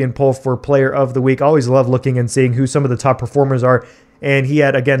Daily Memphian poll for Player of the Week. I always love looking and seeing who some of the top performers are. And he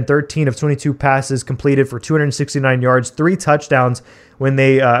had, again, 13 of 22 passes completed for 269 yards, 3 touchdowns when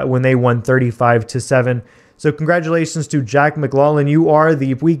they won 35-7. So congratulations to Jack McLaughlin. You are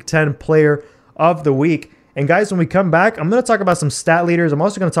the Week 10 Player of the Week. And guys, when we come back, I'm going to talk about some stat leaders. I'm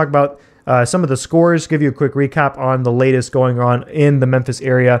also going to talk about some of the scores, give you a quick recap on the latest going on in the Memphis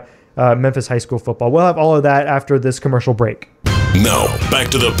area, Memphis high school football. We'll have all of that after this commercial break. Now, back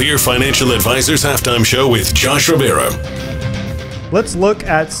to the Peer Financial Advisors Halftime Show with Josh Rivera. Let's look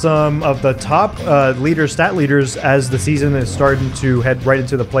at some of the top stat leaders as the season is starting to head right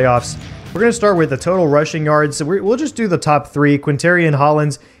into the playoffs. We're going to start with the total rushing yards. So we'll just do the top 3. Quintarian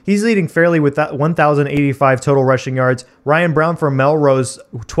Hollins, he's leading fairly with that 1,085 total rushing yards. Ryan Brown from Melrose,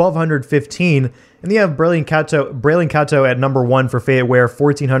 1,215. And then you have Braylon Cato at number 1 for Fayette Ware,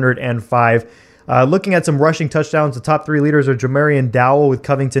 1,405. Looking at some rushing touchdowns, the top 3 leaders are Jamarian Dowell with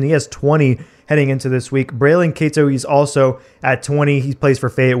Covington. He has 20 heading into this week. Braylon Cato, he's also at 20. He plays for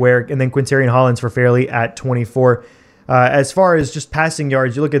Fayette Ware. And then Quintarian Hollins for Fairleigh at 24. As far as just passing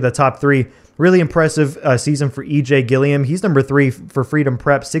yards, you look at the top 3. Really impressive season for E.J. Gilliam. He's number 3 for Freedom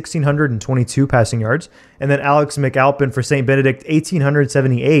Prep, 1,622 passing yards. And then Alex McAlpin for St. Benedict,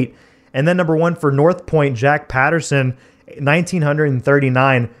 1,878. And then number 1 for North Point, Jack Patterson,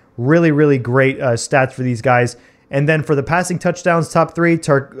 1,939. Really, really great stats for these guys. And then for the passing touchdowns, top 3,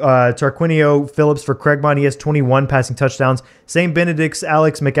 Tarquinio Phillips for Craigmont. He has 21 passing touchdowns. St. Benedict's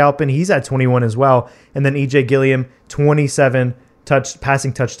Alex McAlpin, he's at 21 as well. And then E.J. Gilliam, 27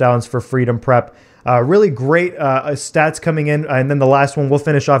 passing touchdowns for Freedom Prep. Really great stats coming in. And then the last one, we'll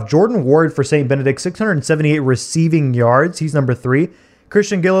finish off. Jordan Ward for St. Benedict, 678 receiving yards. He's number 3.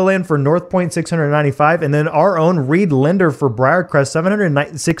 Christian Gilliland for North Point, 695. And then our own Reed Linder for Briarcrest,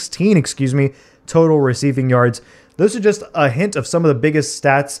 716, total receiving yards. Those are just a hint of some of the biggest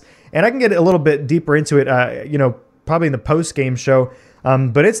stats. And I can get a little bit deeper into it, probably in the post-game show.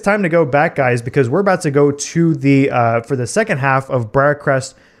 But it's time to go back, guys, because we're about to go to for the second half of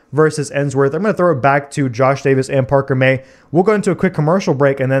Briarcrest versus Ensworth. I'm going to throw it back to Josh Davis and Parker May. We'll go into a quick commercial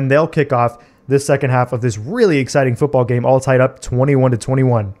break, and then they'll kick off this second half of this really exciting football game, all tied up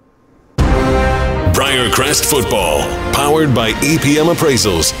 21-21. Briarcrest Football, powered by EPM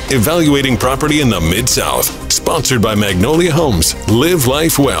Appraisals, evaluating property in the Mid-South. Sponsored by Magnolia Homes. Live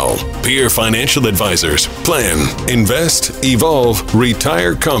life well. Peer Financial Advisors. Plan, invest, evolve,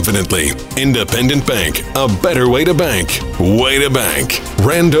 retire confidently. Independent Bank, a better way to bank. Way to bank.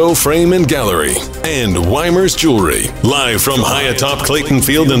 Rando Frame and Gallery. And Weimer's Jewelry. Live from high atop Clayton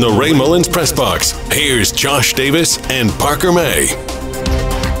Field in the Ray Mullins Press Box. Here's Josh Davis and Parker May.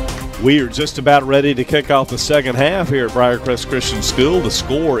 We are just about ready to kick off the second half here at Briarcrest Christian School. The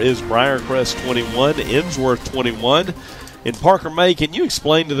score is Briarcrest 21, Ensworth 21. And Parker May, can you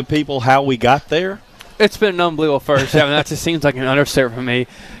explain to the people how we got there? It's been an unbelievable first half, and that just seems like an understatement for me.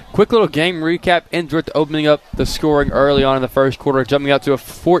 Quick little game recap. Ensworth opening up the scoring early on in the first quarter, jumping out to a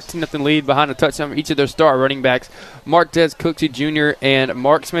 14-0 lead behind a touchdown from each of their star running backs. Marquez Cooksey Jr. and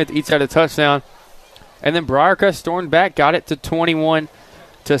Mark Smith each had a touchdown. And then Briarcrest stormed back, got it to 21-7.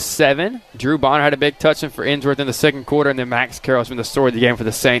 Drew Bonner had a big touchdown for Ensworth in the second quarter, and then Max Carroll's been the story of the game for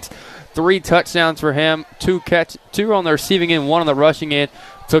the Saints. 3 touchdowns for him, 2 on the receiving end, 1 on the rushing end.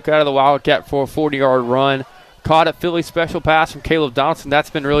 Took out of the Wildcat for a 40-yard run. Caught a Philly special pass from Caleb Donaldson. That's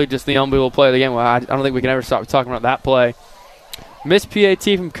been really just the unbelievable play of the game. Well, I don't think we can ever stop talking about that play. Missed PAT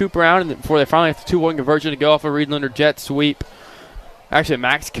from Cooper Brown before they finally have the 2-1 conversion to go off a Reed Linder jet sweep. Actually,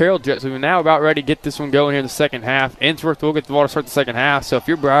 Max Carroll jet sweep. We're now about ready to get this one going here in the second half. Ensworth will get the ball to start the second half. So if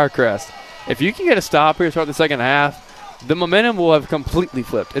you're Briarcrest, if you can get a stop here to start the second half, the momentum will have completely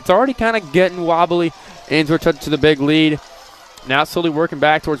flipped. It's already kind of getting wobbly. Ensworth touched to the big lead. Now it's slowly working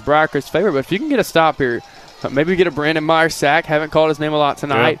back towards Briarcrest's favor. But if you can get a stop here, maybe get a Brandon Myers sack. Haven't called his name a lot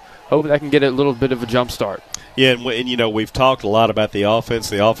tonight. Hope that can get a little bit of a jump start. Yeah, and we've talked a lot about the offense,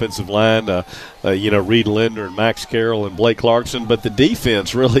 the offensive line, Reed Linder and Max Carroll and Blake Clarkson, but the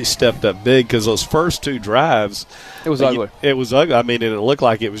defense really stepped up big because those first 2 drives. It was ugly. It was ugly. I mean, and it looked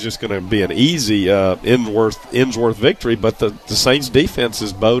like it was just going to be an easy Ensworth victory, but the Saints defense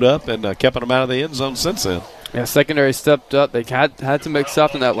has bowed up and kept them out of the end zone since then. Yeah, secondary stepped up. They had to mix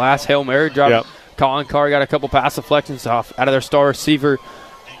up in that last Hail Mary drive. Yep. Colin Carr got a couple pass deflections out of their star receiver,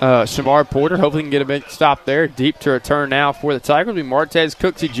 Shamar Porter. Hopefully he can get a big stop there. Deep to return now for the Tigers will be Martez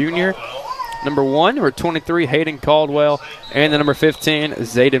Cooksey Jr., number 1, number 23, Hayden Caldwell, and the number 15,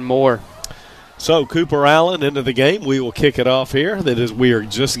 Zayden Moore. So Cooper Allen into the game. We will kick it off here. That is, we are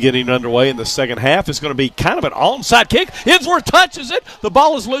just getting underway in the second half. It's going to be kind of an onside kick. Ensworth touches it. The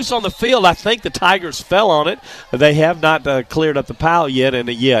ball is loose on the field. I think the Tigers fell on it. They have not cleared up the pile yet. And,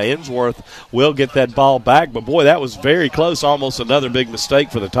 Ensworth will get that ball back. But, boy, that was very close. Almost another big mistake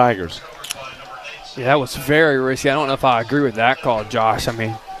for the Tigers. Yeah, that was very risky. I don't know if I agree with that call, Josh. I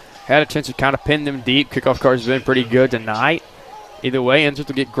mean, had a chance to kind of pin them deep. Kickoff cards have been pretty good tonight. Either way, Ensworth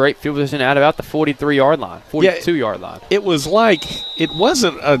will get great field position at about the 43-yard line, 42-yard line. It was like it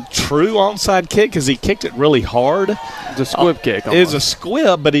wasn't a true onside kick because he kicked it really hard. It's a squib kick. It was a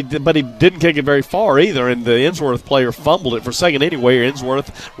squib, but he didn't kick it very far either, and the Ensworth player fumbled it for a second anyway.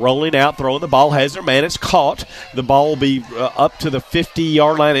 Ensworth rolling out, throwing the ball, has their man. It's caught. The ball will be up to the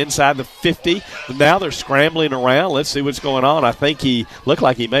 50-yard line, inside the 50. Now they're scrambling around. Let's see what's going on. I think he looked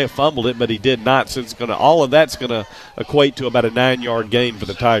like he may have fumbled it, but he did not. So all of that's going to equate to about a 9-yard gain for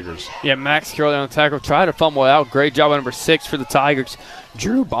the Tigers. Yeah, Max Carroll on the tackle. Tried to fumble it out. Great job by number 6 for the Tigers.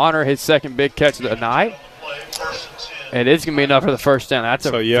 Drew Bonner, his second big catch of the night. And it's going to be enough for the first down. That's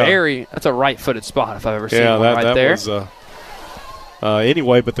that's a right-footed spot if I've ever seen one right there.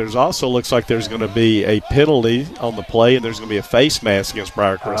 Anyway, but there's also looks like there's going to be a penalty on the play, and there's going to be a face mask against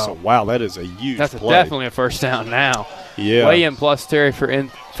Briarcrest. So, wow, that is a huge play. That's definitely a first down now. Yeah. Way in plus Terry for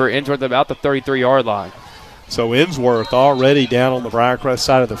Ensworth about the 33-yard line. So Ensworth already down on the Briarcrest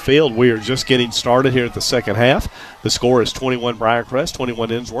side of the field. We are just getting started here at the second half. The score is 21 Briarcrest, 21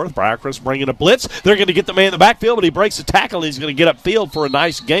 Ensworth. Briarcrest bringing a blitz. They're going to get the man in the backfield, but he breaks the tackle, and he's going to get upfield for a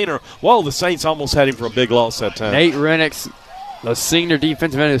nice gainer. Whoa, the Saints almost had him for a big loss that time. Nate Rennick's the senior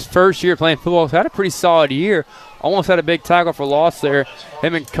defensive end, his first year playing football. He's had a pretty solid year. Almost had a big tackle for loss there.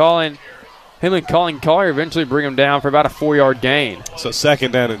 Him and Colin Collier eventually bring him down for about a 4-yard gain. So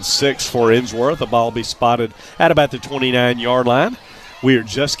second down and 6 for Ensworth. The ball will be spotted at about the 29-yard line. We are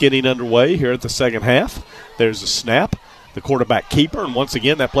just getting underway here at the second half. There's a snap. The quarterback keeper, and once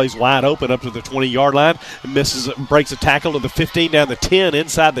again that play's wide open up to the 20-yard line. Breaks a tackle to the 15, down the 10,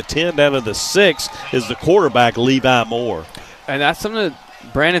 inside the 10, down to the 6 is the quarterback, Levi Moore. And that's something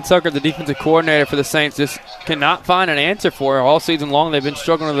that Brandon Tucker, the defensive coordinator for the Saints, just cannot find an answer for. All season long they've been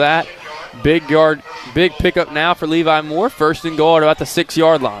struggling with that. Big pickup now for Levi Moore. First and goal at about the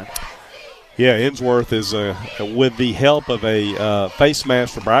 6-yard line. Yeah, Ensworth is, with the help of a face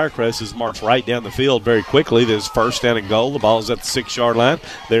mask for Briarcrest, is marched right down the field very quickly. There's first down and goal. The ball is at the 6-yard line.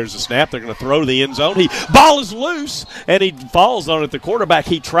 There's a snap. They're going to throw to the end zone. Ball is loose, and he falls on it. The quarterback,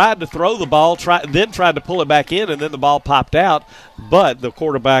 he tried to throw the ball, then tried to pull it back in, and then the ball popped out. But the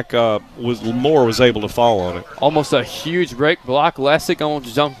quarterback, Moore, was able to fall on it. Almost a huge break block. Lessig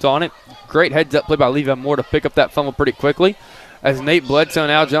almost jumped on it. Great heads-up play by Levi Moore to pick up that fumble pretty quickly. As Nate Bledsoe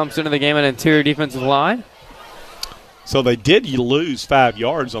now jumps into the game at interior defensive line. So they did lose 5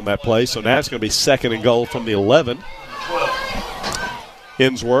 yards on that play, so now it's going to be second and goal from the 11.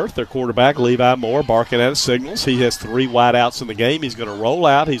 Ensworth, their quarterback, Levi Moore, barking at his signals. He has 3 wideouts in the game. He's going to roll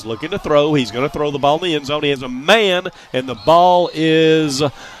out. He's looking to throw. He's going to throw the ball in the end zone. He has a man, and the ball is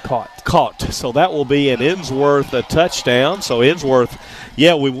caught. So that will be an Ensworth touchdown. So Ensworth,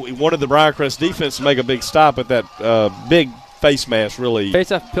 we wanted the Briarcrest defense to make a big stop, but that big face mask really.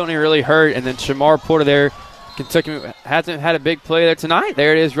 Face-off penalty really hurt, and then Shamar Porter there, Kentucky hasn't had a big play there tonight.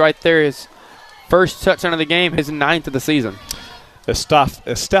 There it is right there. His first touchdown of the game, his 9th of the season.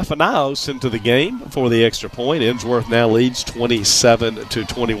 Estefanios into the game for the extra point. Ensworth now leads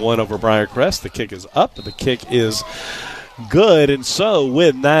 27-21 over Briarcrest. The kick is up. The kick is good. And so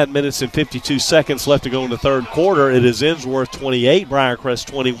with 9 minutes and 52 seconds left to go in the third quarter, it is Ensworth 28, Briarcrest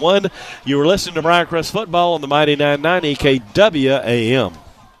 21. You were listening to Briarcrest football on the Mighty 990 KWAM.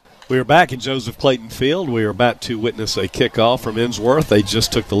 We are back at Joseph Clayton Field. We are about to witness a kickoff from Ensworth. They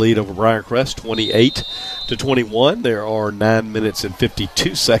just took the lead over Briarcrest, 28-21. There are 9 minutes and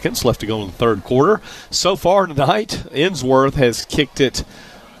 52 seconds left to go in the third quarter. So far tonight, Ensworth has kicked it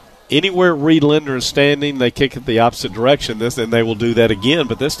anywhere Reed Linder is standing. They kick it the opposite direction, and they will do that again,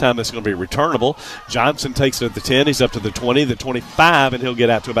 but this time it's going to be returnable. Johnson takes it at the 10. He's up to the 20, the 25, and he'll get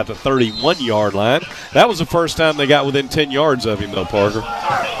out to about the 31-yard line. That was the first time they got within 10 yards of him, though, Parker.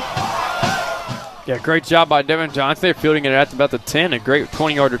 Yeah, great job by Devin Johnson. They're fielding it at about the 10. A great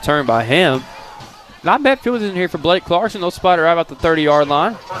 20-yard return by him. Not bad fielding in here for Blake Clarkson. They'll spot it right about the 30-yard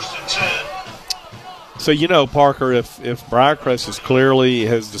line. So, Parker, if Briarcrest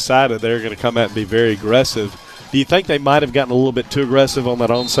has decided they're going to come out and be very aggressive, do you think they might have gotten a little bit too aggressive on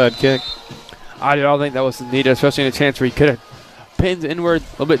that onside kick? I don't think that was needed, especially in a chance where he could have pinned inward a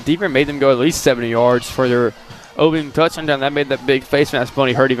little bit deeper and made them go at least 70 yards for their opening touchdown. That made that big face mask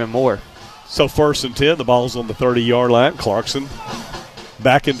bunny hurt even more. So 1st and 10, the ball's on the 30-yard line. Clarkson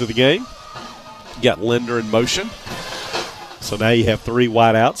back into the game. Got Linder in motion. So now you have 3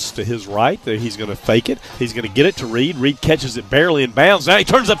 wideouts to his right. He's going to fake it. He's going to get it to Reed. Reed catches it barely in bounds. Now he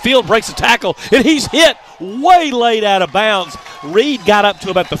turns upfield, breaks a tackle, and he's hit way late out of bounds. Reed got up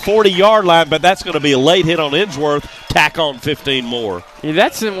to about the 40-yard line, but that's going to be a late hit on Ensworth. Tack on 15 more. Yeah,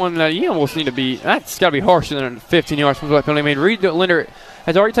 that's the one that you almost need to be. That's got to be harsher than a 15 yards from the penalty. I mean, Reed Linder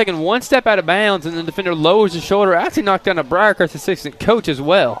has already taken one step out of bounds, and the defender lowers his shoulder. Actually knocked down a Briarcrest assistant coach as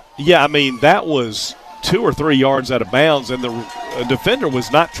well. Yeah, I mean, that was 2 or 3 yards out of bounds, and the defender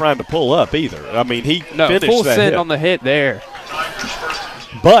was not trying to pull up either. I mean, he finished full that send hit on the hit there.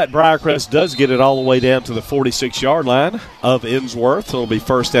 But Briarcrest does get it all the way down to the 46-yard line of Ensworth. So it'll be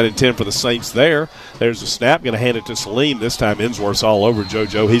 1st down and 10 for the Saints there. There's a snap. Going to hand it to Salim. This time Ensworth's all over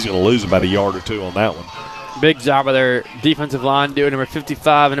JoJo. He's going to lose about a yard or 2 on that one. Big job of their defensive line doing number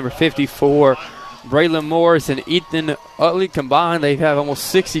 55 and number 54. Braylon Morris and Ethan Utley combined, they have almost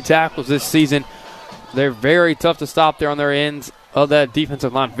 60 tackles this season. They're very tough to stop there on their ends of that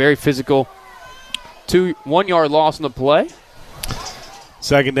defensive line. Very physical. 1-yard loss on the play.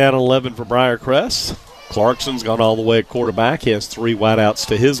 2nd down and 11 for Briarcrest. Clarkson's gone all the way at quarterback. He has 3 wideouts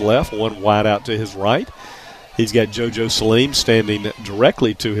to his left, 1 wideout to his right. He's got JoJo Salim standing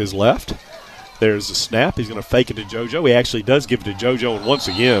directly to his left. There's a snap. He's going to fake it to JoJo. He actually does give it to JoJo, and once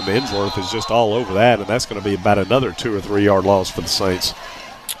again, Ensworth is just all over that, and that's going to be about another 2 or 3 yard loss for the Saints.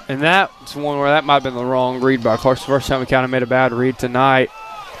 And that's one where that might have been the wrong read by Clarkson. First time we kind of made a bad read tonight.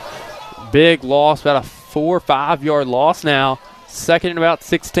 Big loss, about a 4 or 5 yard loss now. 2nd and about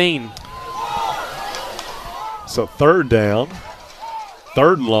 16. So 3rd down,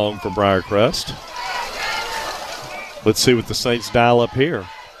 3rd and long for Briarcrest. Let's see what the Saints dial up here.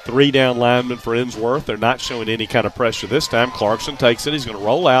 3 down linemen for Ensworth. They're not showing any kind of pressure this time. Clarkson takes it. He's going to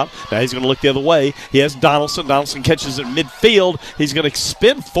roll out. Now he's going to look the other way. He has Donaldson. Donaldson catches it midfield. He's going to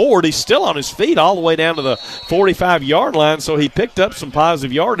spin forward. He's still on his feet all the way down to the 45-yard line, so he picked up some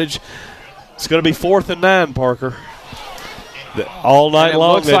positive yardage. It's going to be 4th and 9, Parker. All night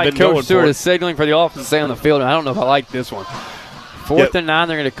long looks they've like been going Coach Stewart for it. is signaling for the offense to stay on the field, and I don't know if I like this one. 4th and 9,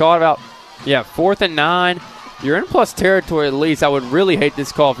 they're going to call it about, 4th and 9. You're in plus territory at least. I would really hate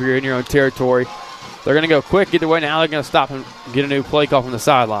this call if you're in your own territory. They're going to go quick either way. Now they're going to stop and get a new play call from the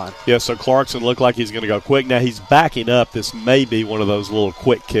sideline. Yeah, so Clarkson looked like he's going to go quick. Now he's backing up. This may be one of those little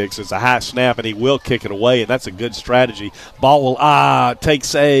quick kicks. It's a high snap, and he will kick it away, and that's a good strategy. Ball will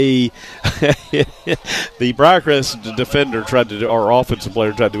takes a the Briarcrest defender or offensive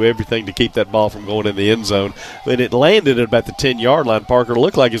player tried to do everything to keep that ball from going in the end zone. But it landed at about the 10-yard line. Parker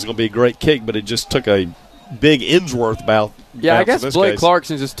looked like it was going to be a great kick, but it just took a big Ensworth bounce. Yeah, I guess Blake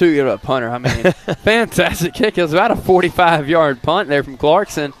Clarkson's just too good of a punter. I mean, fantastic kick. It was about a 45-yard punt there from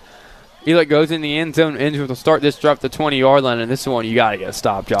Clarkson. He goes in the end zone. Ensworth will start this drive at the 20-yard line, and this is one you got to get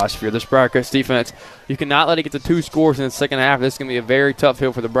stopped, Josh. If you're this Briarcrest defense, you cannot let it get to 2 scores in the second half. This is going to be a very tough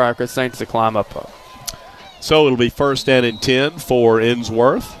hill for the Briarcrest Saints to climb up. So it'll be 1st down and 10 for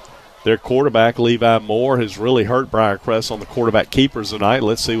Ensworth. Their quarterback, Levi Moore, has really hurt Briarcrest on the quarterback keepers tonight.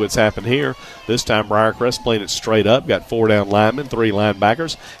 Let's see what's happened here. This time Briarcrest playing it straight up. Got 4 down linemen, 3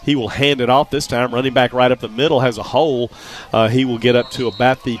 linebackers. He will hand it off this time. Running back right up the middle has a hole. He will get up to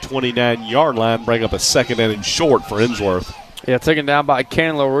about the 29-yard line, bring up a 2nd down and short for Ensworth. Yeah, taken down by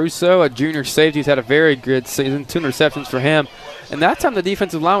Ken LaRusso, a junior safety. He's had a very good season, 2 interceptions for him. And that time the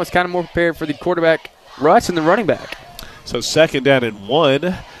defensive line was kind of more prepared for the quarterback rush and the running back. So 2nd down and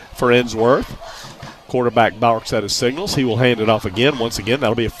 1 for Ensworth. Quarterback barks at his signals. He will hand it off again. Once again,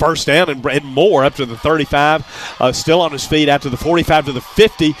 that'll be a first down and more up to the 35. Still on his feet after the 45 to the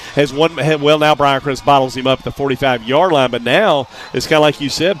 50. Now Briarcrest bottles him up at the 45-yard line. But now it's kind of like you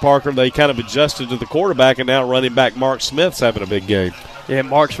said, Parker. They kind of adjusted to the quarterback, and now running back Mark Smith's having a big game. Yeah,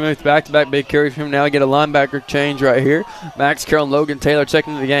 Mark Smith back-to-back big carries from him. Now get a linebacker change right here. Max Carroll and Logan Taylor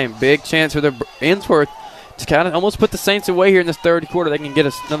checking into the game. Big chance for the Ensworth to kind of almost put the Saints away here in this third quarter. They can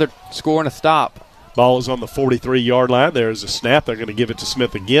get another score and a stop. Ball is on the 43-yard line. There's a snap. They're going to give it to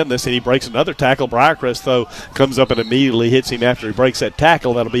Smith again. And he breaks another tackle. Briarcrest, though, comes up and immediately hits him after he breaks that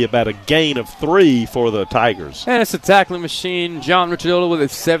tackle. That'll be about a gain of 3 for the Tigers. And it's a tackling machine. John Richardola with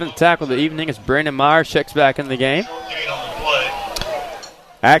his 7th tackle of the evening as Brandon Myers checks back in the game.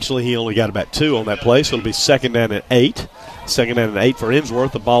 Actually, he only got about 2 on that play, so it'll be second down and 8. Second down and 8 for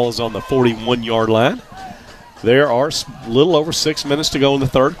Ensworth. The ball is on the 41-yard line. There are a little over 6 minutes to go in the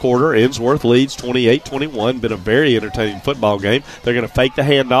third quarter. Ensworth leads 28-21. Been a very entertaining football game. They're going to fake the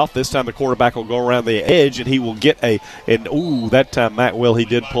handoff. This time the quarterback will go around the edge, and he will get that time he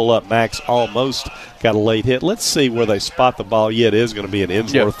did pull up. Max almost got a late hit. Let's see where they spot the ball. Yeah, it is going to be an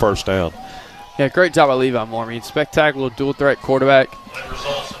Ensworth first down. Yeah, great job by Levi Moore. I mean, spectacular dual-threat quarterback.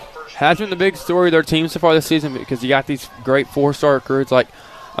 Has been the big story of their team so far this season because you got these great 4-star recruits like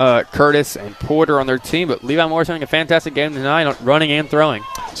Curtis and Porter on their team, but Levi Moore's having a fantastic game tonight, running and throwing.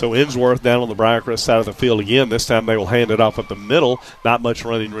 So Ensworth down on the Briarcrest side of the field again. This time they will hand it off up the middle. Not much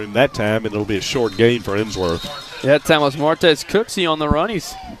running room that time, and it'll be a short gain for Ensworth. Yeah, that time was Martez Cooksey on the run.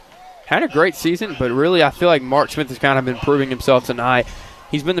 He's had a great season, but really I feel like Mark Smith has kind of been proving himself tonight.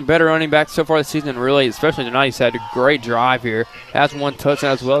 He's been the better running back so far this season, really, especially tonight. He's had a great drive here. Has 1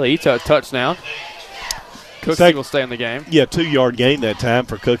 touchdown as well. He took a touchdown. Cooksey will stay in the game. Yeah, 2-yard gain that time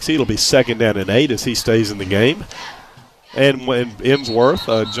for Cooksey. It'll be second down and 8 as he stays in the game. And when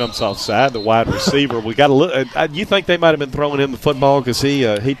Ensworth jumps offside, the wide receiver, we got a little. You think they might have been throwing him the football because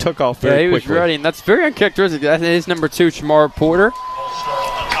he took off very quickly. Yeah, he was ready, and that's very uncharacteristic. That is number 2, Shamar Porter.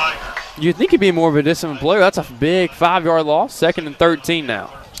 You'd think he'd be more of a disciplined player. That's a big 5-yard loss. 2nd and 13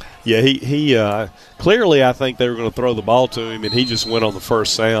 now. Yeah, he clearly I think they were going to throw the ball to him, and he just went on the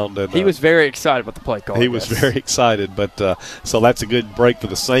first sound. And he was very excited about the play call. He was very excited, but so that's a good break for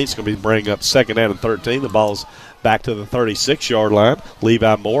the Saints. Going to be bringing up 2nd down and 13. The ball's back to the 36-yard line.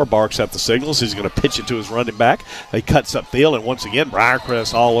 Levi Moore barks at the signals. He's going to pitch it to his running back. He cuts upfield, and once again,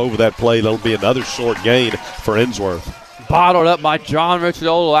 Briarcrest all over that play. That'll be another short gain for Ensworth. Bottled up by John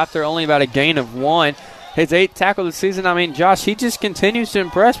Richardola after only about a gain of 1. His 8th tackle of the season. I mean, Josh, he just continues to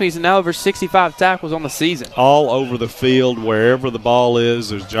impress me. He's now over 65 tackles on the season. All over the field, wherever the ball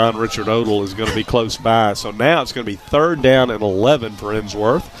is, there's John Richardola is going to be close by. So now it's going to be 3rd down and 11 for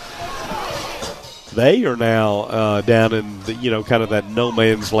Ensworth. They are now down in the, kind of that no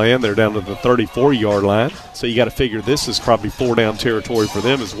man's land. They're down to the 34-yard line. So you got to figure this is probably 4-down territory for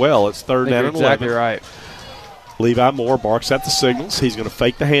them as well. It's 3rd down and 11. Exactly right. Levi Moore barks at the signals. He's going to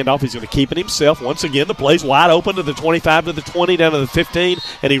fake the handoff. He's going to keep it himself. Once again, the play's wide open to the 25, to the 20, down to the 15,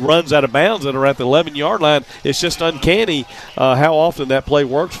 and he runs out of bounds and are at the 11-yard line. It's just uncanny how often that play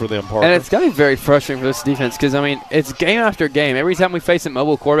works for them, Parker. And it's got to be very frustrating for this defense because, I mean, it's game after game. Every time we face a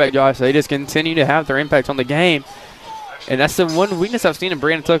mobile quarterback, Josh, they just continue to have their impact on the game. And that's the one weakness I've seen in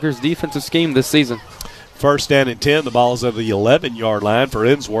Brandon Tucker's defensive scheme this season. 1st down and 10. The ball's at the 11-yard line for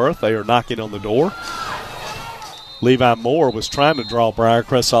Ensworth. They are knocking on the door. Levi Moore was trying to draw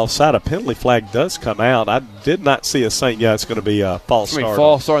Briarcrest offside. A penalty flag does come out. I did not see a Saint. Yeah, it's going to be a false start.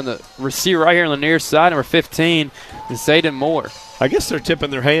 False start on the receiver right here on the near side, number 15, is Zayden Moore. I guess they're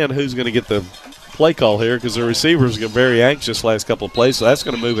tipping their hand who's going to get the play call here because the receivers get very anxious last couple of plays. So that's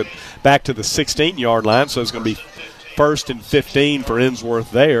going to move it back to the 16-yard line. So it's going to be 1st and 15 for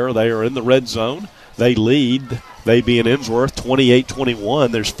Ensworth there. They are in the red zone. They lead. They being Ensworth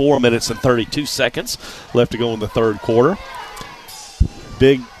 28-21. There's 4 minutes and 32 seconds left to go in the third quarter.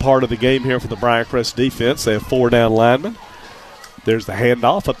 Big part of the game here for the Briarcrest defense. They have 4 down linemen. There's the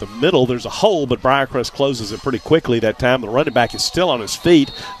handoff up the middle. There's a hole, but Briarcrest closes it pretty quickly that time. The running back is still on his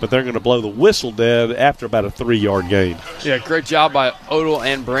feet, but they're going to blow the whistle dead after about a 3-yard gain. Yeah, great job by Odell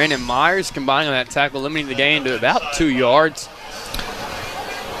and Brandon Myers combining on that tackle, limiting the gain to about 2 yards.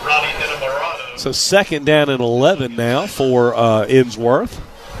 So 2nd down and 11 now for Ensworth.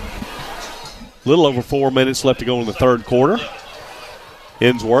 A little over 4 minutes left to go in the third quarter.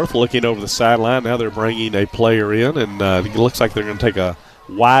 Ensworth looking over the sideline. Now they're bringing a player in, and it looks like they're going to take a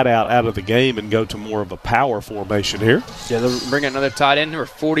wide out of the game and go to more of a power formation here. Yeah, they'll bring another tight end, number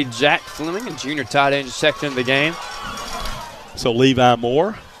 40, Jack Fleming, a junior tight end, just checked into the game. So Levi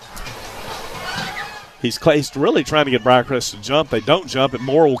Moore He's really trying to get Briarcrest to jump. They don't jump, and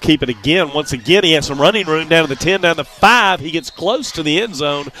Moore will keep it again. Once again, he has some running room down to the 10, down to the 5. He gets close to the end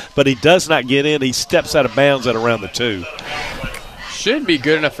zone, but he does not get in. He steps out of bounds at around the 2. Should be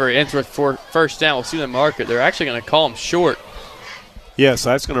good enough for Ensworth for first down. We'll see the market. They're actually going to call him short. Yes,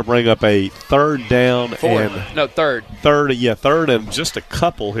 that's going to bring up a third down. Third. Third and just a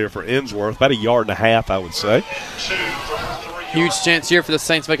couple here for Ensworth. About a yard and a half, I would say. Huge chance here for the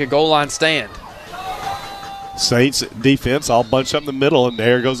Saints to make a goal line stand. Saints defense all bunched up in the middle, and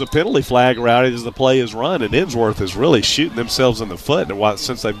there goes a penalty flag right as the play is run, and Ensworth is really shooting themselves in the foot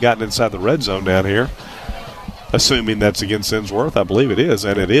since they've gotten inside the red zone down here. Assuming that's against Ensworth, I believe it is,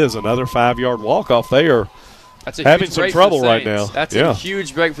 and it is another 5-yard walk-off. They are having some trouble right now. That's a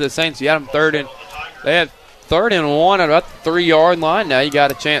huge break for the Saints. You had them they had 3rd and 1 at about the 3-yard line. Now you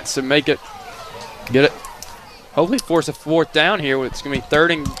got a chance to get it. Hopefully force a 4th down here. It's going to be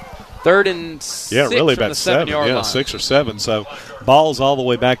third and 6 really from about the 7. 7-yard line. 6 or 7. So ball's all the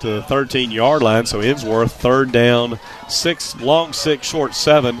way back to the 13-yard line. So Ensworth, 3rd down, 6, long 6, short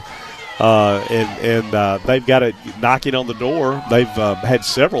 7. They've got it knocking on the door. They've had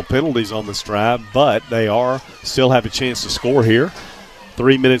several penalties on this drive, but they still have a chance to score here.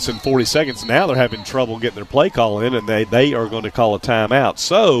 3 minutes and 40 seconds. Now they're having trouble getting their play call in, and they are going to call a timeout.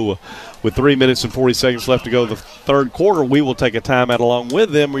 So with 3 minutes and 40 seconds left to go the third quarter, we will take a timeout along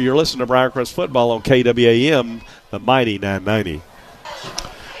with them. Where you're listening to Briarcrest football on KWAM, the mighty 990.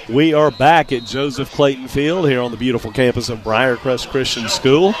 We are back at Joseph Clayton Field here on the beautiful campus of Briarcrest Christian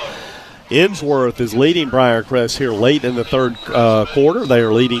School. Ensworth is leading Briarcrest here late in the third quarter. They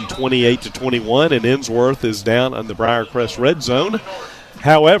are leading 28-21, and Ensworth is down on the Briarcrest red zone.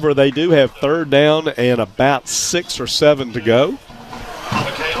 However, they do have 3rd down and about 6 or 7 to go.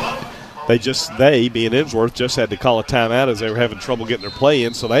 They being Ensworth, just had to call a timeout as they were having trouble getting their play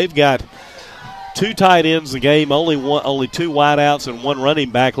in. So they've got 2 tight ends in the game, only 2 wideouts and 1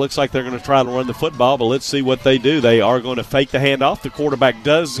 running back. Looks like they're going to try to run the football, but let's see what they do. They are going to fake the handoff. The quarterback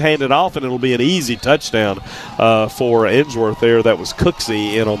does hand it off, and it'll be an easy touchdown for Ensworth there. That was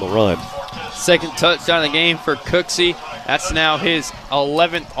Cooksey in on the run. Second touchdown of the game for Cooksey. That's now his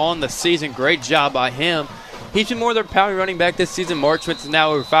 11th on the season. Great job by him. He's been more their power running back this season. Marchwitz is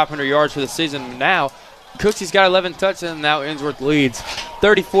now over 500 yards for the season now. Cooksey's got 11 touchdowns, and now Ensworth leads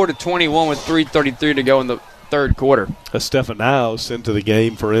 34-21 with 3:33 to go in the third quarter. Stefanios into the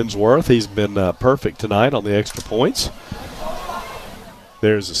game for Ensworth. He's been perfect tonight on the extra points.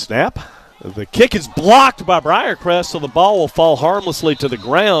 There's a snap. The kick is blocked by Briarcrest, so the ball will fall harmlessly to the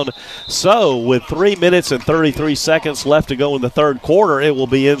ground. So with 3 minutes and 33 seconds left to go in the third quarter, it will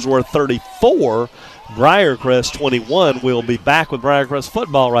be Ensworth 34, Briarcrest 21. We'll be back with Briarcrest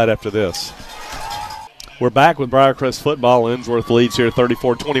football right after this. We're back with Briarcrest football. Ensworth leads here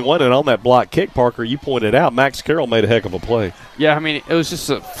 34-21, and on that block kick, Parker, you pointed out, Max Carroll made a heck of a play. Yeah, I mean, it was just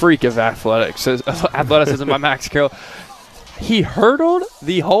a freak of athleticism by Max Carroll. He hurdled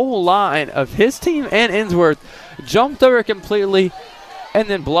the whole line of his team and Ensworth, jumped over completely, and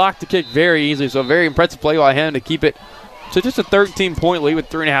then blocked the kick very easily. So a very impressive play by him to keep it to just a 13-point lead with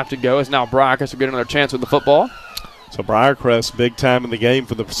 3.5 to go. As now Briarcrest will get another chance with the football. So Briarcrest, big time in the game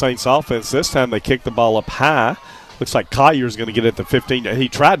for the Saints offense. This time they kick the ball up high. Looks like Collier's going to get it at the 15. He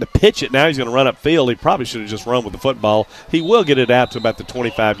tried to pitch it. Now he's going to run upfield. He probably should have just run with the football. He will get it out to about the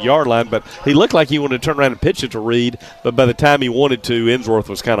 25-yard line, but he looked like he wanted to turn around and pitch it to Reed, but by the time he wanted to, Ensworth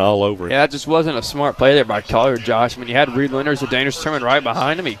was kind of all over it. Yeah, that just wasn't a smart play there by Collier, Josh. I mean, you had Reed Linders, a dangerous turn right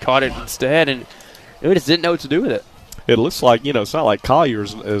behind him. He caught it instead, and he just didn't know what to do with it. It looks like, it's not like Collier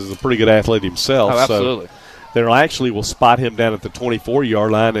is a pretty good athlete himself. Oh, absolutely. So they actually will spot him down at the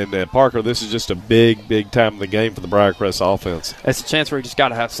 24-yard line. And, Parker, this is just a big, big time of the game for the Briarcrest offense. It's a chance where you just got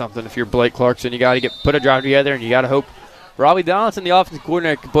to have something. If you're Blake Clarkson, you got to put a drive together, and you got to hope Robbie Donaldson, the offensive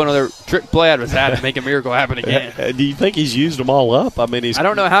coordinator, can put another trick play out of his hat and make a miracle happen again. Do you think he's used them all up? I mean, I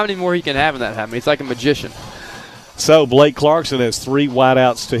don't know how many more he can have in that happen. He's like a magician. So Blake Clarkson has 3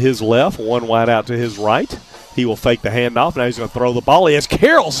 wideouts to his left, 1 wideout to his right. He will fake the handoff. Now he's going to throw the ball. As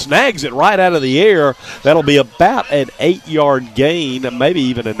Carroll snags it right out of the air, that'll be about an 8-yard gain, maybe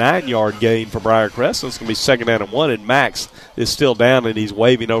even a 9-yard gain for Briarcrest. So it's going to be 2nd down and 1, and Max is still down, and he's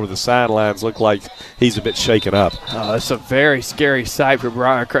waving over the sidelines. Look like he's a bit shaken up. Oh, it's a very scary sight for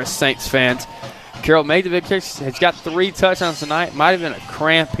Briarcrest Saints fans. Carroll made the big kick. He's got 3 touchdowns tonight. Might have been a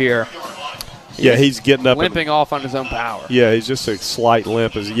cramp here. He's getting up. Limping off on his own power. Yeah, he's just a slight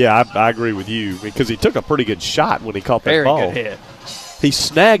limp. I agree with you because he took a pretty good shot when he caught that ball. Very good hit. He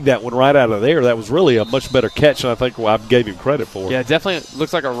snagged that one right out of there. That was really a much better catch than I think I gave him credit for. Yeah, definitely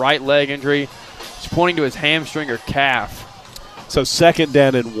looks like a right leg injury. It's pointing to his hamstring or calf. So 2nd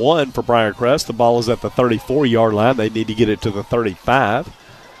down and 1 for Briarcrest. The ball is at the 34-yard line. They need to get it to the 35.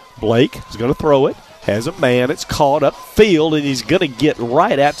 Blake is going to throw it. Has a man. It's caught up field, and he's going to get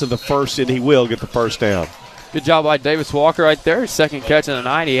right out to the first, and he will get the first down. Good job by Davis Walker right there. His 2nd catch of the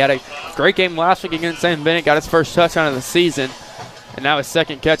night. He had a great game last week against St. Bennett. Got his first touchdown of the season. And now his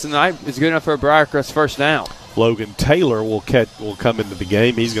 2nd catch of the night is good enough for a Briarcrest first down. Logan Taylor will come into the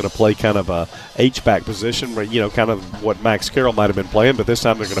game. He's going to play kind of a H-back position, where, kind of what Max Carroll might have been playing, but this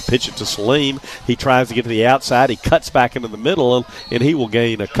time they're going to pitch it to Salim. He tries to get to the outside. He cuts back into the middle, and he will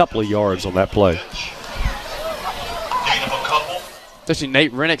gain a couple of yards on that play. Especially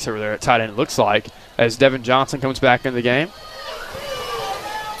Nate Rennick's over there at tight end, it looks like, as Devin Johnson comes back into the game.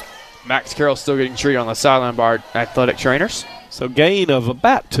 Max Carroll still getting treated on the sideline by our athletic trainers. So gain of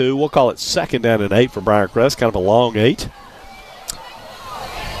about 2. We'll call it 2nd down and 8 for Briarcrest, kind of a long 8.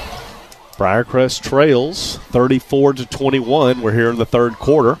 Briarcrest trails 34-21. We're here in the 3rd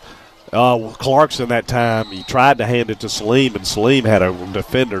quarter. Clarkson that time, he tried to hand it to Salim, and Salim had a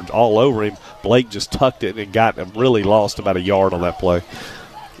defender all over him. Blake just tucked it and really lost about a yard on that play.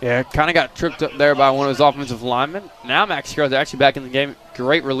 Yeah, kind of got tripped up there by one of his offensive linemen. Now Max Carroll's actually back in the game.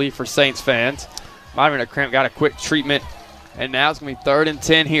 Great relief for Saints fans. Might have been got a quick treatment. And now it's going to be 3rd and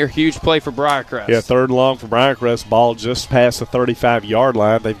 10 here. Huge play for Briarcrest. Yeah, 3rd and long for Briarcrest. Ball just past the 35-yard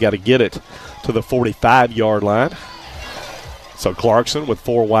line. They've got to get it to the 45-yard line. So Clarkson with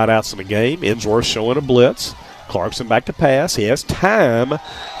 4 wideouts in the game. Ensworth showing a blitz. Clarkson back to pass. He has time.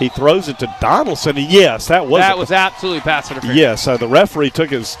 He throws it to Donaldson. And yes, that was absolutely pass interference. Yes, the referee took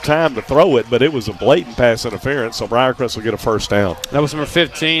his time to throw it, but it was a blatant pass interference, so Briarcrest will get a first down. That was number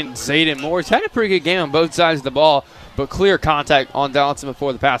 15, Zayden Moore. He's had a pretty good game on both sides of the ball, but clear contact on Donaldson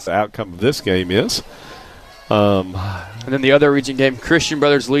before the pass. The outcome of this game is. And then the other region game, Christian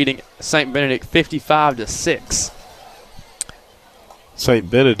Brothers leading St. Benedict 55-6.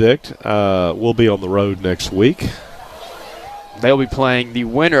 St. Benedict will be on the road next week. They'll be playing the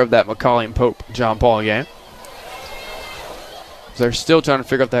winner of that McCauley and Pope John Paul game. So they're still trying to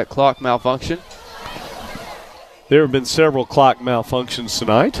figure out that clock malfunction. There have been several clock malfunctions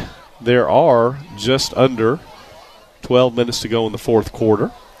tonight. There are just under 12 minutes to go in the 4th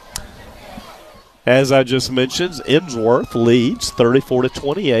quarter. As I just mentioned, Ensworth leads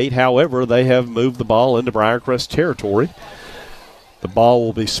 34-28. However, they have moved the ball into Briarcrest territory. The ball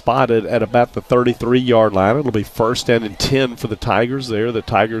will be spotted at about the 33-yard line. It'll be 1st down and 10 for the Tigers there. The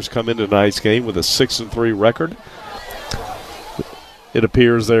Tigers come into tonight's game with a 6-3 record. It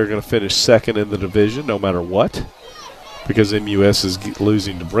appears they're going to finish 2nd in the division no matter what, because MUS is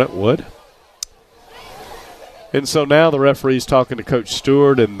losing to Brentwood. And so now the referee's talking to Coach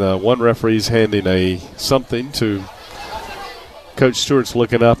Stewart, and one referee's handing something to Coach Stewart's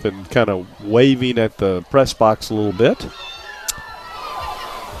looking up and kind of waving at the press box a little bit.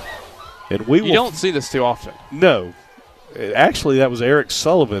 And you don't see this too often. No. Actually, that was Eric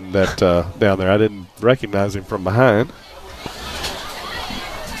Sullivan that down there. I didn't recognize him from behind.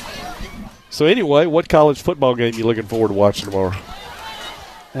 So anyway, what college football game are you looking forward to watching tomorrow?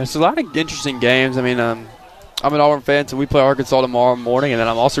 There's a lot of interesting games. I mean, I'm an Auburn fan, so we play Arkansas tomorrow morning, and then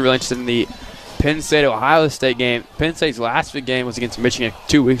I'm also really interested in the Penn State-Ohio State game. Penn State's last big game was against Michigan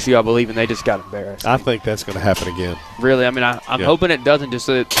 2 weeks ago, I believe, and they just got embarrassed. I think that's going to happen again. Really? I mean, I'm hoping it doesn't, just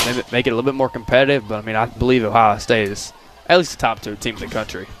so that make it a little bit more competitive, but, I mean, I believe Ohio State is at least the top 2 teams in the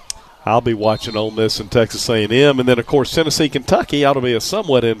country. I'll be watching Ole Miss and Texas A&M, and then, of course, Tennessee-Kentucky ought to be a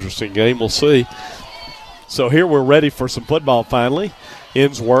somewhat interesting game. We'll see. So here we're ready for some football finally.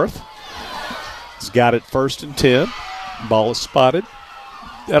 Ensworth has got it 1st and 10. Ball is spotted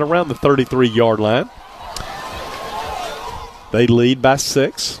at around the 33-yard line. They lead by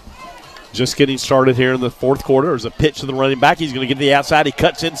 6. Just getting started here in the 4th quarter. There's a pitch to the running back. He's going to get to the outside. He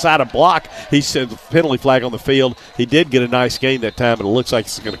cuts inside a block. He said penalty flag on the field. He did get a nice gain that time, but it looks like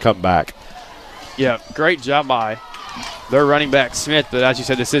he's going to come back. Yeah, great job by their running back Smith, but as you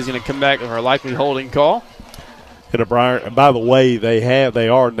said, this is going to come back with a likely holding call. And by the way, they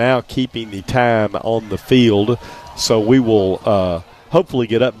are now keeping the time on the field, so we will hopefully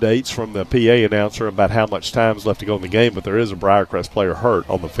get updates from the PA announcer about how much time is left to go in the game, but there is a Briarcrest player hurt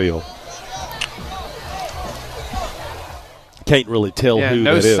on the field. Can't really tell who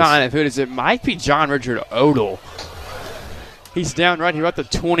that is. No sign of who it is. It might be John Richard Odell. He's down right here at the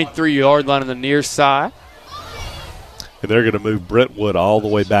 23-yard line on the near side. And they're going to move Brentwood all the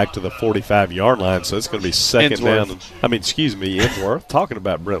way back to the 45-yard line, so it's going to be second down. Ensworth. Talking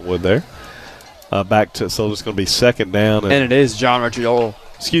about Brentwood there. So it's going to be second down. And it is John Richard Odell.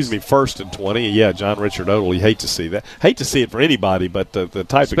 1st and 20. Yeah, John Richard Odell. You hate to see that. Hate to see it for anybody, but the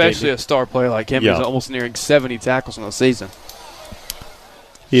type especially of game. a star player like him is almost nearing 70 tackles in the season.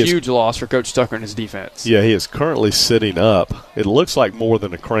 Huge loss for Coach Tucker and his defense. Yeah, he is currently sitting up. It looks like more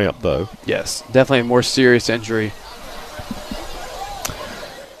than a cramp, though. Yes, definitely a more serious injury.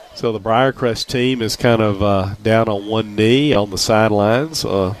 So the Briarcrest team is kind of down on one knee on the sidelines,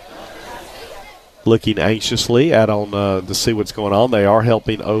 looking anxiously to see what's going on. They are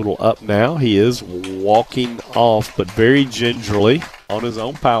helping Odell up now. He is walking off, but very gingerly on his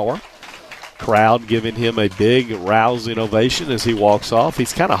own power. Crowd giving him a big, rousing ovation as he walks off.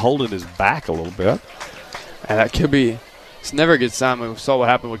 He's kind of holding his back a little bit. And that could be – it's never a good sign. We saw what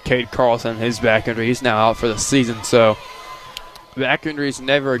happened with Cade Carlson, his back injury. He's now out for the season. So back injury is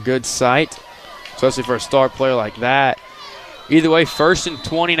never a good sight, especially for a star player like that. Either way, 1st and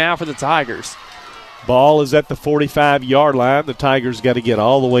 20 now for the Tigers. Ball is at the 45-yard line. The Tigers got to get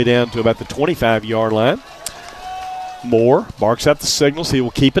all the way down to about the 25-yard line. Moore barks out the signals. He will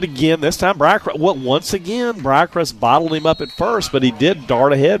keep it again. This time, once again, Briarcrest bottled him up at first, but he did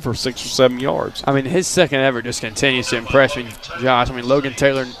dart ahead for 6 or 7 yards. I mean, his second effort just continues to impress me, Josh. I mean, Logan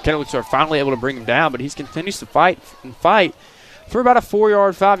Taylor and Kendall are finally able to bring him down, but he continues to fight for about a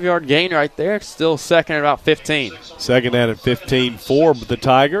 4-yard, 5-yard gain right there. Still second at about 15. Second down at 15 for the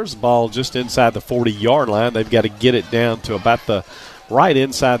Tigers. Ball just inside the 40-yard line. They've got to get it down to about the right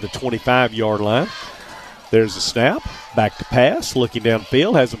inside the 25-yard line. There's a snap. Back to pass. Looking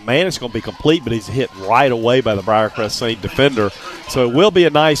downfield. Has a man. It's going to be complete, but he's hit right away by the Briarcrest Saint defender. So it will be a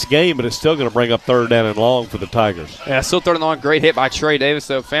nice game, but it's still going to bring up 3rd down and long for the Tigers. Yeah, still 3rd and long. Great hit by Trey Davis,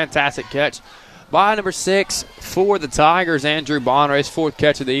 so fantastic catch by number 6 for the Tigers, Andrew Bonner, his 4th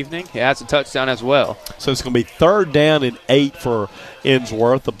catch of the evening. He has a touchdown as well. So it's going to be 3rd down and 8 for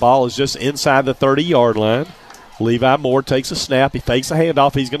Ensworth. The ball is just inside the 30-yard line. Levi Moore takes a snap. He fakes a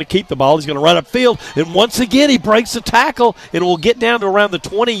handoff. He's going to keep the ball. He's going to run upfield. And once again, he breaks the tackle and will get down to around the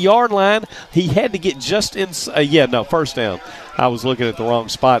 20-yard line. He had to get just in. First down. I was looking at the wrong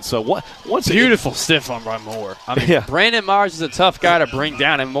spot. So once beautiful stiff arm by Moore. I mean, Brandon Myers is a tough guy to bring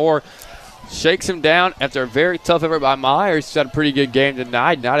down, and Moore shakes him down after a very tough effort by Myers. He's had a pretty good game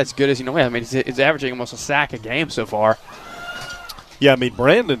tonight. Not as good as he normally has. I mean, he's averaging almost a sack a game so far. Yeah, I mean,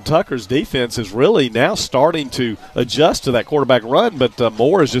 Brandon Tucker's defense is really now starting to adjust to that quarterback run, but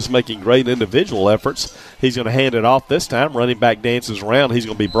Moore is just making great individual efforts. He's going to hand it off this time. Running back dances around. He's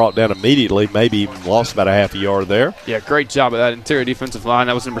going to be brought down immediately, maybe even lost about a half a yard there. Yeah, great job of that interior defensive line.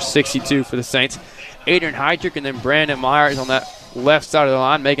 That was number 62 for the Saints. Adrian Heidrich and then Brandon Myers on that left side of the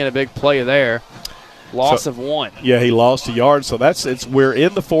line making a big play there. Loss of 1. Yeah, he lost a yard. So we're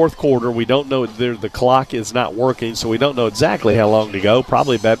in the 4th quarter. We don't know, the clock is not working, so we don't know exactly how long to go.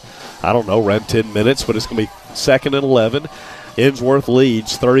 Probably about, around 10 minutes, but it's going to be 2nd and 11. Ensworth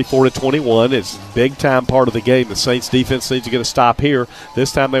leads 34-21. It's a big-time part of the game. The Saints defense needs to get a stop here.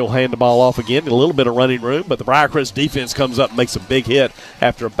 This time they will hand the ball off again. A little bit of running room, but the Briarcrest defense comes up and makes a big hit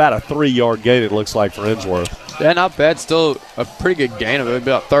after about a 3-yard gain, it looks like, for Ensworth. Yeah, not bad. Still a pretty good gain of it.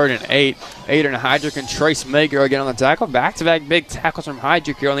 About 3rd and 8. Adrian Heidrich and Trace Mager again on the tackle. Back-to-back big tackles from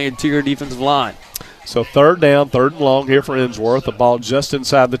Heidrich here on the interior defensive line. So 3rd down, 3rd and long here for Ensworth. The ball just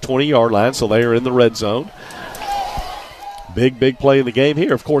inside the 20-yard line, so they are in the red zone. Big play in the game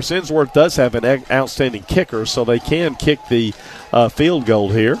here. Of course, Ensworth does have an outstanding kicker, so they can kick the field goal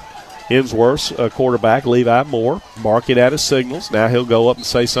here. Ensworth's quarterback, Levi Moore, marking out his signals. Now he'll go up and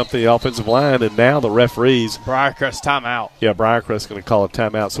say something to the offensive line, and now the referees. Briarcrest timeout. Yeah, Briarcrest going to call a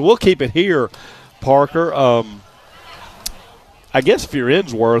timeout. So we'll keep it here, Parker. I guess if you're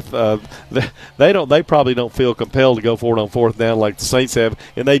Ensworth, they probably don't feel compelled to go for it on 4th down like the Saints have,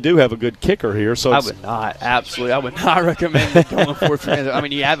 and they do have a good kicker here. So I would not, absolutely, I would not recommend going for it. I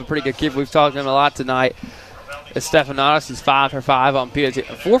mean, you have a pretty good kicker. We've talked to him a lot tonight. Stephanos, he's 5 for 5 on PAT,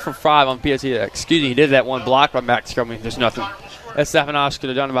 4 for 5 on PAT. Excuse me, he did that one block by Max Crummy. There's nothing Stephanos could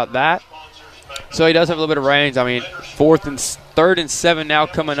have done about that. So he does have a little bit of range. I mean, 3rd and 7 now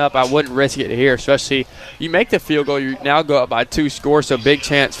coming up. I wouldn't risk it here, especially you make the field goal. You now go up by 2 scores, so big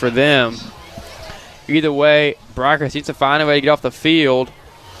chance for them. Either way, Briarcrest needs to find a way to get off the field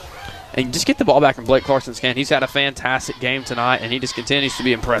and just get the ball back in Blake Carson's hand. He's had a fantastic game tonight, and he just continues to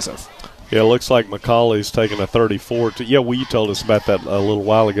be impressive. Yeah, it looks like McCauley's taking a 34. You told us about that a little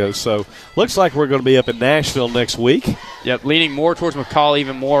while ago. So looks like we're going to be up in Nashville next week. Yep, leaning more towards McCauley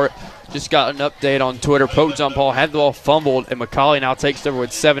even more. Just got an update on Twitter. Pope John Paul had the ball fumbled, and McCauley now takes it over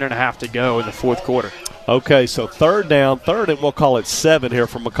with 7.5 to go in the 4th quarter. Okay, so 3rd down, 3rd and we'll call it 7 here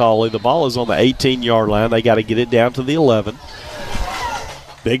for McCauley. The ball is on the 18-yard line. They got to get it down to the 11.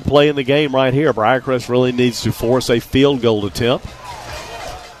 Big play in the game right here. Briarcrest really needs to force a field goal attempt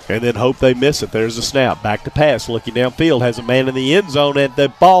and then hope they miss it. There's a snap. Back to pass. Looking downfield. Has a man in the end zone, and the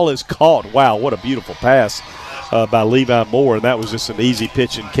ball is caught. Wow, what a beautiful pass by Levi Moore, and that was just an easy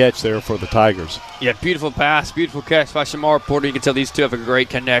pitch and catch there for the Tigers. Yeah, beautiful pass, beautiful catch by Shamar Porter. You can tell these two have a great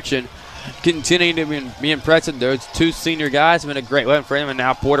connection. Continuing to be impressive. Those two senior guys have been a great weapon for him, and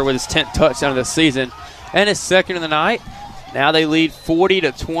now Porter with his 10th touchdown of the season and his second of the night. Now they lead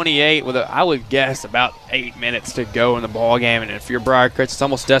 40-28 with, I would guess, about 8 minutes to go in the ball game. And if you're Briarcrest, it's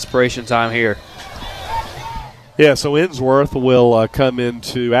almost desperation time here. Yeah, so Ensworth will come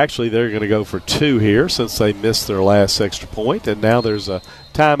into, actually they're going to go for 2 here since they missed their last extra point. And now there's a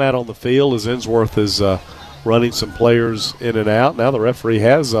timeout on the field as Ensworth is running some players in and out. Now the referee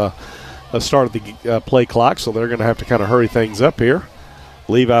has started the play clock, so they're going to have to kind of hurry things up here.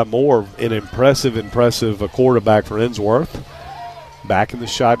 Levi Moore, an impressive quarterback for Ensworth. Back in the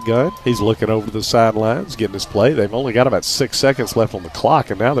shotgun. He's looking over to the sidelines, getting his play. They've only got about 6 seconds left on the clock,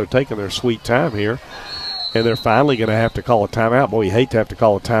 and now they're taking their sweet time here. And they're finally going to have to call a timeout. Boy, you hate to have to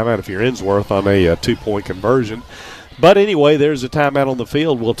call a timeout if you're Ensworth on a 2-point conversion. But anyway, there's a timeout on the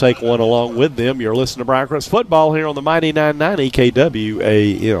field. We'll take one along with them. You're listening to Briarcrest Football here on the Mighty 990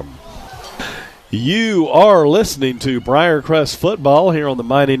 KWAM. You are listening to Briarcrest Football here on the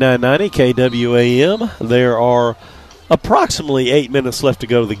Mighty 990 KWAM. There are approximately 8 minutes left to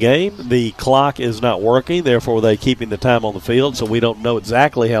go to the game. The clock is not working, therefore they're keeping the time on the field, so we don't know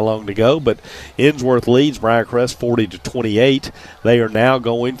exactly how long to go. But Ensworth leads Briarcrest 40-28. They are now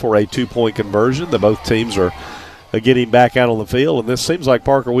going for a 2-point conversion. Both teams are getting back out on the field, and this seems like,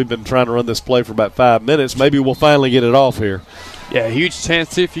 Parker, we've been trying to run this play for about 5 minutes. Maybe we'll finally get it off here. Yeah, huge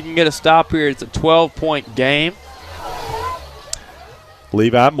chance if you can get a stop here. It's a 12-point game.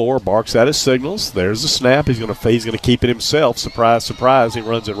 Levi Moore barks out his signals. There's the snap. He's going to keep it himself. Surprise, surprise. He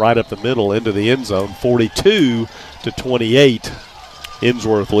runs it right up the middle into the end zone. 42-28.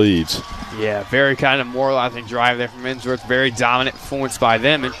 Ensworth leads. Yeah, very kind of moralizing drive there from Ensworth. Very dominant performance by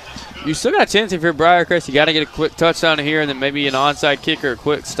them. And you still got a chance if you're Briarcrest. You got to get a quick touchdown here and then maybe an onside kick or a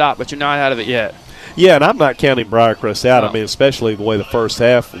quick stop, but you're not out of it yet. Yeah, and I'm not counting Briarcrest out. No. I mean, especially the way the first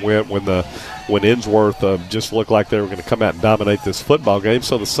half went when Ensworth just looked like they were going to come out and dominate this football game.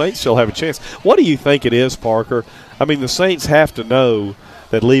 So the Saints still have a chance. What do you think it is, Parker? I mean, the Saints have to know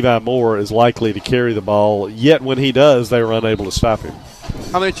that Levi Moore is likely to carry the ball, yet when he does, they were unable to stop him.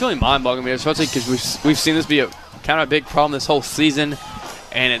 I mean, it's really mind-boggling, especially because we've seen this be a kind of a big problem this whole season,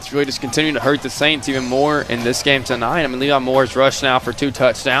 and it's really just continuing to hurt the Saints even more in this game tonight. I mean, Levi Moore's rushed now for 2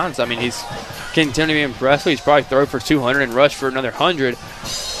 touchdowns. I mean, he's continuing to be impressive. He's probably thrown for 200 and rushed for another 100.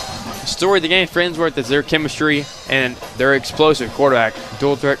 The story of the game for Ensworth is their chemistry and their explosive quarterback,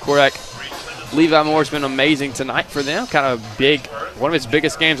 dual-threat quarterback. Levi Moore's been amazing tonight for them. Kind of one of his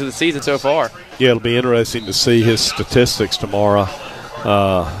biggest games of the season so far. Yeah, it'll be interesting to see his statistics tomorrow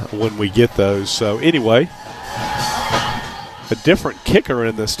when we get those. So anyway, a different kicker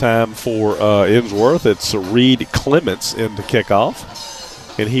in this time for Ensworth. It's Reed Clements in the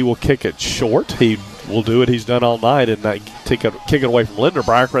kickoff, and he will kick it short. He will do what he's done all night and kick it away from Linder.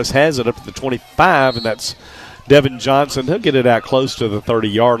 Briarcrest has it up to the 25, and that's Devin Johnson. He'll get it out close to the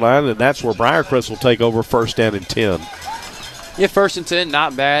 30-yard line, and that's where Briarcrest will take over first down and 10. Yeah, 1st and 10,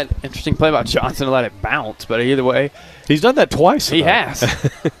 not bad. Interesting play by Johnson to let it bounce, but either way. He's done that twice tonight. He has.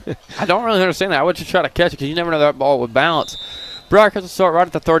 I don't really understand that. I would just try to catch it because you never know that ball would bounce. Briarcrest will start right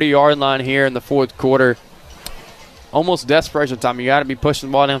at the 30-yard line here in the fourth quarter. Almost desperation time. You got to be pushing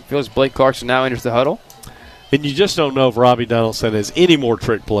the ball downfield as Blake Clarkson now enters the huddle. And you just don't know if Robbie Donaldson has any more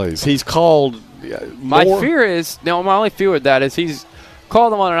trick plays. He's called my only fear with that is he's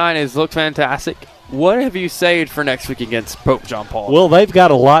called them on tonight and it's looked fantastic. What have you saved for next week against Pope John Paul? Well, they've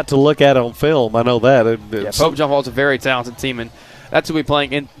got a lot to look at on film. I know that. Pope John Paul's a very talented team, and that's who we're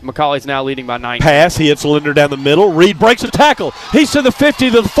playing. And McCauley's now leading by 9. Pass. He hits Linder down the middle. Reed breaks a tackle. He's to the 50,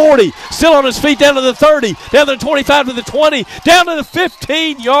 to the 40. Still on his feet down to the 30. Down to the 25, to the 20. Down to the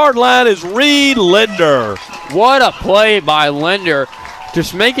 15-yard line is Reed Linder. What a play by Linder.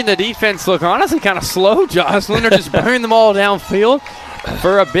 Just making the defense look honestly kind of slow, Josh. Linder just burning them all downfield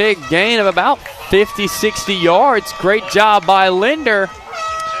for a big gain of about 50, 60 yards. Great job by Linder.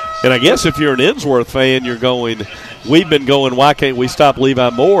 And I guess if you're an Ensworth fan, you're going, we've been going, why can't we stop Levi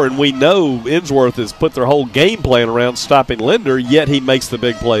Moore? And we know Ensworth has put their whole game plan around stopping Linder, yet he makes the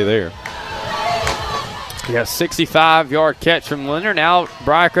big play there. Yeah, 65-yard catch from Linder. Now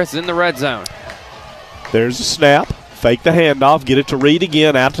Briarcrest is in the red zone. There's a snap. Fake the handoff, get it to Reed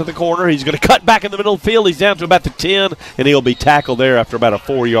again, out to the corner. He's going to cut back in the middle of the field. He's down to about the 10, and he'll be tackled there after about a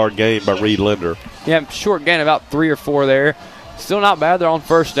 4-yard gain by Reed Linder. Yeah, short gain, about 3 or 4 there. Still not bad. They're on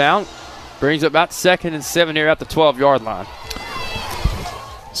first down. Brings up about 2nd and 7 here at the 12-yard line.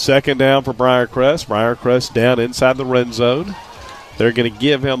 Second down for Briarcrest. Briarcrest down inside the red zone. They're going to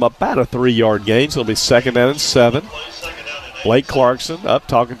give him about a 3-yard gain, so it'll be 2nd down and 7. Blake Clarkson up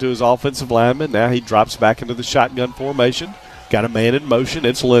talking to his offensive lineman. Now he drops back into the shotgun formation. Got a man in motion.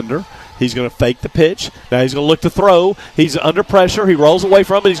 It's Linder. He's going to fake the pitch. Now he's going to look to throw. He's under pressure. He rolls away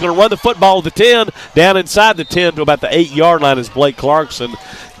from it. He's going to run the football to the 10, down inside the 10 to about the 8-yard line as Blake Clarkson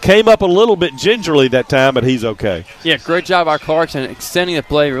came up a little bit gingerly that time, but he's okay. Yeah, great job by Clarkson extending the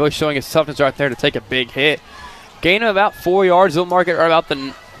play, really showing his toughness right there to take a big hit. Gain of about 4 yards. They'll mark it right about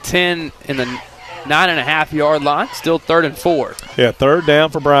the 10 in the 9.5-yard line. Still 3rd and 4. Yeah, 3rd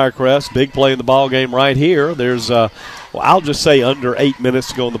down for Briarcrest. Big play in the ball game right here. There's, I'll just say under 8 minutes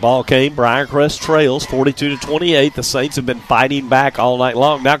to go in the ball game. Briarcrest trails 42-28. The Saints have been fighting back all night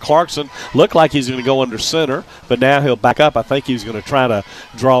long. Now Clarkson looked like he's going to go under center, but now he'll back up. I think he's going to try to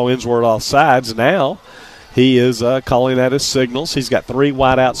draw Ensworth off sides. Now he is calling out his signals. He's got 3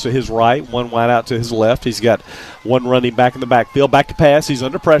 wideouts to his right, 1 wideout to his left. He's got 1 running back in the backfield. Back to pass. He's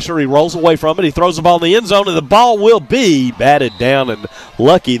under pressure. He rolls away from it. He throws the ball in the end zone, and the ball will be batted down, and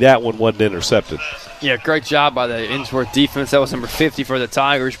lucky that one wasn't intercepted. Yeah, great job by the Ensworth defense. That was number 50 for the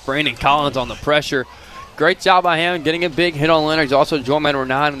Tigers. Brandon Collins on the pressure. Great job by him getting a big hit on Leonard. He's also joined by number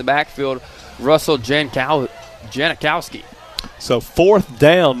 9 in the backfield, Russell Janikowski. So 4th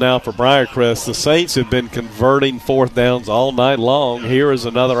down now for Briarcrest. The Saints have been converting 4th downs all night long. Here is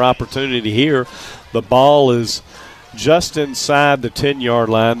another opportunity here. The ball is just inside the 10-yard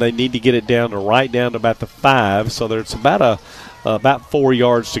line. They need to get it down to about the 5. So there's about 4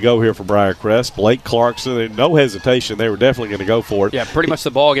 yards to go here for Briarcrest. Blake Clarkson, no hesitation. They were definitely going to go for it. Yeah, pretty much the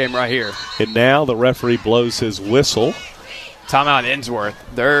ball game right here. And now the referee blows his whistle. Timeout Ensworth.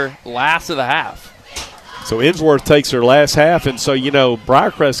 They're last of the half. So Ensworth takes their last half, and so,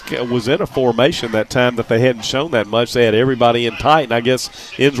 Briarcrest was in a formation that time that they hadn't shown that much. They had everybody in tight, and I guess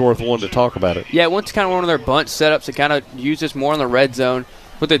Ensworth wanted to talk about it. Yeah, it went to kind of one of their bunch setups to kind of use this more in the red zone,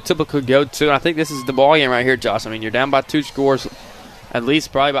 what they typically go to. And I think this is the ball game right here, Josh. I mean, you're down by 2 scores, at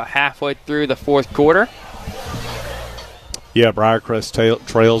least probably about halfway through the 4th quarter. Yeah, Briarcrest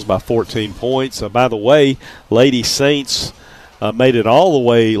trails by 14 points. By the way, Lady Saints made it all the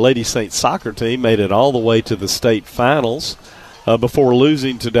way. Lady Saints soccer team made it all the way to the state finals before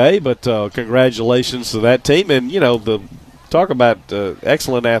losing today. But congratulations to that team. And talk about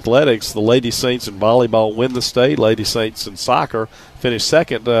excellent athletics. The Lady Saints in volleyball win the state. Lady Saints in soccer finish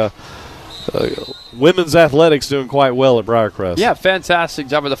 2nd. Women's athletics doing quite well at Briarcrest. Yeah, fantastic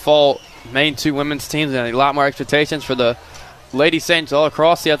job of the fall main 2 women's teams, and a lot more expectations for the Lady Saints all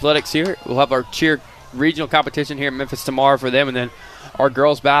across the athletics here. We'll have our cheer regional competition here in Memphis tomorrow for them, and then our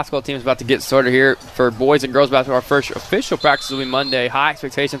girls basketball team is about to get started here for boys and girls basketball. Our first official practice will be Monday. High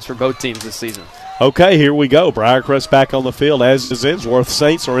expectations for both teams this season. Okay, here we go. Briarcrest back on the field, as is Ensworth.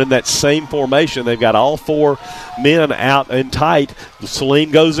 Saints are in that same formation. They've got all 4 men out and tight.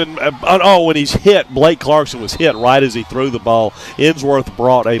 Celine goes in. When he's hit, Blake Clarkson was hit right as he threw the ball. Ensworth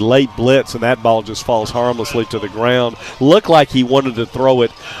brought a late blitz, and that ball just falls harmlessly to the ground. Looked like he wanted to throw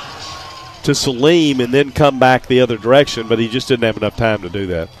it to Salim and then come back the other direction, but he just didn't have enough time to do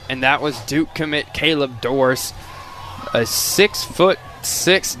that. And that was Duke commit Caleb Doris, a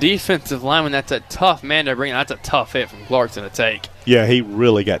 6'6" defensive lineman. That's a tough man to bring in. That's a tough hit from Clarkson to take. Yeah, he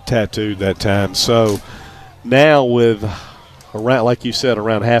really got tattooed that time. So now with around, like you said,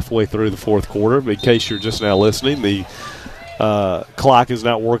 around halfway through the 4th quarter, in case you're just now listening, the clock is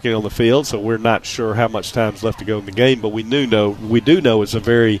not working on the field, so we're not sure how much time's left to go in the game, but we do know it's a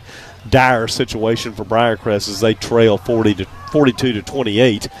very dire situation for Briarcrest as they trail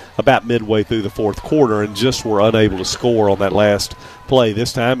 42-28 about midway through the 4th quarter and just were unable to score on that last play.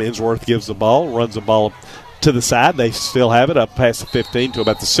 This time Ensworth gives the ball, runs the ball to the side. They still have it up past the 15 to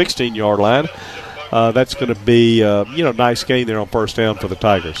about the 16-yard line. That's going to be, nice gain there on 1st down for the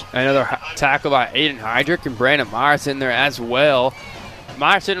Tigers. Another tackle by Aiden Heydrich and Brandon Myers in there as well.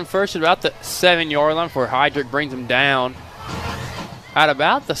 Myers hitting first at about the 7-yard line before Heydrich brings him down at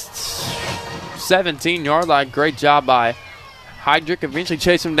about the 17-yard line. Great job by Heydrich. Eventually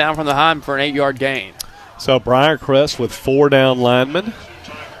chased him down from the behind for an 8-yard gain. So Briarcrest with 4 down linemen.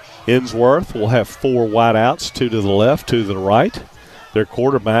 Ensworth will have 4 wideouts, 2 to the left, 2 to the right. Their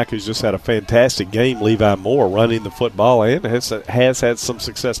quarterback, who's just had a fantastic game, Levi Moore, running the football and has had some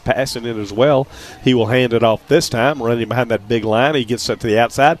success passing it as well. He will hand it off this time, running behind that big line. He gets it to the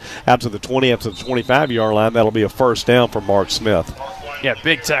outside, out to the 20, out to the 25-yard line. That'll be a 1st down for Mark Smith. Yeah,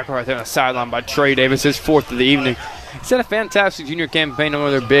 big tackle right there on the sideline by Trey Davis, his 4th of the evening. He's had a fantastic junior campaign on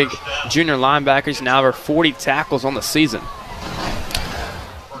one of their big junior linebackers, now over 40 tackles on the season.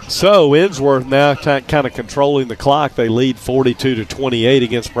 So Ensworth now kind of controlling the clock. They lead 42-28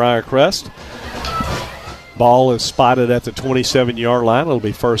 against Briarcrest. Ball is spotted at the 27-yard line. It'll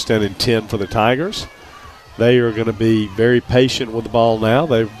be first down and 10 for the Tigers. They are going to be very patient with the ball now.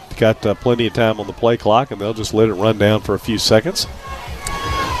 They've got plenty of time on the play clock, and they'll just let it run down for a few seconds.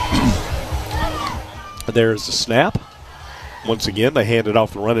 There's the snap. Once again, they hand it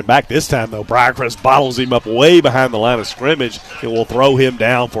off the running back. This time, though, Briarcrest bottles him up way behind the line of scrimmage and will throw him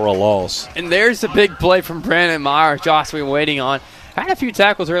down for a loss. And there's the big play from Brandon Meyer, Josh, we've been waiting on. Had a few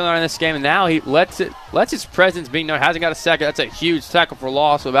tackles earlier on in this game, and now he lets his presence be known. Hasn't got a second. That's a huge tackle for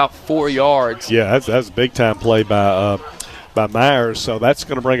loss of about 4 yards. Yeah, that's a big-time play by Myers. So that's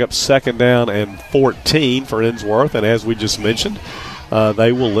going to bring up second down and 14 for Ensworth. And as we just mentioned,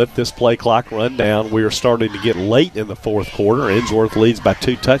 they will let this play clock run down. We are starting to get late in the fourth quarter. Ensworth leads by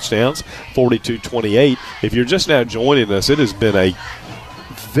 2 touchdowns, 42-28. If you're just now joining us, it has been a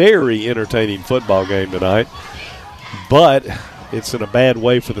very entertaining football game tonight. But it's in a bad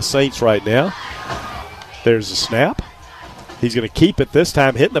way for the Saints right now. There's a snap. He's going to keep it this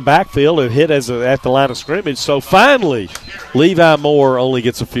time, hitting the backfield and hit at the line of scrimmage. So finally, Levi Moore only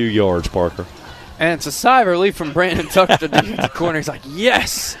gets a few yards, Parker. And it's a sigh of relief from Brandon Tucker to the corner. He's like,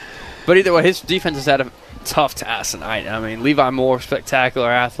 yes! But either way, his defense has had a tough task tonight. I mean, Levi Moore,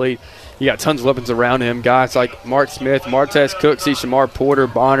 spectacular athlete. You got tons of weapons around him. Guys like Mark Smith, Martez Cooksey, Shamar Porter,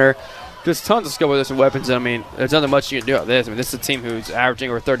 Bonner. Just tons of skill with and weapons. I mean, there's nothing much you can do about this. I mean, this is a team who's averaging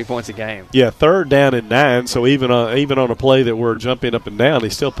over 30 points a game. Yeah, third down and 9. So even on a play that we're jumping up and down,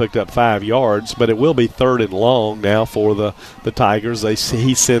 he still picked up 5 yards. But it will be third and long now for the Tigers.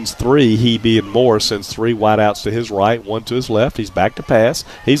 He sends 3. He being Moore sends 3 wideouts to his right, 1 to his left. He's back to pass.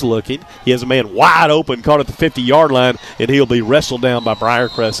 He's looking. He has a man wide open, caught at the 50-yard line, and he'll be wrestled down by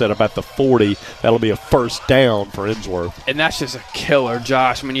Briarcrest at about the 40. That'll be a first down for Ensworth. And that's just a killer,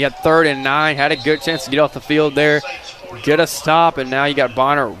 Josh. I mean, you had third and 9, had a good chance to get off the field there, get a stop, and now you got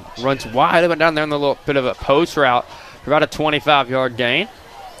Bonner runs wide open down there in the little bit of a post route for about a 25-yard gain.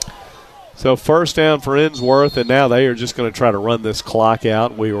 So first down for Ensworth, and now they are just going to try to run this clock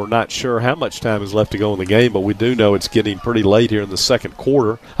out. We were not sure how much time is left to go in the game, but we do know it's getting pretty late here in the second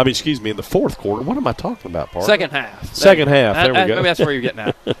quarter. I mean, excuse me, in the fourth quarter. What am I talking about, Parker? Second half. Second half. There we go. Maybe that's where you're getting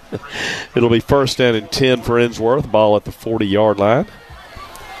at. It'll be first down and 10 for Ensworth. Ball at the 40-yard line.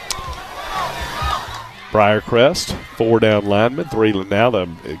 Briarcrest, 4 down linemen, 3 now.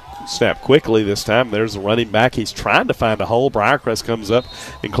 The snap quickly this time. There's the running back. He's trying to find a hole. Briarcrest comes up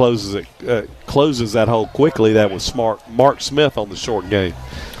and closes that hole quickly. That was smart. Mark Smith on the short gain.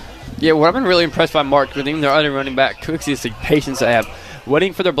 Yeah, what I've been really impressed by Mark, with even their other running back, Cooksey, is the patience they have.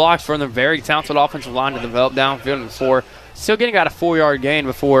 Waiting for their blocks from their very talented offensive line to develop downfield before still getting about a 4-yard gain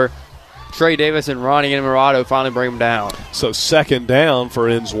before Trey Davis and Ronnie Inamorado finally bring him down. So second down for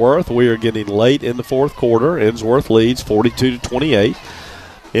Ensworth. We are getting late in the fourth quarter. Ensworth leads 42-28.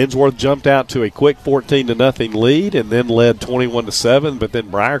 Ensworth jumped out to a quick 14-0 lead and then led 21-7, but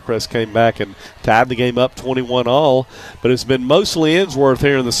then Briarcrest came back and tied the game up 21-all. But it's been mostly Ensworth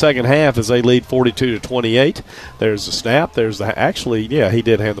here in the second half as they lead 42-28. There's the snap. He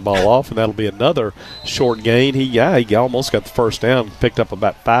did hand the ball off, and that'll be another short gain. He almost got the first down, picked up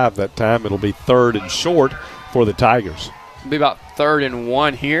about 5 that time. It'll be third and short for the Tigers. It'll be about 3rd and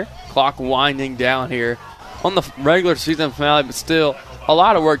 1 here. Clock winding down here on the regular season finale, but still a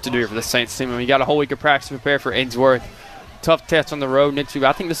lot of work to do here for the Saints team. I mean, you got a whole week of practice to prepare for Ensworth. Tough test on the road. I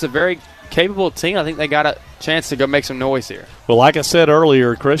think this is a very capable team. I think they got a chance to go make some noise here. Well, like I said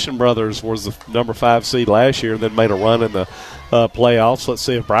earlier, Christian Brothers was the number 5 seed last year and then made a run in the playoffs. Let's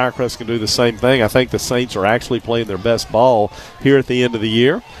see if Briarcrest can do the same thing. I think the Saints are actually playing their best ball here at the end of the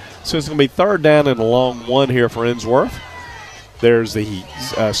year. So it's going to be third down and a long 1 here for Ensworth. There's the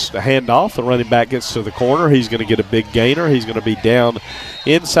handoff. The running back gets to the corner. He's going to get a big gainer. He's going to be down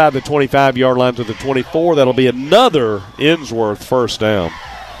inside the 25-yard line to the 24. That'll be another Ensworth first down.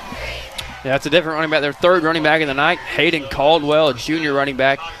 Yeah, it's a different running back. Their third running back of the night, Hayden Caldwell, a junior running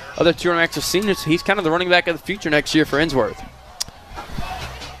back. Other 2 running backs are seniors. He's kind of the running back of the future next year for Ensworth.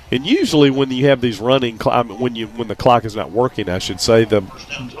 And usually when you have these running, when the clock is not working, I should say,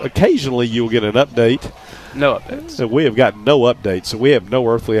 occasionally you'll get an update. No updates. So we have gotten no updates, so we have no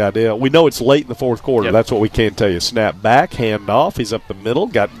earthly idea. We know it's late in the fourth quarter. Yep. That's what we can tell you. Snap back, hand off. He's up the middle,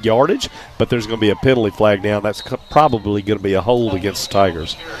 got yardage, but there's going to be a penalty flag down. That's probably going to be a hold against the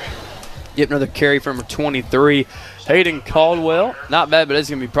Tigers. Yep, another carry from 23. Hayden Caldwell. Not bad, but it's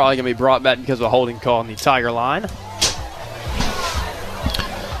probably going to be brought back because of a holding call on the Tiger line.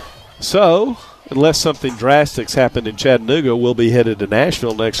 So, unless something drastic's happened in Chattanooga, we'll be headed to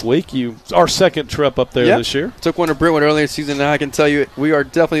Nashville next week. Our second trip up there this year. Took one to Brentwood earlier this season. Now I can tell you we are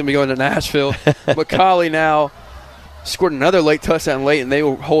definitely going to be going to Nashville. McCauley now scored another late touchdown late, and they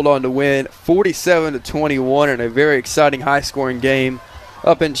will hold on to win 47-21 in a very exciting, high-scoring game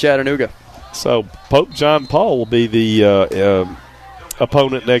up in Chattanooga. So Pope John Paul will be the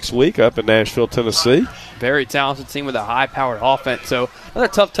opponent next week up in Nashville, Tennessee. Very talented team with a high-powered offense. So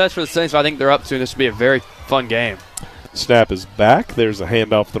another tough test for the Saints, but I think they're up to, and this will be a very fun game. Snap is back. There's a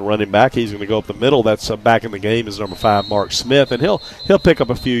handoff to the running back. He's going to go up the middle. That's back in the game is number 5, Mark Smith, and he'll pick up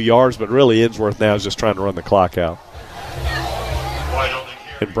a few yards, but really Ensworth now is just trying to run the clock out.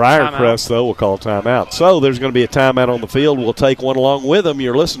 And Briarcrest, though, will call timeout. So there's going to be a timeout on the field. We'll take one along with them.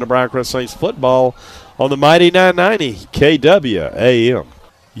 You're listening to Briarcrest Saints football on the Mighty 990 KWAM.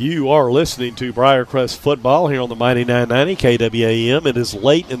 You are listening to Briarcrest football here on the Mighty 990 KWAM. It is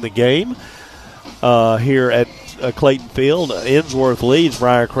late in the game here at Clayton Field. Ensworth leads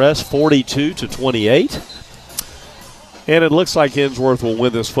Briarcrest 42-28. And it looks like Ensworth will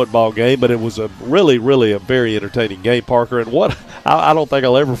win this football game, but it was a really a very entertaining game, Parker. And what I don't think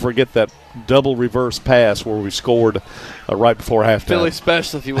I'll ever forget that double reverse pass where we scored right before halftime. Philly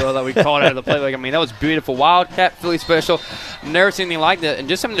special, if you will, that we called out of the playbook. I mean, that was beautiful. Wildcat Philly special. Never seen anything like that. And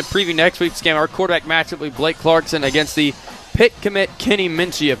just something to preview next week's game, our quarterback matchup will be Blake Clarkson against the Pitt commit Kenny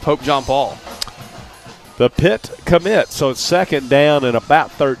Minchie of Pope John Paul. The Pitt commit. So it's second down and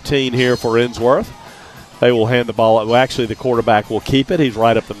about 13 here for Ensworth. They will hand the ball. Well, actually, the quarterback will keep it. He's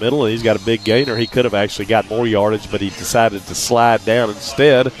right up the middle, and he's got a big gainer. He could have actually got more yardage, but he decided to slide down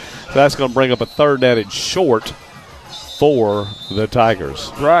instead. So that's going to bring up a third down and short for the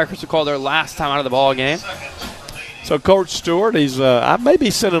Tigers. Briarcrest will call their last time out of the ball game. So Coach Stewart, I may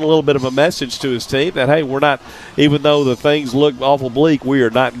be sending a little bit of a message to his team that, hey, we're not, even though the things look awful bleak, we are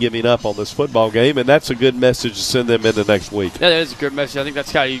not giving up on this football game, and that's a good message to send them into next week. Yeah, that is a good message. I think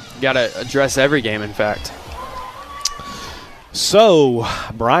that's how you got to address every game, in fact. So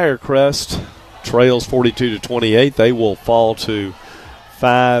Briarcrest trails 42-28. They will fall to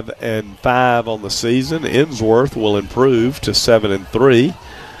 5-5 on the season. Ensworth will improve to 7-3.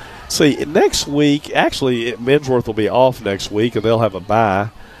 See, next week, actually, Ensworth will be off next week, and they'll have a bye.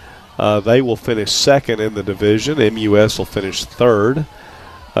 They will finish second in the division. MUS will finish third.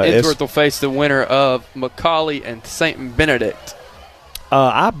 Ensworth will face the winner of McCauley and St. Benedict.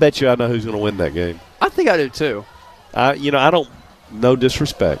 I bet you I know who's going to win that game. I think I do, too. I don't, no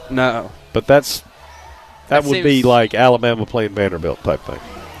disrespect. No. But that would be like Alabama playing Vanderbilt type thing.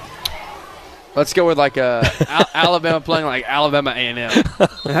 Let's go with like Alabama playing like Alabama A&M.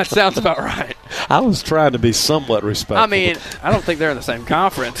 That sounds about right. I was trying to be somewhat respectful. I mean, I don't think they're in the same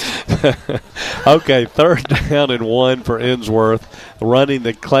conference. Okay, third down and 1 for Ensworth. Running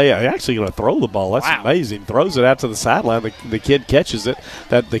the clay. Actually going to throw the ball. That's amazing. Throws it out to the sideline. The kid catches it.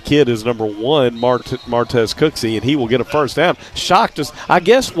 The kid is number 1, Martez Cooksey, and he will get a first down. Shocked us. I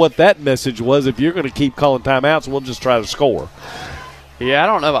guess what that message was, if you're going to keep calling timeouts, we'll just try to score. Yeah, I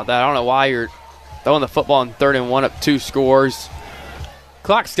don't know about that. I don't know why you're throwing the football on 3rd and 1 up 2 scores.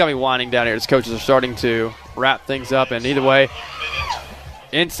 Clock's got me winding down here. His coaches are starting to wrap things up, and either way,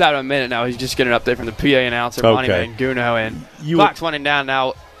 inside of a minute now, he's just getting an update from the PA announcer, Monty Manguno, and clock's winding down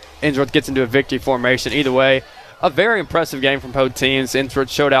now. Ensworth gets into a victory formation. Either way, a very impressive game from both teams.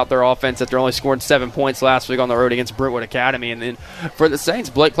 Ensworth showed out their offense after only scoring 7 points last week on the road against Brentwood Academy. And then for the Saints,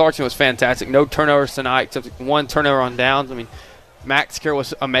 Blake Clarkson was fantastic. No turnovers tonight except 1 turnover on downs. I mean, Max Carroll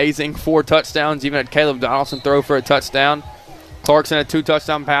was amazing. 4 touchdowns. Even had Caleb Donaldson throw for a touchdown. Clarkson had 2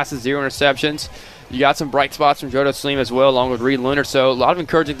 touchdown passes, 0 interceptions. You got some bright spots from Jodo Saleem as well, along with Reed Lunar. So a lot of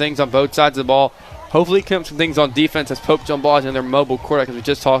encouraging things on both sides of the ball. Hopefully come some things on defense as Pope John Paul is in their mobile quarterback, as we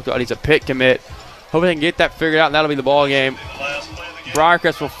just talked about. He's a Pitt commit. Hopefully they can get that figured out, and that'll be the ball game.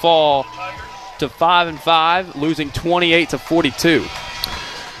 Briarcrest will fall to 5-5, losing 28-42.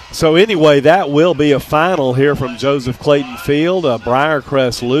 So anyway, that will be a final here from Joseph Clayton Field.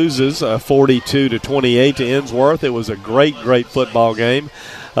 Briarcrest loses 42-28 to Ensworth. It was a great football game,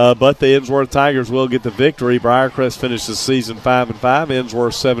 but the Ensworth Tigers will get the victory. Briarcrest finished the season 5-5.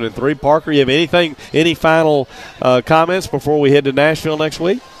 Ensworth 7-3. Parker, you have any final comments before we head to Nashville next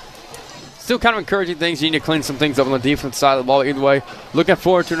week? Still kind of encouraging things. You need to clean some things up on the defense side of the ball. Either way, looking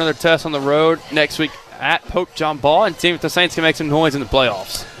forward to another test on the road next week at Pope John Paul, and seeing if the Saints can make some noise in the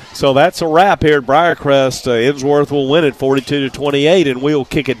playoffs. So that's a wrap here at Briarcrest. Ensworth will win it 42-28, and we will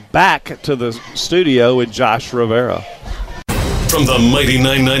kick it back to the studio with Josh Rivera. From the Mighty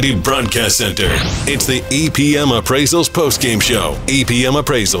 990 Broadcast Center, it's the EPM Appraisals postgame show. EPM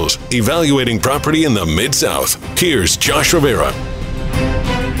Appraisals, evaluating property in the Mid-South. Here's Josh Rivera.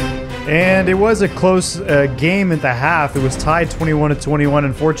 And it was a close game at the half. It was tied 21-21.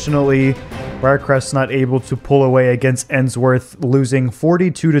 Unfortunately, Briarcrest not able to pull away against Ensworth, losing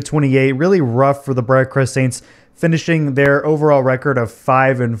 42-28. Really rough for the Briarcrest Saints. finishing their overall record of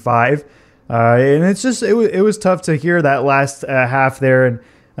 5-5. And it's just it was tough to hear that last half there,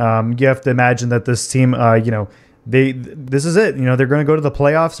 and you have to imagine that this team, this is it. They're going to go to the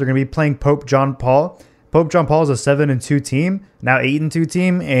playoffs. They're going to be playing Pope John Paul. Pope John Paul is a 7-2 team, now 8-2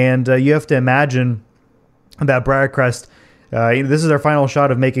 team, and you have to imagine that Briarcrest, this is their final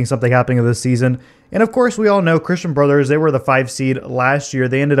shot of making something happen this season. And of course, we all know Christian Brothers, they were the 5 seed last year.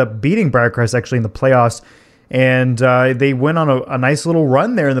 They ended up beating Briarcrest actually in the playoffs, and they went on a nice little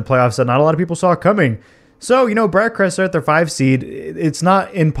run there in the playoffs that not a lot of people saw coming. So, Briarcrest are at their 5 seed. It's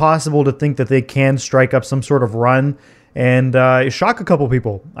not impossible to think that they can strike up some sort of run and shock a couple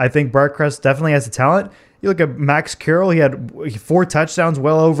people. I think Briarcrest definitely has the talent. You look at Max Carroll, he had 4 touchdowns,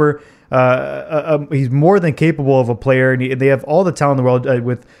 well over. He's more than capable of a player, and they have all the talent in the world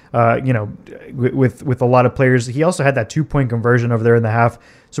with a lot of players. He also had that 2-point conversion over there in the half.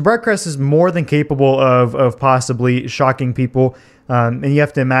 So Briarcrest is more than capable of possibly shocking people. And you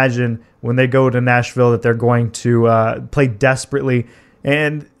have to imagine when they go to Nashville that they're going to play desperately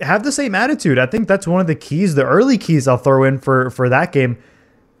and have the same attitude. I think that's one of the keys, the early keys I'll throw in for that game.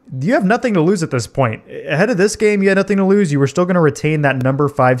 You have nothing to lose at this point. Ahead of this game, you had nothing to lose. You were still going to retain that number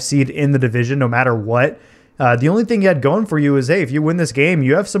 5 seed in the division no matter what. The only thing you had going for you is, hey, if you win this game,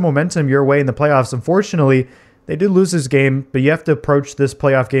 you have some momentum your way in the playoffs. Unfortunately, they did lose this game, but you have to approach this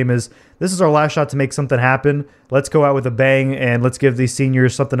playoff game as this is our last shot to make something happen. Let's go out with a bang, and let's give these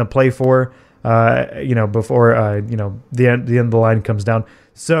seniors something to play for, before the end of the line comes down.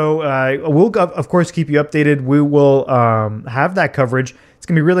 So we'll, of course, keep you updated. We will have that coverage. It's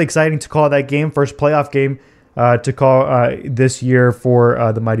going to be really exciting to call that game, first playoff game to call this year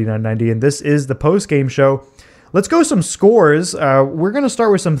for the Mighty 990. And this is the post-game show. Let's go some scores. We're going to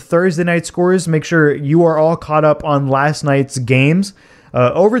start with some Thursday night scores. Make sure you are all caught up on last night's games.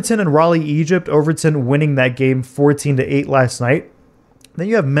 Overton and Raleigh, Egypt. Overton winning that game 14-8 last night. Then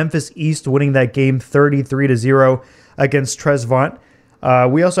you have Memphis East winning that game 33-0 against Tresvant.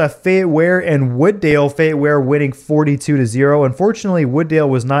 We also have Fayette Ware and Wooddale. Fayette Ware winning 42-0. Unfortunately, Wooddale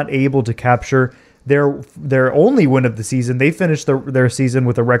was not able to capture their only win of the season. They finished their season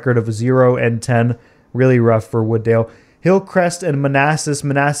with a record of 0-10. Really rough for Wooddale. Hillcrest and Manassas.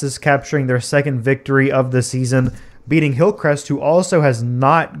 Manassas capturing their second victory of the season, beating Hillcrest, who also has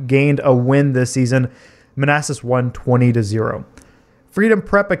not gained a win this season. Manassas won 20-0. Freedom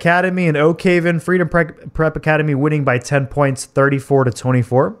Prep Academy and Oak Haven. Freedom Prep Academy winning by 10 points,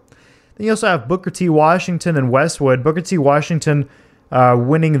 34-24. Then you also have Booker T. Washington and Westwood. Booker T. Washington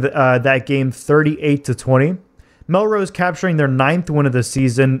winning that game 38-20. Melrose capturing their 9th win of the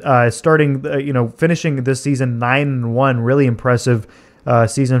season, finishing this season 9-1. Really impressive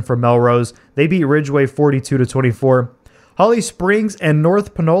season for Melrose. They beat Ridgeway 42-24. Holly Springs and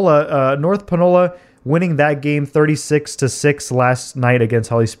North Panola. North Panola winning that game 36-6 last night against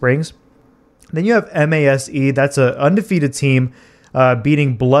Holly Springs. Then you have MASE. That's an undefeated team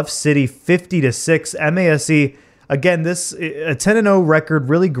beating Bluff City 50-6. MASE, again, this a 10-0 record,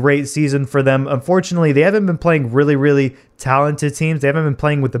 really great season for them. Unfortunately, they haven't been playing really, really talented teams. They haven't been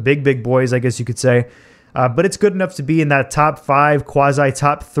playing with the big boys, I guess you could say. But it's good enough to be in that top 5, quasi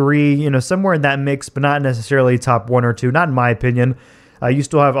top 3, somewhere in that mix, but not necessarily top 1 or 2, not in my opinion. You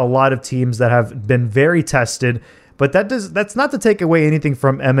still have a lot of teams that have been very tested, but that's not to take away anything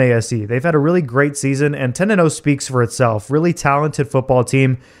from MASE. They've had a really great season, and 10-0 speaks for itself. Really talented football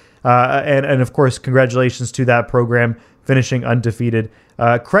team, and of course, congratulations to that program finishing undefeated.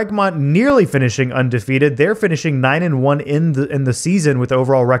 Craigmont nearly finishing undefeated. They're finishing 9-1 in the season with the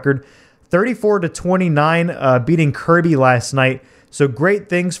overall record, 34-29, beating Kirby last night. So great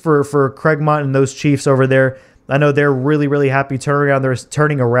things for Craigmont and those Chiefs over there. I know they're really, really happy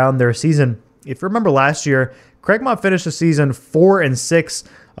turning around their season. If you remember last year, Craigmont finished the season 4-6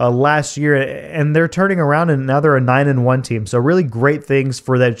 last year, and they're turning around, and now they're a 9-1 team. So really great things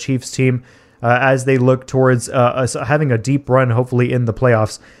for that Chiefs team as they look towards having a deep run, hopefully in the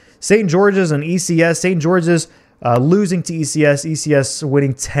playoffs. St. George's and ECS. St. George's losing to ECS. ECS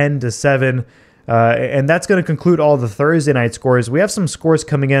winning 10-7, and that's going to conclude all the Thursday night scores. We have some scores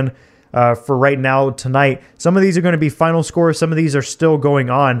coming in for right now tonight. Some of these are going to be final scores. Some of these are still going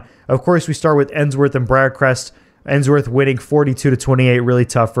on. Of course, we start with Ensworth and Briarcrest. Ensworth winning 42-28. Really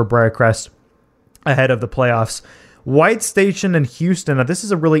tough for Briarcrest ahead of the playoffs. White Station and Houston. Now, this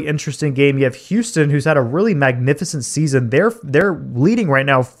is a really interesting game. You have Houston, who's had a really magnificent season. They're leading right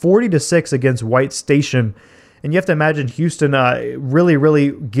now 40-6 against White Station. And you have to imagine Houston really,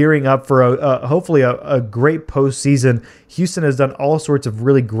 really gearing up for hopefully a great postseason. Houston has done all sorts of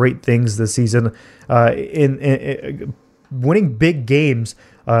really great things this season in winning big games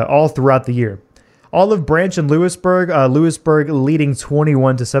all throughout the year. Olive Branch and Lewisburg. Lewisburg leading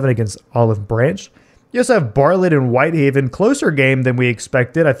 21-7 against Olive Branch. You also have Bartlett and Whitehaven, closer game than we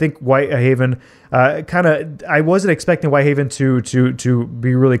expected. I think Whitehaven I wasn't expecting Whitehaven to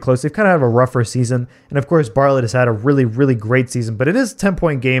be really close. They've kind of had a rougher season. And of course, Bartlett has had a really, really great season. But it is a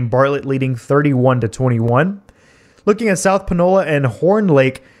 10-point game. Bartlett leading 31-21. Looking at South Panola and Horn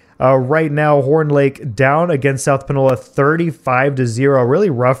Lake, right now, Horn Lake down against South Panola 35-0. Really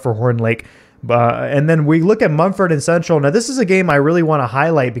rough for Horn Lake. And then we look at Mumford and Central. Now, this is a game I really want to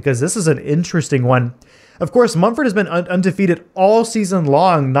highlight because this is an interesting one. Of course, Mumford has been undefeated all season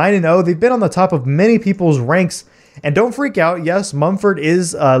long, 9-0. They've been on the top of many people's ranks. And don't freak out. Yes, Mumford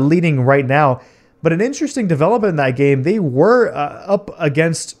is leading right now. But an interesting development in that game, they were up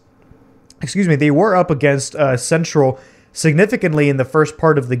against Central significantly in the first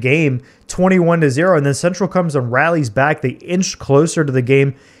part of the game, 21-0, and then Central comes and rallies back. They inched closer to the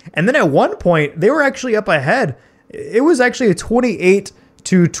game, and then at one point they were actually up ahead. It was actually a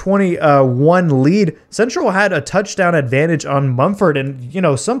 28-21 lead. Central had a touchdown advantage on Mumford,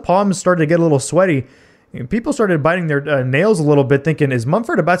 and some palms started to get a little sweaty. People started biting their nails a little bit, thinking, is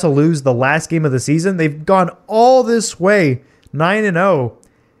Mumford about to lose the last game of the season? They've gone all this way, 9-0.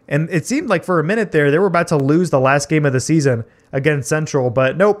 And it seemed like for a minute there, they were about to lose the last game of the season against Central.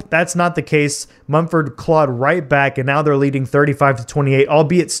 But nope, that's not the case. Mumford clawed right back, and now they're leading 35-28,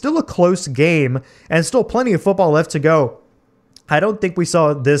 albeit still a close game and still plenty of football left to go. I don't think we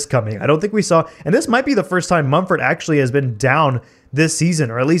saw this coming. And this might be the first time Mumford actually has been down this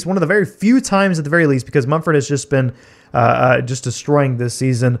season, or at least one of the very few times at the very least, because Mumford has just been just destroying this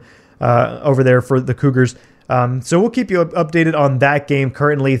season over there for the Cougars. So we'll keep you updated on that game.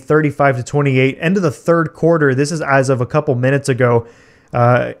 Currently 35-28, end of the third quarter. This is as of a couple minutes ago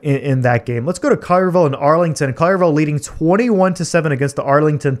in that game. Let's go to Collierville and Arlington. Collierville leading 21-7 against the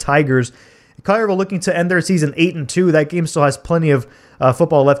Arlington Tigers. Collierville looking to end their season 8-2. That game still has plenty of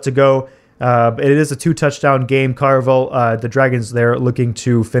football left to go. It is a 2-touchdown game. Collierville, the Dragons there looking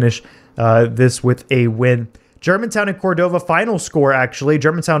to finish this with a win. Germantown and Cordova, final score actually.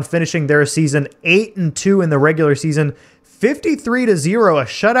 Germantown finishing their season 8-2 in the regular season, 53-0, a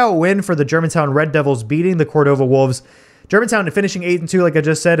shutout win for the Germantown Red Devils, beating the Cordova Wolves. Germantown finishing 8-2, like I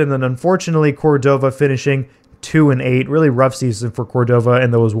just said, and then unfortunately Cordova finishing 2-8. Really rough season for Cordova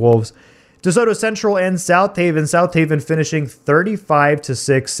and those Wolves. DeSoto Central and South Haven. South Haven finishing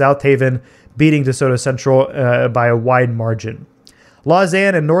 35-6. South Haven beating DeSoto Central by a wide margin.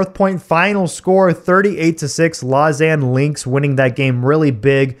 Lausanne and North Point, final score 38-6. Lausanne Lynx winning that game really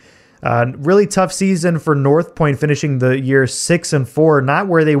big. Really tough season for North Point, finishing the year 6-4, not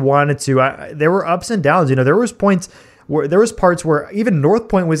where they wanted to. There were ups and downs. There was parts where even North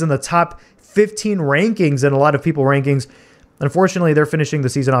Point was in the top 15 rankings in a lot of people rankings. Unfortunately, they're finishing the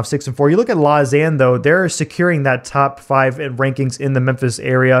season off 6-4. You look at Lausanne though; they're securing that top 5 in rankings in the Memphis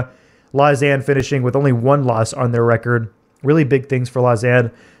area. Lausanne finishing with only 1 loss on their record. Really big things for Lausanne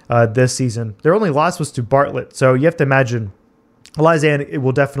this season. Their only loss was to Bartlett, so you have to imagine Lausanne, it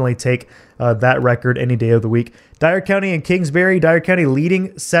will definitely take that record any day of the week. Dyer County and Kingsbury. Dyer County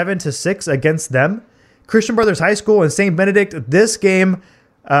leading 7-6 against them. Christian Brothers High School and St. Benedict. This game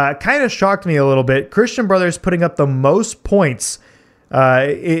kind of shocked me a little bit. Christian Brothers putting up the most points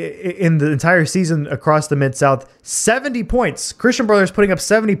in the entire season across the Mid-South. 70 points. Christian Brothers putting up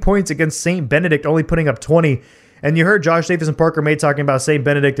 70 points against St. Benedict, only putting up 20. And you heard Josh Davis and Parker May talking about St.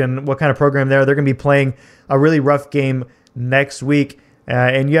 Benedict and what kind of program they're going to be playing a really rough game next week.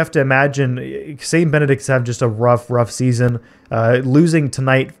 And you have to imagine St. Benedict's have just a rough season, losing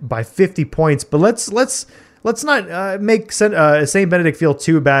tonight by 50 points. But let's not make St. Benedict feel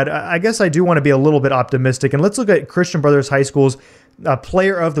too bad. I guess I do want to be a little bit optimistic. And let's look at Christian Brothers High School's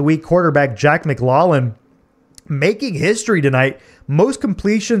Player of the Week quarterback Jack McLaughlin, making history tonight. Most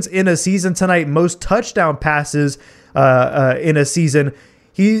completions in a season tonight, most touchdown passes in a season.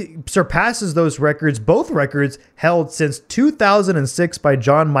 He surpasses those records, both records held since 2006 by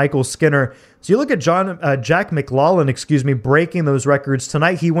John Michael Skinner. So you look at Jack McLaughlin, breaking those records.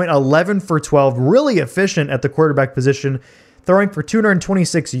 Tonight he went 11 for 12, really efficient at the quarterback position, throwing for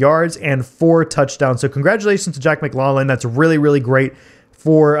 226 yards and 4 touchdowns. So congratulations to Jack McLaughlin. That's really, really great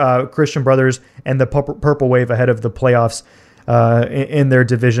for Christian Brothers and the Purple Wave ahead of the playoffs in their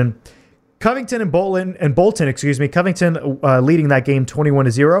division. Covington and Bolton, Covington leading that game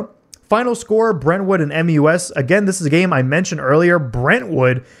 21-0. Final score, Brentwood and MUS. Again, this is a game I mentioned earlier.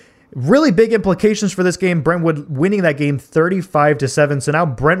 Brentwood, really big implications for this game. Brentwood winning that game 35-7. So now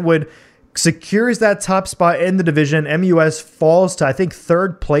Brentwood secures that top spot in the division. MUS falls to, I think,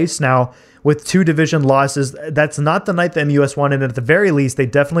 3rd place now with 2 division losses. That's not the night the MUS wanted. At the very least, they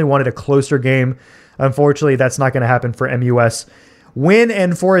definitely wanted a closer game. Unfortunately, that's not going to happen for MUS. Win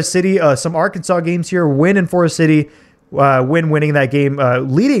and Forest City, some Arkansas games here. Win and Forest City, winning that game,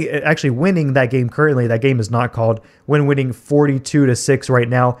 winning that game currently. That game is not called. Winning 42-6 right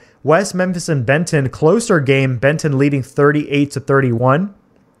now. West Memphis and Benton, closer game. Benton leading 38-31.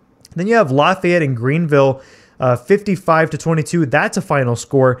 Then you have Lafayette and Greenville, 55-22. That's a final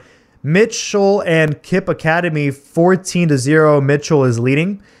score. Mitchell and Kip Academy, 14-0. Mitchell is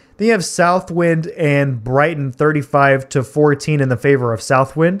leading. Then you have Southwind and Brighton, 35-14 in the favor of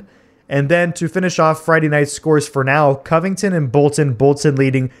Southwind. And then to finish off Friday night scores for now, Covington and Bolton. Bolton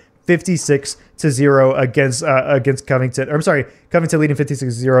leading 56-0 against Covington. Or I'm sorry, Covington leading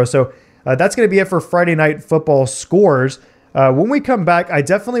 56-0. So that's going to be it for Friday night football scores. When we come back, I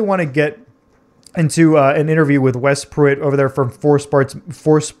definitely want to get into an interview with Wes Pruitt over there from Four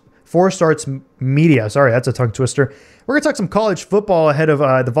Starts Media. Sorry, that's a tongue twister. We're going to talk some college football ahead of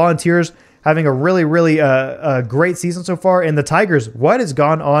the Volunteers having a really, really great season so far. And the Tigers, what has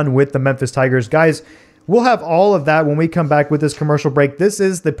gone on with the Memphis Tigers? Guys, we'll have all of that when we come back with this commercial break. This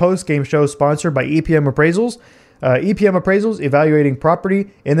is the post-game show sponsored by EPM Appraisals. EPM Appraisals, evaluating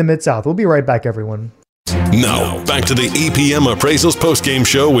property in the Mid-South. We'll be right back, everyone. Now, back to the EPM Appraisals post-game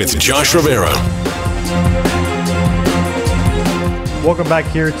show with Josh Rivera. Welcome back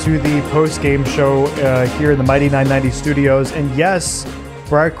here to the post-game show here in the Mighty 990 studios. And yes,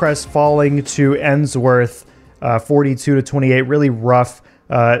 Briarcrest falling to Ensworth 42-28. Really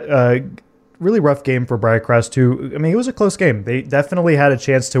rough game for Briarcrest, who, I mean, it was a close game. They definitely had a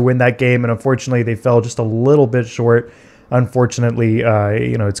chance to win that game, and unfortunately they fell just a little bit short. Unfortunately,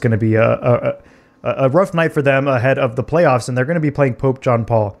 it's going to be a rough night for them ahead of the playoffs, and they're going to be playing Pope John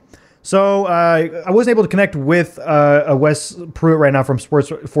Paul. So I wasn't able to connect with Wes Pruitt right now from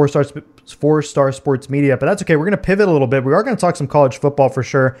Four Star Sports Media, but that's okay. We're going to pivot a little bit. We are going to talk some college football for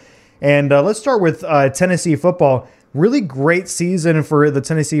sure. And let's start with Tennessee football. Really great season for the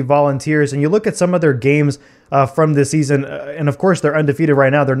Tennessee Volunteers. And you look at some of their games from this season, and of course they're undefeated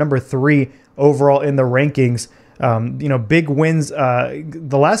right now. They're number 3 overall in the rankings. Big wins.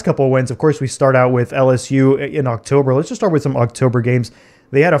 The last couple of wins, of course, we start out with LSU in October. Let's just start with some October games.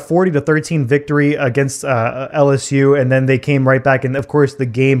 They had a 40-13 victory against LSU, and then they came right back. And of course, the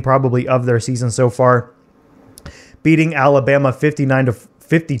game probably of their season so far, beating Alabama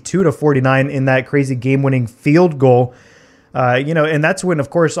 52-49 in that crazy game-winning field goal. And that's when, of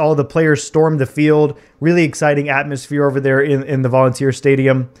course, all the players stormed the field. Really exciting atmosphere over there in the Volunteer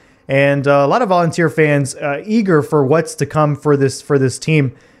Stadium. And a lot of Volunteer fans eager for what's to come for this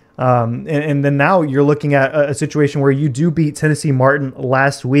team. And then now you're looking at a situation where you do beat Tennessee Martin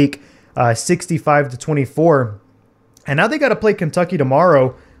last week, 65-24. And now they got to play Kentucky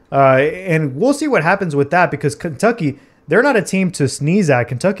tomorrow. And we'll see what happens with that, because Kentucky, they're not a team to sneeze at.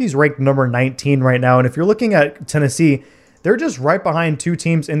 Kentucky's ranked number 19 right now. And if you're looking at Tennessee, they're just right behind 2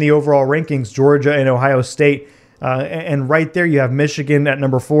 teams in the overall rankings, Georgia and Ohio State. And right there, you have Michigan at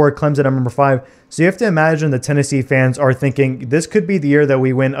number 4, Clemson at number 5. So you have to imagine the Tennessee fans are thinking this could be the year that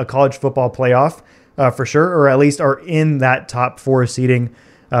we win a college football playoff for sure, or at least are in that top 4 seeding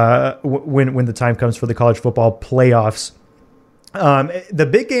when the time comes for the college football playoffs. The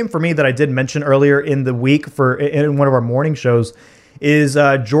big game for me that I did mention earlier in the week in one of our morning shows is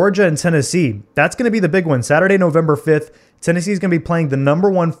Georgia and Tennessee. That's going to be the big one. Saturday, November 5th, Tennessee is going to be playing the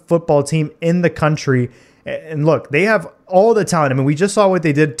number 1 football team in the country. And look, they have all the talent. I mean, we just saw what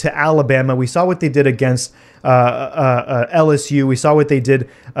they did to Alabama. We saw what they did against LSU. We saw what they did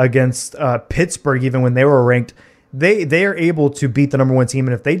against Pittsburgh, even when they were ranked. They are able to beat the number 1 team.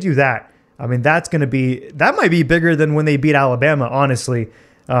 And if they do that, I mean, that might be bigger than when they beat Alabama, honestly.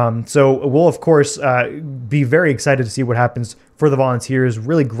 So we'll, of course, be very excited to see what happens for the Volunteers.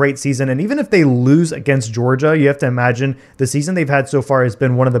 Really great season. And even if they lose against Georgia, you have to imagine the season they've had so far has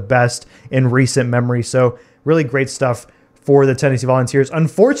been one of the best in recent memory. So really great stuff for the Tennessee Volunteers.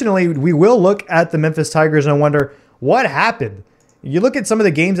 Unfortunately, we will look at the Memphis Tigers and wonder what happened. You look at some of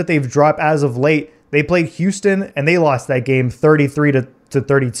the games that they've dropped as of late. They played Houston and they lost that game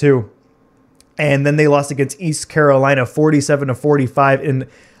 33-32. And then they lost against East Carolina 47-45 in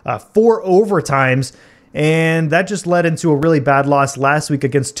 4 overtimes. And that just led into a really bad loss last week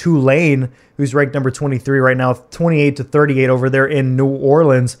against Tulane, who's ranked number 23 right now, 28-38 over there in New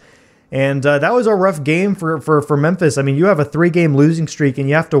Orleans. And that was a rough game for Memphis. I mean, you have a 3-game losing streak, and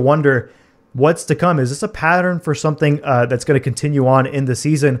you have to wonder what's to come. Is this a pattern for something that's going to continue on in the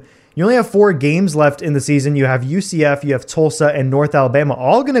season? You only have 4 games left in the season. You have UCF, you have Tulsa, and North Alabama,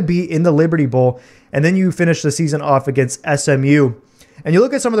 all going to be in the Liberty Bowl. And then you finish the season off against SMU. And you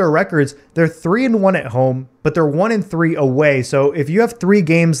look at some of their records, they're 3-1 at home, but they're 1-3 away. So if you have 3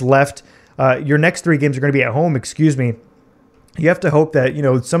 games left, your next 3 games are going to be at home, you have to hope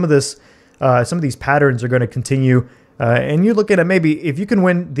that, some of these patterns are going to continue. And you're looking at maybe if you can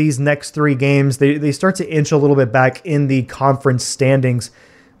win these next 3 games, they start to inch a little bit back in the conference standings.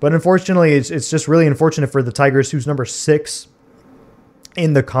 But unfortunately, it's just really unfortunate for the Tigers, who's number 6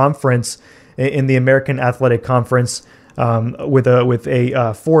 in the conference, in the American Athletic Conference, with a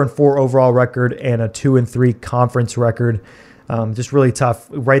 4-4 overall record and a 2-3 conference record. Just really tough.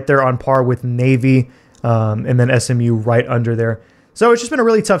 Right there on par with Navy, and then SMU right under there. So it's just been a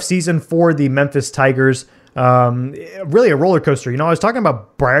really tough season for the Memphis Tigers. Really a roller coaster. I was talking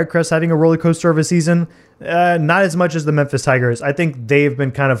about Briarcrest having a roller coaster of a season. Not as much as the Memphis Tigers. I think they've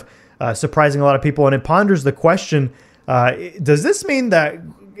been kind of surprising a lot of people, and it ponders the question, does this mean that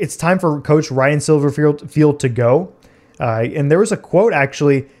it's time for Coach Ryan Silverfield to go? And there was a quote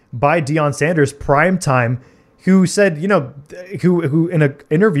actually by Deion Sanders, primetime, who said, who in an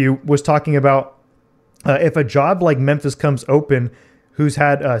interview was talking about if a job like Memphis comes open, who's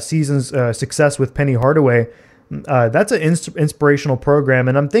had seasons success with Penny Hardaway, that's an inspirational program.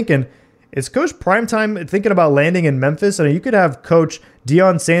 And I'm thinking, is Coach Primetime thinking about landing in Memphis? And you could have Coach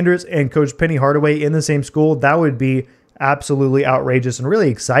Deion Sanders and Coach Penny Hardaway in the same school. That would be absolutely outrageous and really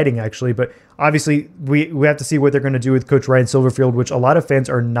exciting, actually. But obviously, we have to see what they're going to do with Coach Ryan Silverfield, which a lot of fans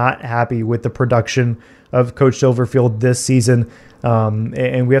are not happy with the production of Coach Silverfield this season.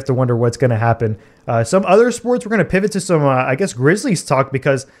 And we have to wonder what's going to happen. Some other sports, we're going to pivot to some, Grizzlies talk,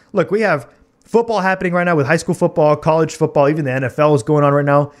 because, look, we have football happening right now with high school football, college football, even the NFL is going on right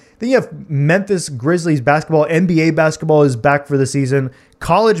now. Then you have Memphis Grizzlies basketball. NBA basketball is back for the season.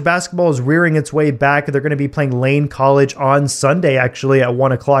 College basketball is rearing its way back. They're going to be playing Lane College on Sunday, actually, at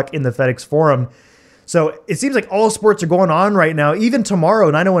 1 o'clock in the FedEx Forum. So it seems like all sports are going on right now. Even tomorrow,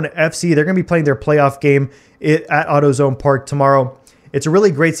 901 FC, they're going to be playing their playoff game at AutoZone Park tomorrow. It's a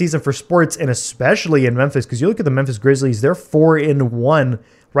really great season for sports, and especially in Memphis, because you look at the Memphis Grizzlies, they're 4-1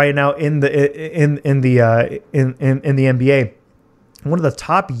 right now in the NBA. One of the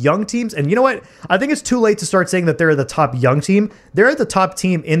top young teams, and you know what? I think it's too late to start saying that they're the top young team. They're the top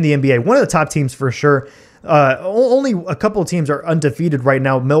team in the NBA, one of the top teams for sure. Only a couple of teams are undefeated right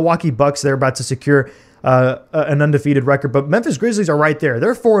now. Milwaukee Bucks, they're about to secure an undefeated record, but Memphis Grizzlies are right there.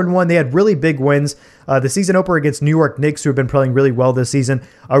 They're 4-1. They had really big wins. The season opener against New York Knicks, who have been playing really well this season.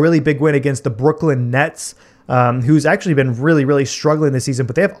 A really big win against the Brooklyn Nets, who's actually been really, really struggling this season,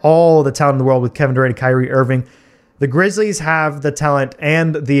 but they have all the talent in the world with Kevin Durant and Kyrie Irving. The Grizzlies have the talent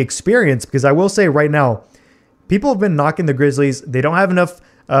and the experience, because I will say right now, people have been knocking the Grizzlies. They don't have enough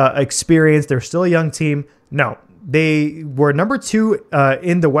experience. They're still a young team. No, they were number 2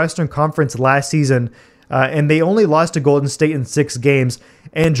 in the Western Conference last season, and they only lost to Golden State in 6 games.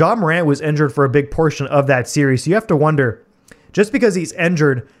 And Ja Morant was injured for a big portion of that series. So you have to wonder, just because he's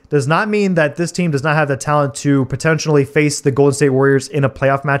injured does not mean that this team does not have the talent to potentially face the Golden State Warriors in a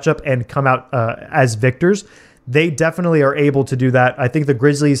playoff matchup and come out as victors. They definitely are able to do that. I think the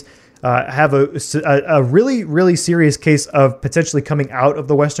Grizzlies have a really, really serious case of potentially coming out of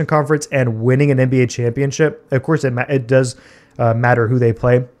the Western Conference and winning an NBA championship. Of course, it does matter who they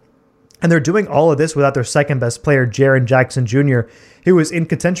play. And they're doing all of this without their second best player, Jaren Jackson Jr., who was in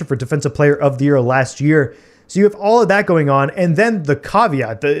contention for Defensive Player of the Year last year. So you have all of that going on. And then the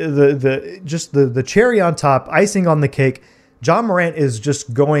caveat, the cherry on top, icing on the cake, Ja Morant is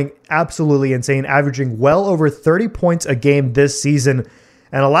just going absolutely insane, averaging well over 30 points a game this season.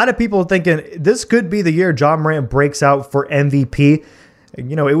 And a lot of people are thinking this could be the year Ja Morant breaks out for MVP.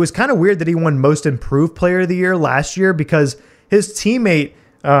 It was kind of weird that he won Most Improved Player of the Year last year, because his teammate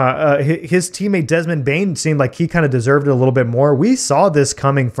Desmond Bane seemed like he kind of deserved it a little bit more. We saw this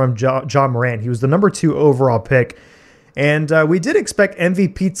coming from Ja Morant. He was the number 2 overall pick. And we did expect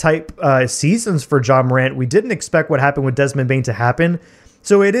MVP-type seasons for Ja Morant. We didn't expect what happened with Desmond Bane to happen.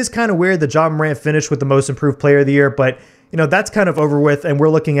 So it is kind of weird that Ja Morant finished with the Most Improved Player of the Year. But, that's kind of over with. And we're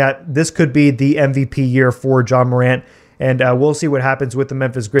looking at this could be the MVP year for Ja Morant. And we'll see what happens with the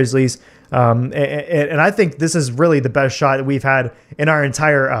Memphis Grizzlies. And I think this is really the best shot that we've had in our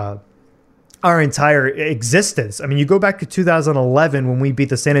entire existence. I mean, you go back to 2011 when we beat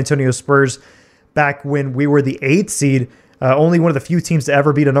the San Antonio Spurs, back when we were the 8th seed, only one of the few teams to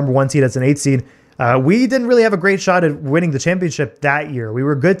ever beat a number 1 seed as an 8th seed. We didn't really have a great shot at winning the championship that year. We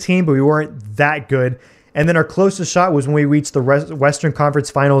were a good team, but we weren't that good. And then our closest shot was when we reached the Western Conference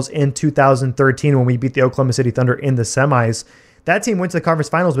Finals in 2013 when we beat the Oklahoma City Thunder in the semis. That team went to the conference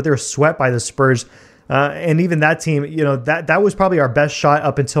finals, but they were swept by the Spurs. And even that team, that was probably our best shot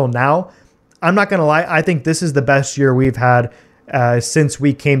up until now. I'm not going to lie. I think this is the best year we've had since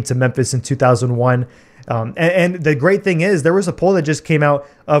we came to Memphis in 2001. And the great thing is there was a poll that just came out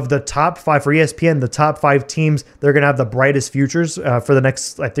of the top 5 for ESPN, the top 5 teams that are going to have the brightest futures for the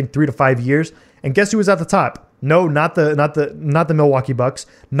next, I think, 3 to 5 years. And guess who was at the top? No, not the Milwaukee Bucks,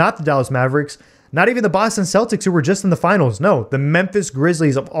 not the Dallas Mavericks, not even the Boston Celtics, who were just in the finals. No, the Memphis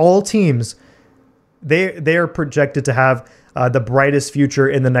Grizzlies, of all teams, they are projected to have the brightest future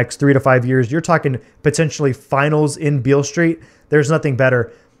in the next 3 to 5 years. You're talking potentially finals in Beale Street. There's nothing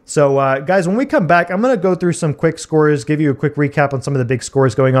better. So, guys, when we come back, I'm going to go through some quick scores, give you a quick recap on some of the big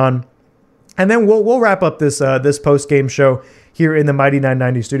scores going on, and then we'll wrap up this post-game show here in the Mighty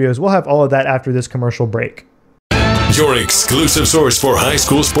 990 studios. We'll have all of that after this commercial break. Your exclusive source for high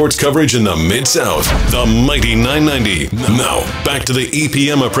school sports coverage in the Mid-South, the Mighty 990. Now, back to the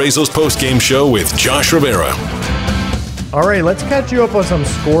EPM Appraisals post-game show with Josh Rivera. All right, let's catch you up on some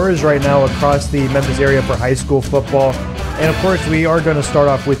scores right now across the Memphis area for high school football. And of course, we are going to start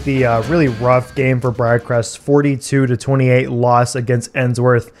off with the really rough game for Briarcrest, 42-28 loss against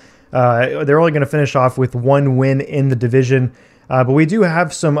Ensworth. They're only going to finish off with 1 win in the division, but we do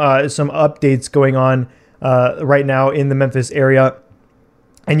have some updates going on right now in the Memphis area.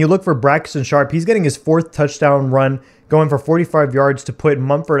 And you look for Braxton Sharp. He's getting his 4th touchdown run, going for 45 yards to put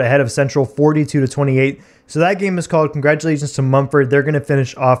Mumford ahead of Central 42-28. So that game is called. Congratulations to Mumford. They're going to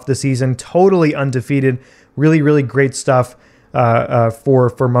finish off the season totally undefeated. Really, really great stuff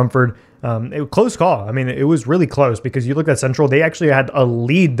for Mumford. Close call. I mean, it was really close because you look at Central. They actually had a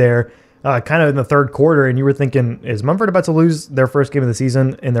lead there kind of in the third quarter, and you were thinking, is Mumford about to lose their first game of the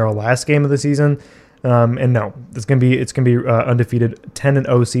season in their last game of the season? And no, it's gonna be undefeated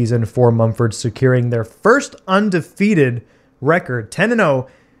 10-0 season for Mumford, securing their first undefeated record, 10-0,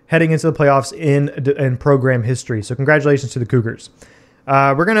 heading into the playoffs in program history. So congratulations to the Cougars.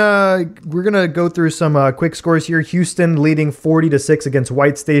 We're gonna go through some quick scores here. Houston leading 40-6 against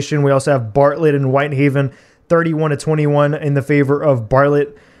White Station. We also have Bartlett and Whitehaven 31-21 in the favor of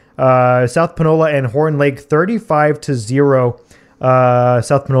Bartlett. South Panola and Horn Lake 35-0.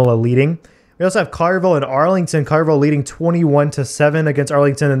 South Panola leading. We also have Collierville and Arlington. Collierville leading 21-7 against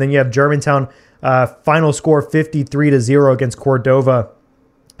Arlington, and then you have Germantown final score 53-0 against Cordova,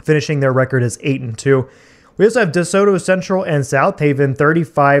 finishing their record as 8-2. We also have DeSoto Central and South Haven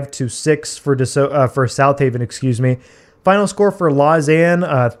 35-6 for South Haven. Final score for Lausanne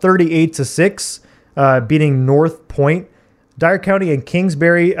 38-6, beating North Point. Dyer County and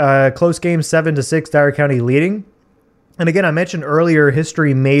Kingsbury close game 7-6. Dyer County leading. And again, I mentioned earlier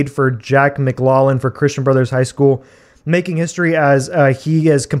history made for Jack McLaughlin for Christian Brothers High School, making history as he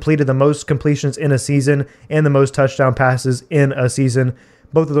has completed the most completions in a season and the most touchdown passes in a season.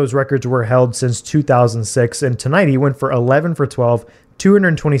 Both of those records were held since 2006. And tonight he went for 11 for 12,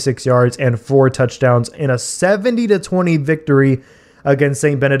 226 yards, and 4 touchdowns in a 70-20 victory against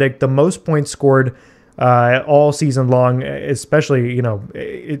St. Benedict, the most points scored all season long, especially,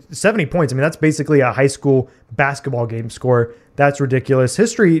 70 points. I mean, that's basically a high school basketball game score. That's ridiculous.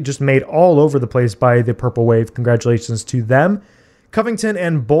 History just made all over the place by the Purple Wave. Congratulations to them. Covington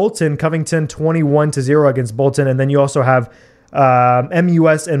and Bolton. Covington 21-0 against Bolton. And then you also have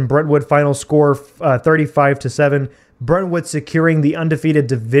MUS and Brentwood final score 35-7. Brentwood securing the undefeated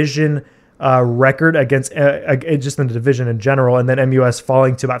division record against just in the division in general, and then MUS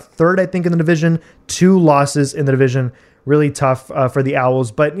falling to about 3rd, I think, in the division. 2 losses in the division. Really tough for the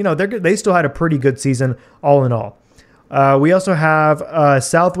Owls, but they still had a pretty good season all in all. We also have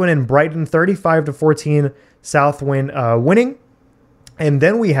Southwind and Brighton 35-14. Southwind winning. And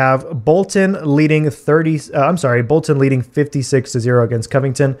then we have Bolton leading 56-0 against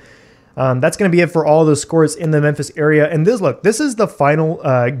Covington. That's going to be it for all those scores in the Memphis area. And this is the final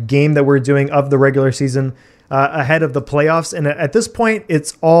game that we're doing of the regular season ahead of the playoffs. And at this point,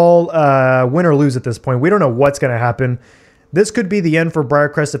 it's all win or lose at this point. We don't know what's going to happen. This could be the end for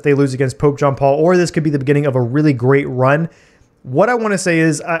Briarcrest if they lose against Pope John Paul, or this could be the beginning of a really great run. What I want to say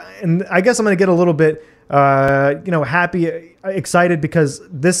is, and I guess I'm going to get a little bit happy, excited, because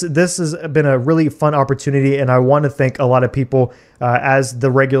this has been a really fun opportunity, and I want to thank a lot of people as the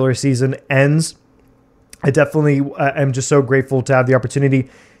regular season ends. I definitely am just so grateful to have the opportunity,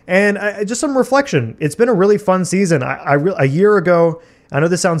 and just some reflection. It's been a really fun season. A year ago, I know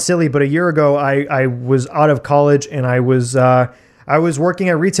this sounds silly, but a year ago I was out of college and I was working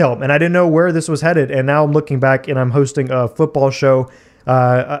at retail, and I didn't know where this was headed. And now I'm looking back and I'm hosting a football show.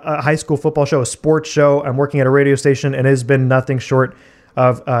 A high school football show, a sports show. I'm working at a radio station, and it has been nothing short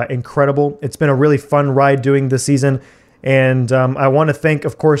of incredible. It's been a really fun ride doing this season, and I want to thank,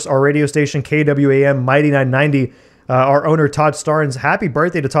 of course, our radio station, KWAM Mighty 990, our owner, Todd Starnes. Happy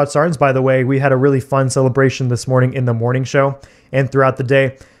birthday to Todd Starnes, by the way. We had a really fun celebration this morning in the morning show and throughout the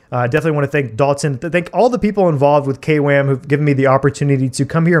day. Definitely want to thank Dalton, thank all the people involved with KWAM who've given me the opportunity to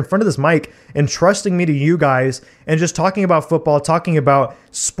come here in front of this mic and trusting me to you guys and just talking about football, talking about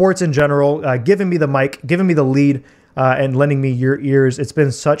sports in general, giving me the mic, giving me the lead, and lending me your ears. It's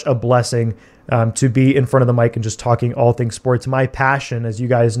been such a blessing to be in front of the mic and just talking all things sports. My passion, as you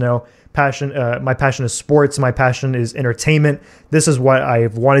guys know, my passion is sports. My passion is entertainment. This is what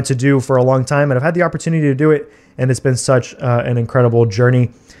I've wanted to do for a long time, and I've had the opportunity to do it, and it's been such an incredible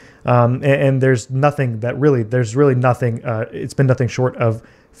journey. And there's really nothing. It's been nothing short of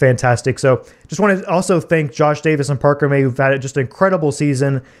fantastic. So just want to also thank Josh Davis and Parker May, who've had just an incredible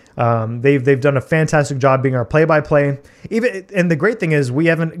season. They've done a fantastic job being our play-by-play. And the great thing is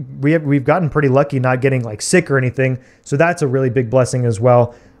we've gotten pretty lucky not getting like sick or anything. So that's a really big blessing as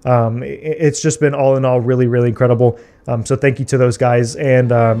well. It's just been all in all really, really incredible. So thank you to those guys.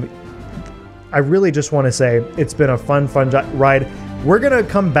 And I really just want to say it's been a fun ride. We're going to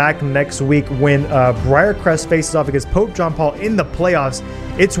come back next week when Briarcrest faces off against Pope John Paul in the playoffs.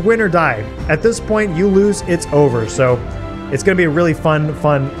 It's win or die. At this point, you lose, it's over. So it's going to be a really fun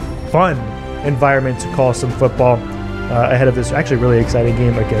environment to call some football ahead of this actually really exciting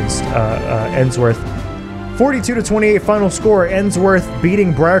game against Ensworth. 42-28 final score. Ensworth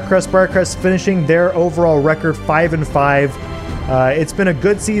beating Briarcrest. Briarcrest finishing their overall record 5-5. It's been a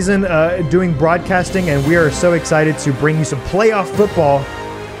good season doing broadcasting, and we are so excited to bring you some playoff football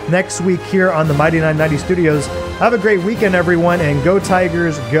next week here on the Mighty 990 Studios. Have a great weekend, everyone, and go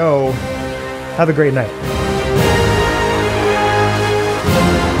Tigers, go. Have a great night.